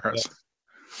water crackers.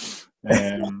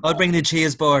 I'll bring the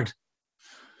cheese board.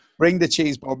 Bring the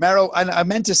cheese board, Mero. And I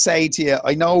meant to say to you,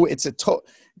 I know it's a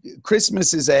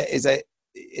Christmas is a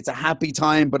happy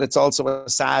time, but it's also a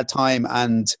sad time,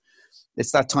 and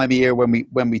it's that time of year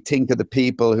when we think of the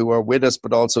people who are with us,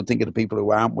 but also think of the people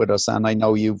who aren't with us. And I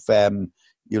know you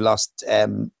lost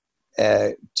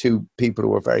two people who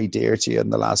were very dear to you in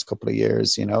the last couple of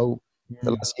years. You know,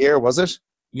 the last year, was it?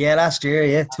 Yeah, last year.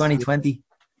 Yeah, 2020.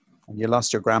 And you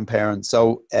lost your grandparents.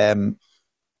 So I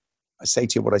say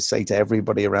to you what I say to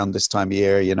everybody around this time of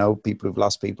year. You know, people who've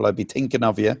lost people, I'd be thinking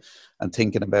of you and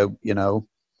thinking about, you know,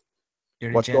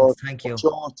 what you're thinking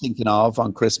of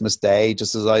on Christmas Day,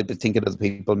 just as I'd be thinking of the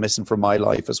people missing from my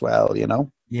life as well, you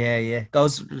know? Yeah.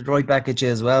 Goes right back at you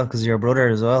as well, because you're a brother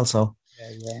as well, so.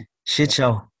 Yeah. Shit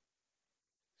show.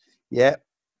 Yeah,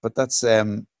 but that's,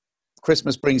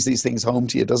 Christmas brings these things home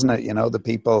to you, doesn't it? You know, the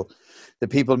people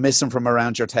missing from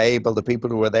around your table, the people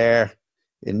who were there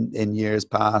in years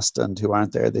past and who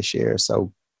aren't there this year.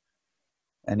 So,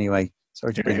 anyway,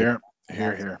 sorry to bring Here.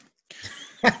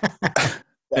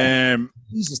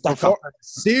 Jesus, that got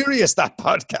serious, that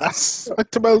podcast.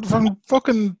 It's about from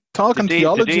fucking talking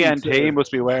theology. The DNT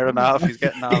must be wearing off. He's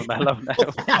getting all mellow now.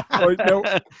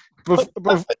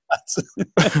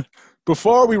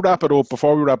 Before we wrap it up,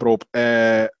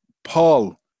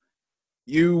 Paul,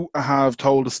 you have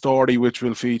told a story which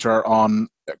will feature on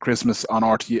Christmas on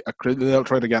RTE. I'll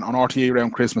try it again on RTE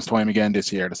around Christmas time again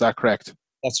this year. Is that correct?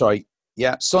 That's right.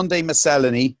 Yeah, Sunday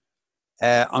Miscellany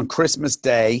on Christmas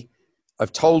Day.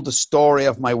 I've told the story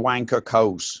of my wanker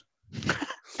coat.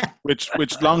 which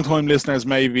long-time listeners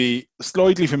may be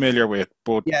slightly familiar with.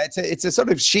 But yeah, it's a sort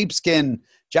of sheepskin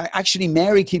Actually,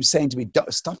 Mary keeps saying to me,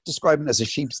 stop describing it as a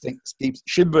sheepskin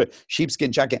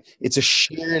jacket. It's a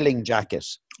shearling jacket.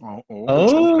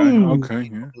 Okay,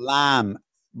 yeah. Lamb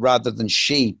rather than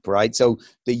sheep, right? So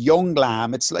the young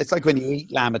lamb, it's like when you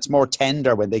eat lamb, it's more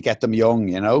tender when they get them young,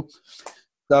 you know?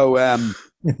 So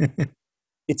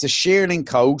it's a shearling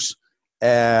coat.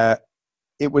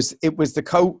 It was the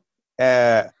coat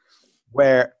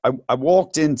where I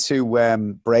walked into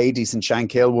Brady's in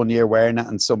Shankill one year wearing it,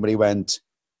 and somebody went,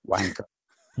 wanker.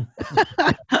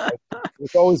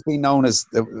 It's always been known as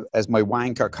my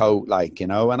wanker coat, like, you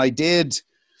know. And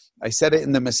I said it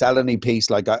in the miscellany piece,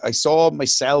 like I saw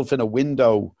myself in a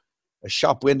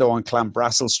shop window on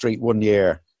Clanbrassil Street one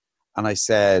year, and I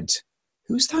said,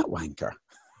 who's that wanker,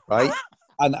 right?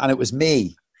 And it was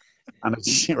me. And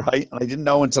right, and I didn't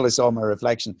know until I saw my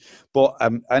reflection. But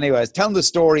anyway, I was telling the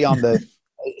story on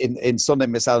in Sunday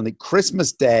Miscellany,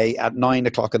 Christmas Day at 9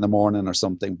 o'clock in the morning or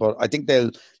something. But I think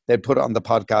they'll put it on the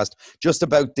podcast just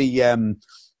about the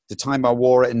time I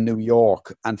wore it in New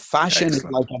York. And fashion is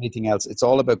like anything else; it's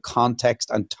all about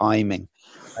context and timing.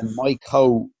 And my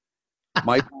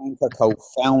banker coat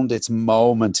found its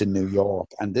moment in New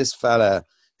York, and this fella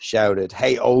shouted,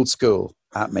 "Hey, old school!"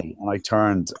 at me, and I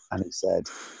turned, and he said,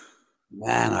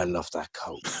 "Man, I love that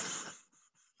coat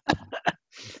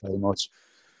very much."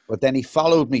 But then he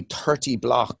followed me 30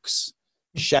 blocks,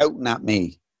 shouting at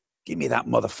me, "Give me that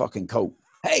motherfucking coat.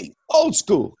 Hey, old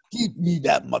school, give me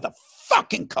that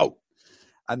motherfucking coat."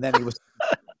 And then he was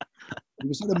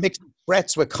sort of mixing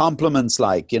threats with compliments,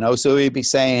 like, you know. So he'd be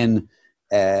saying,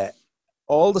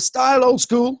 "All the style, old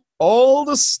school. All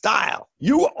the style.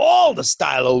 You all the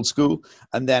style, old school."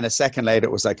 And then a second later,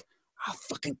 it was like, "I'll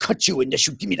fucking cut you unless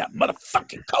you give me that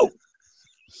motherfucking coat."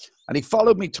 And he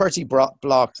followed me 30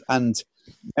 blocks, and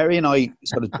Mary and I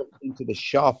sort of jumped into the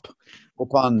shop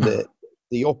up on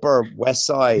the Upper West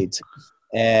Side,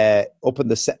 up in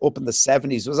the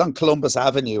 70s. It was on Columbus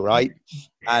Avenue, right?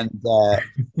 And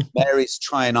Mary's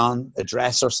trying on a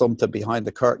dress or something behind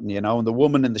the curtain, you know. And the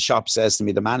woman in the shop says to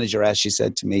me, the manageress, she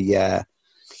said to me,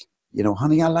 "You know,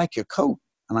 honey, I like your coat."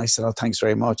 And I said, "Oh, thanks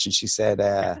very much." And she said,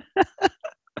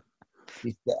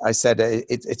 I said,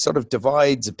 it sort of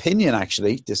divides opinion,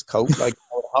 actually, this coat. Like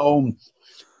at home,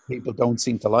 people don't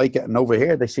seem to like it, and over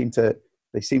here they seem to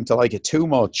like it too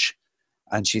much.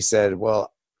 And she said,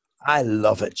 "Well, I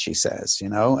love it," she says, you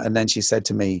know. And then she said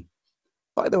to me,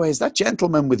 "By the way, is that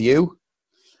gentleman with you?"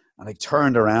 And I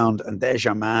turned around, and there's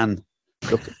your man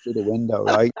looking through the window,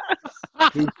 right?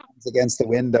 He comes against the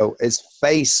window, his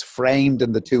face framed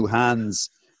in the two hands.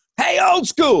 "Hey, old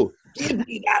school, give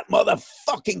me that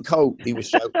motherfucking coat," he was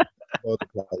shouting all over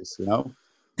the place, you know.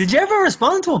 Did you ever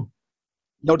respond to him?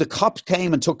 No, the cops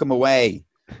came and took him away.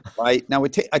 Right now,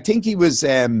 I think he was.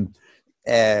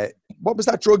 What was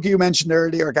that drug you mentioned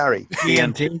earlier, Gary?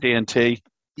 DNT.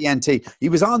 DNT. He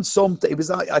was on something.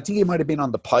 I think he might have been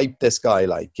on the pipe. This guy,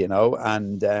 like, you know,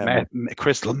 and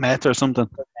crystal meth or something.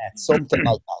 Something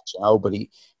like that, you know. But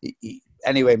he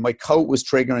anyway, my coat was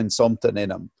triggering something in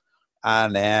him.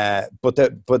 And but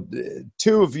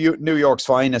two of New York's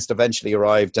finest eventually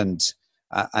arrived and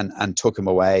took him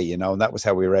away, you know, and that was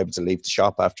how we were able to leave the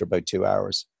shop after about 2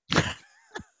 hours.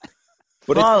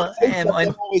 But well,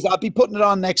 I'll be putting it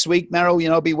on next week, Mero. You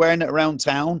know, I'll be wearing it around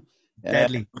town.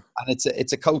 Deadly. And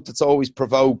it's a coat that's always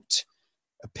provoked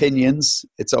opinions.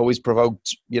 It's always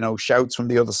provoked, you know, shouts from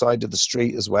the other side of the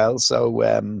street as well. So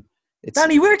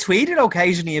Danny, we're tweeted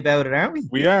occasionally about it, aren't we?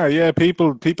 We are, yeah.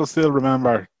 People still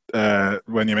remember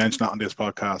when you mention that on this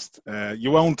podcast.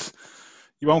 You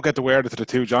won't get to wear it to the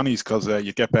two Johnnies because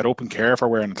you get better up and care for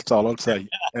wearing it. That's all I'll say.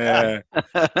 Paul,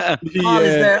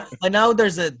 is there? I know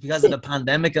there's because of the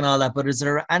pandemic and all that, but is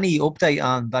there any update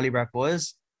on Ballybrack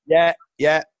Boys? Yeah,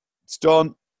 it's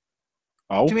done.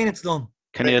 Oh, What do you mean it's done?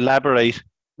 Can you elaborate?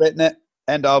 Written it.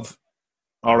 End of.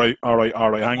 All right.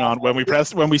 Hang on. When we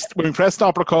press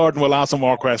stop recording, we'll ask some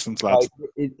more questions, lads.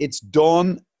 Right. It's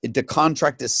done. The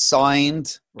contract is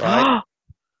signed. Right.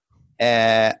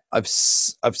 I've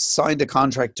signed a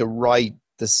contract to write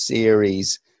the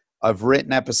series. I've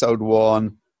written episode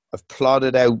 1. I've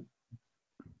plotted out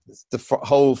the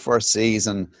whole first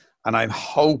season, and I'm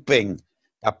hoping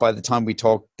that by the time we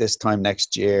talk this time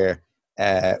next year,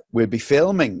 we'll be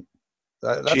filming.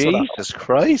 That's Jesus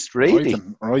Christ, really?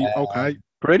 Right, okay.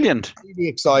 Brilliant. Really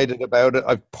excited about it.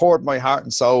 I've poured my heart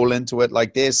and soul into it.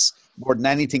 Like this, more than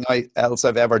anything else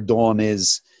I've ever done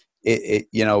is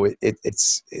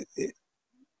it's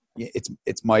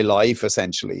my life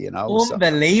essentially, you know.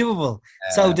 Unbelievable.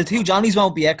 So the two Johnnies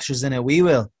won't be extras in it. We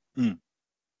will.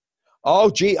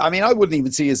 Oh, gee. I mean, I wouldn't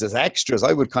even see you as extras.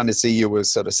 I would kind of see you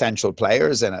as sort of central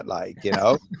players in it, like, you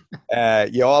know.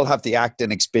 You all have the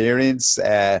acting experience.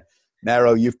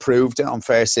 Nero, you've proved it on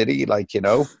Fair City, like, you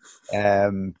know.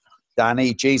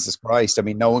 Danny, Jesus Christ. I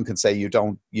mean, no one can say you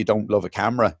don't love a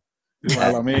camera.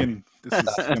 Well, I mean, this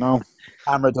is, you know.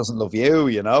 Camera doesn't love you,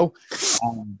 you know.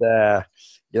 And,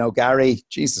 you know, Gary,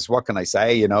 Jesus, what can I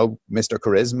say? You know, Mr.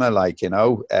 Charisma, like, you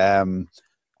know.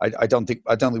 I don't think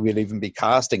we'll even be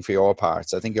casting for your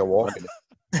parts. I think you're walking it.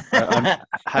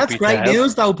 That's great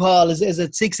news, though, Paul. Is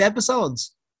it 6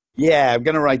 episodes? Yeah, I'm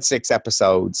going to write 6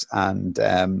 episodes, and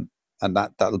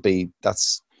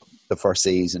that's the first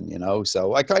season, you know.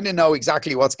 So I kind of know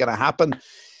exactly what's going to happen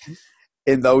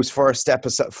in those first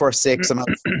 6, and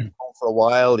I'm for a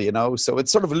while, you know. So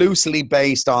it's sort of loosely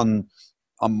based on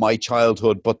my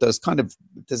childhood, but there's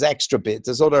extra bit.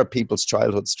 There's other people's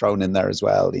childhoods thrown in there as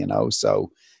well, you know. So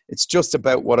it's just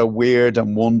about what a weird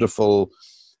and wonderful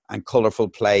and colourful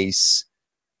place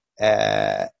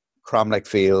Cromlech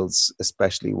Fields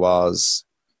especially was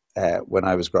when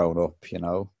I was growing up, you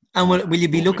know. And will you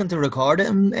be looking to record it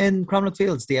in Cromlech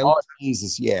Fields? Oh,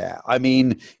 Jesus, yeah. I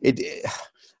mean,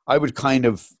 I would kind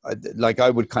of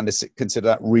consider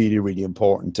that really, really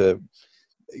important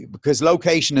because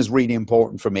location is really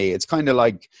important for me. It's kind of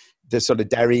like the sort of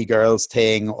Derry Girls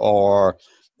thing or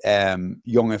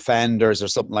Young Offenders or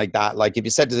something like that. Like if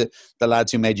you said to the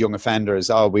lads who made Young Offenders,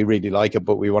 oh, we really like it,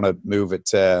 but we want to move it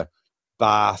to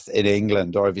Bath in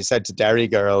England, or if you said to Derry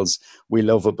Girls, we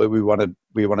love it, but we want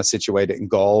to situate it in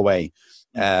Galway,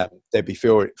 they'd be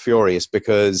furious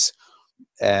because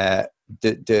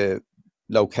the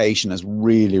location is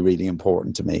really, really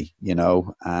important to me, you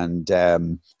know. And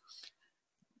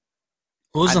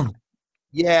awesome.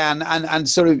 Yeah, and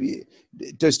sort of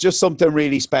there's just something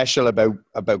really special about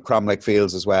Cromlech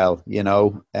Fields as well, you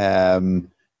know.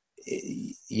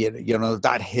 You know,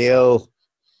 that hill.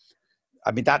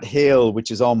 I mean, that hill,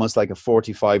 which is almost like a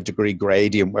 45-degree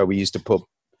gradient, where we used to put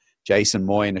Jason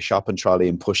Moy in a shopping trolley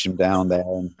and push him down there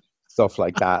and stuff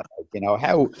like that. Like, you know,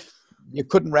 how you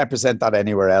couldn't represent that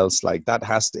anywhere else. Like it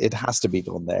has to be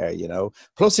done there, you know.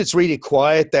 Plus, it's really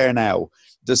quiet there now.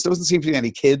 There doesn't seem to be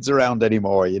any kids around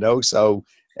anymore, you know. So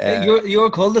your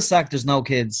cul-de-sac, there's no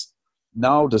kids.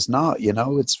 No, there's not. You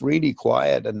know, it's really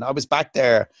quiet. And I was back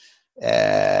there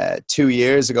 2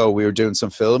 years ago. We were doing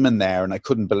some filming there, and I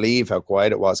couldn't believe how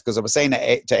quiet it was, because I was saying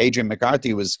to Adrian McCarthy,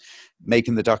 who was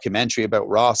making the documentary about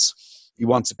Ross, he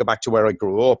wants to go back to where I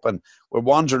grew up, and we're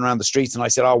wandering around the streets, and I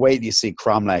said, oh, wait till you see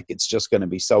Cromlech. It's just going to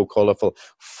be so colourful,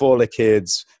 full of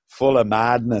kids, full of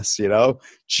madness, you know.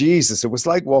 Jesus, it was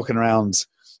like walking around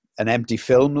an empty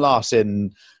film lot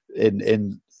in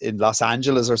Los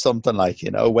Angeles or something, like, you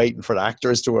know, waiting for the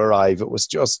actors to arrive. It was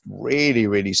just really,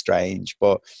 really strange.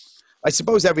 But I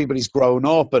suppose everybody's grown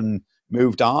up and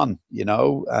moved on, you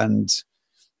know, and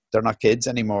they're not kids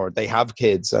anymore. They have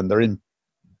kids and they're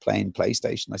playing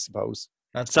PlayStation, I suppose.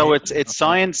 So it's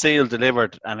signed, sealed,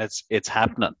 delivered, and it's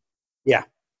happening. Yeah.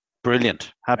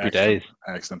 Brilliant. Happy days.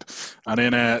 Excellent. And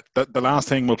then the last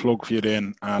thing we'll plug for you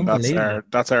then, and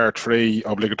that's our 3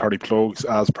 obligatory plugs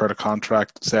as per the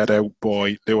contract set out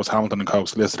by Lewis Hamilton and Co.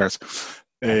 Solicitors.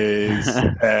 Is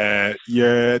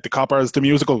the Coppers, the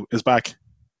musical, is back.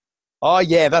 Oh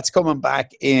yeah, that's coming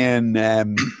back in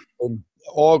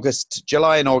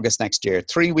July and August next year.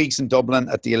 3 weeks in Dublin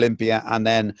at the Olympia, and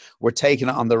then we're taking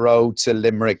it on the road to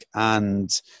Limerick,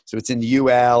 and so it's in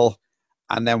UL,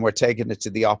 and then we're taking it to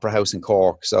the Opera House in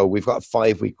Cork. So we've got a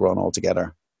 5-week run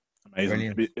altogether.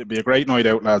 Amazing. It'd be a great night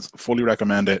out, lads. Fully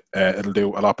recommend it. It'll do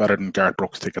a lot better than Garth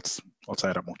Brooks tickets. I'll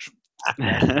say that much.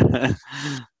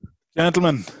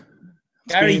 Gentlemen,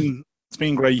 it's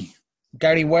been great.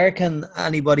 Gary, where can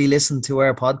anybody listen to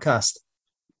our podcast?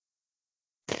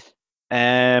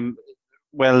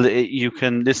 Well, you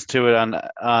can listen to it on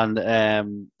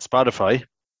Spotify,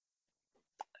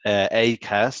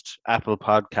 Acast, Apple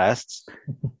Podcasts,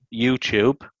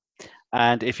 YouTube,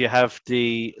 and if you have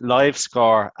the Live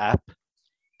Score app,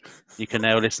 you can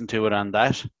now listen to it on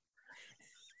that,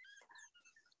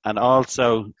 and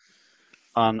also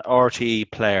on RTE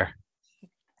Player.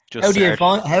 How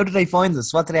do they find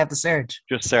us? What do they have to search?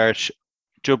 Just search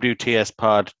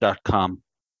WTSpod.com.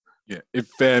 Yeah,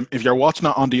 if you're watching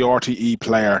it on the RTE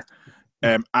Player,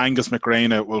 Angus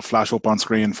McGraina will flash up on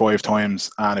screen 5 times,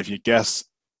 and if you guess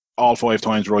all 5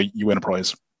 times right, you win a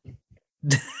prize.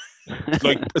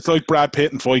 It's like Brad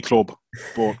Pitt and Fight Club,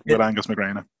 but with Angus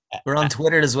McGraina. We're on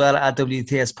Twitter as well at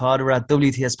WTSPod. We're at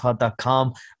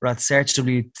WTSPod.com. We're at Search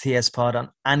WTSPod on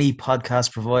any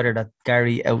podcast provider that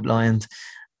Gary outlined.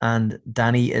 and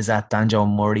Danny is at Danjo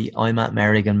Murray. I'm at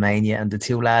Merrigan Mania, and the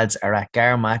two lads are at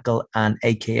Gar Mackle and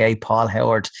AKA Paul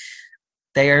Howard.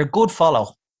 They are a good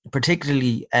follow,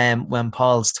 particularly when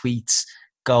Paul's tweets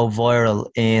go viral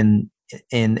in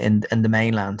the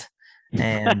mainland.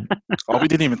 We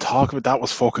didn't even talk about that.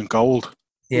 Was fucking gold.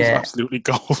 It was absolutely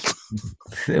gold.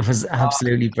 It was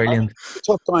absolutely brilliant. It's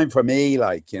a tough time for me,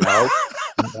 like, you know.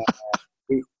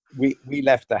 we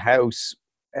left the house.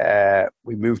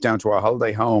 We moved down to our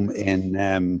holiday home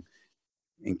in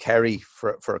Kerry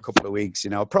for a couple of weeks. You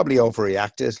know, probably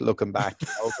overreacted looking back. You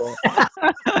know,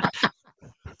 but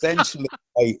essentially,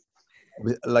 I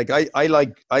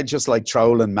just like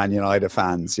trolling Man United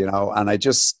fans, you know, and I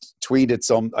just tweeted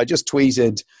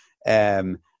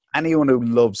anyone who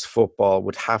loves football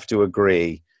would have to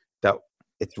agree that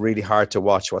it's really hard to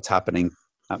watch what's happening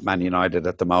at Man United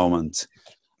at the moment.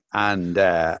 And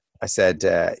I said,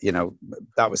 you know,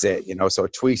 that was it, you know, so I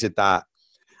tweeted that.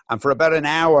 And for about an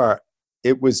hour,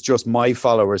 it was just my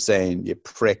followers saying, you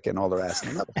prick, and all the rest.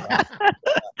 And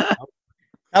that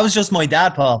was just my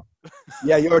dad, Paul.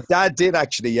 Yeah, your dad did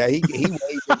actually. Yeah, he weighed in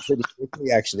pretty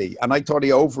quickly actually, and I thought he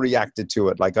overreacted to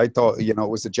it. Like I thought, you know, it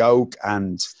was a joke,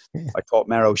 and I thought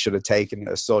Mero should have taken it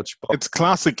as such. But it's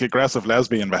classic aggressive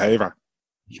lesbian behaviour.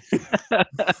 You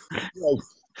know,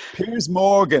 Piers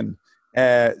Morgan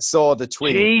saw the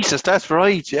tweet. Jesus, that's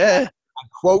right. Yeah,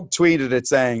 and quote tweeted it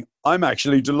saying, "I'm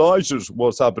actually delighted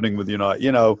what's happening with United."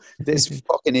 You know, this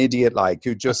fucking idiot, like,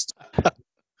 who just.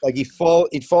 Like he'd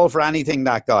fall for anything,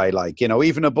 that guy. Like, you know,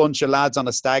 even a bunch of lads on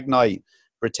a stag night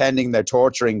pretending they're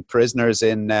torturing prisoners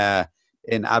in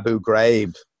Abu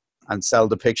Ghraib and sell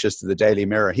the pictures to the Daily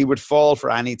Mirror. He would fall for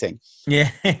anything.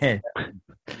 Yeah.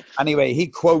 Anyway, he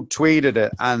quote tweeted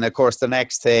it, and of course the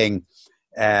next thing,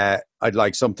 I'd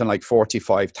like something like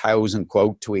 45,000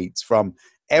 quote tweets from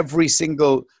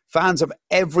fans of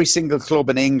every single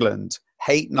club in England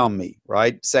hating on me,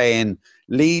 right? Saying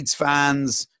Leeds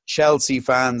fans, Chelsea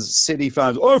fans, City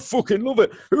fans, I fucking love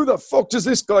it. Who the fuck does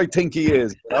this guy think he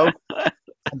is? You know?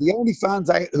 And the only fans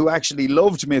who actually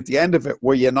loved me at the end of it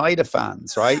were United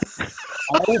fans, right? And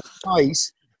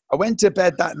I went to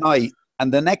bed that night,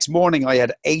 and the next morning I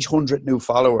had 800 new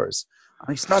followers. And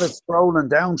I started scrolling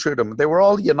down through them. They were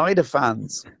all United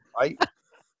fans, right?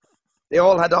 They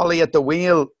all had Ollie's at the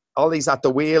wheel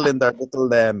in their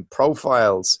little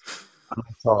profiles. And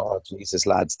I thought, oh, Jesus,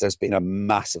 lads, there's been a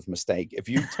massive mistake. If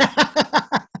you're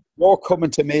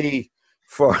coming to me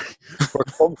for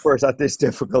comfort at this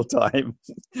difficult time.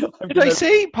 Did I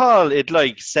see, Paul, it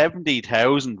like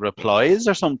 70,000 replies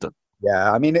or something?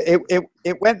 Yeah, I mean,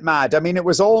 it went mad. I mean, it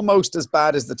was almost as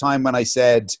bad as the time when I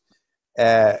said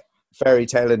Fairy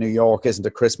Tale in New York isn't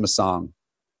a Christmas song.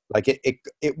 Like,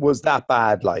 it was that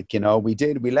bad. Like, you know, we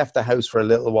left the house for a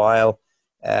little while.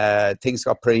 Things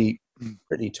got pretty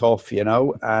tough, you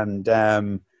know, and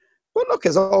but look,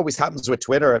 as always happens with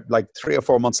Twitter, like 3 or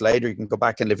 4 months later you can go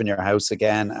back and live in your house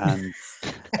again and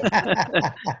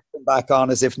come back on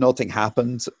as if nothing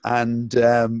happened, and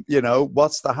you know,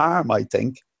 what's the harm? I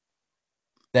think.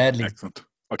 Deadly. Excellent.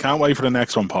 I can't wait for the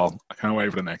next one, Paul. I can't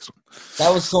wait for the next one.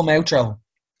 That was some outro.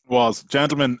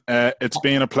 Gentlemen, it's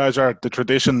been a pleasure. The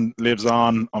tradition lives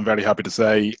on, I'm very happy to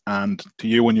say, and to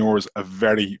you and yours, a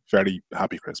very, very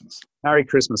happy Christmas. Merry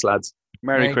Christmas, lads.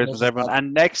 Merry Christmas, everyone.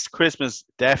 And next Christmas,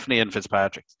 definitely in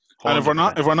Fitzpatrick's. 100%. And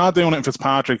if we're not doing it in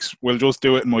Fitzpatrick's, we'll just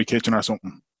do it in my kitchen or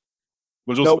something.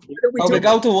 We'll just we'll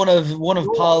go to one of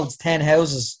Paul's 10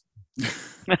 houses.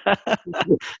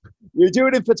 You're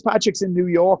doing it in Fitzpatrick's in New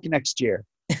York next year.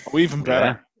 Oh, even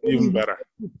better. Yeah. Even better.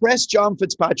 Press John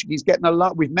Fitzpatrick. He's getting a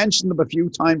lot. We've mentioned him a few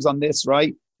times on this,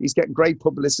 right? He's getting great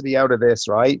publicity out of this,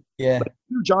 right? Yeah. But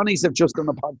Johnnies have just done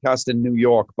a podcast in New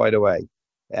York, by the way.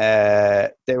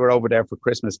 They were over there for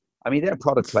Christmas. I mean, their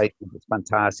product placement is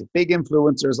fantastic. Big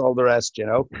influencers, all the rest, you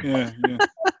know. Yeah.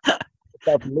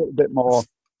 A little bit more.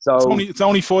 So it's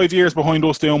only 5 years behind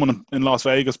us doing them in Las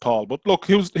Vegas, Paul. But look,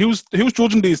 who's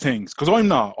judging these things? Because I'm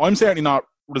not. I'm certainly not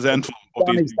resentful of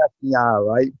these things. Yeah,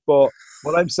 right. But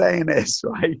what I'm saying is,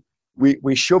 right,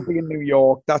 we should be in New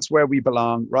York. That's where we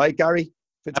belong, right, Gary?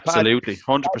 Absolutely,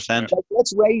 100%.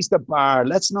 Let's raise the bar.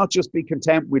 Let's not just be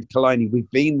content with Killiney. We've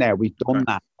been there. We've done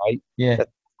that, right? Yeah.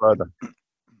 Let's go further.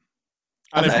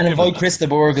 And invite Chris de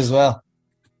Burgh as well.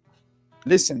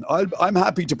 Listen, I'm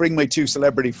happy to bring my 2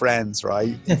 celebrity friends,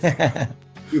 right?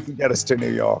 You can get us to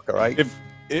New York, all right?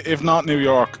 If not New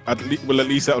York, we'll at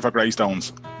least settle for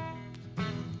Greystones.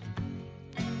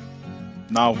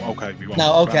 No, okay, we won't.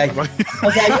 No, okay.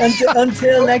 Okay,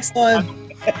 until next time,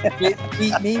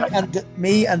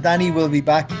 me and Danny will be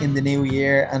back in the new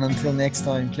year. And until next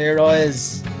time, clear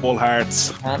eyes. Full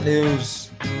hearts. Can't lose.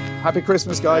 Happy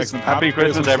Christmas, guys. Excellent. Happy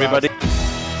Christmas, everybody. lads.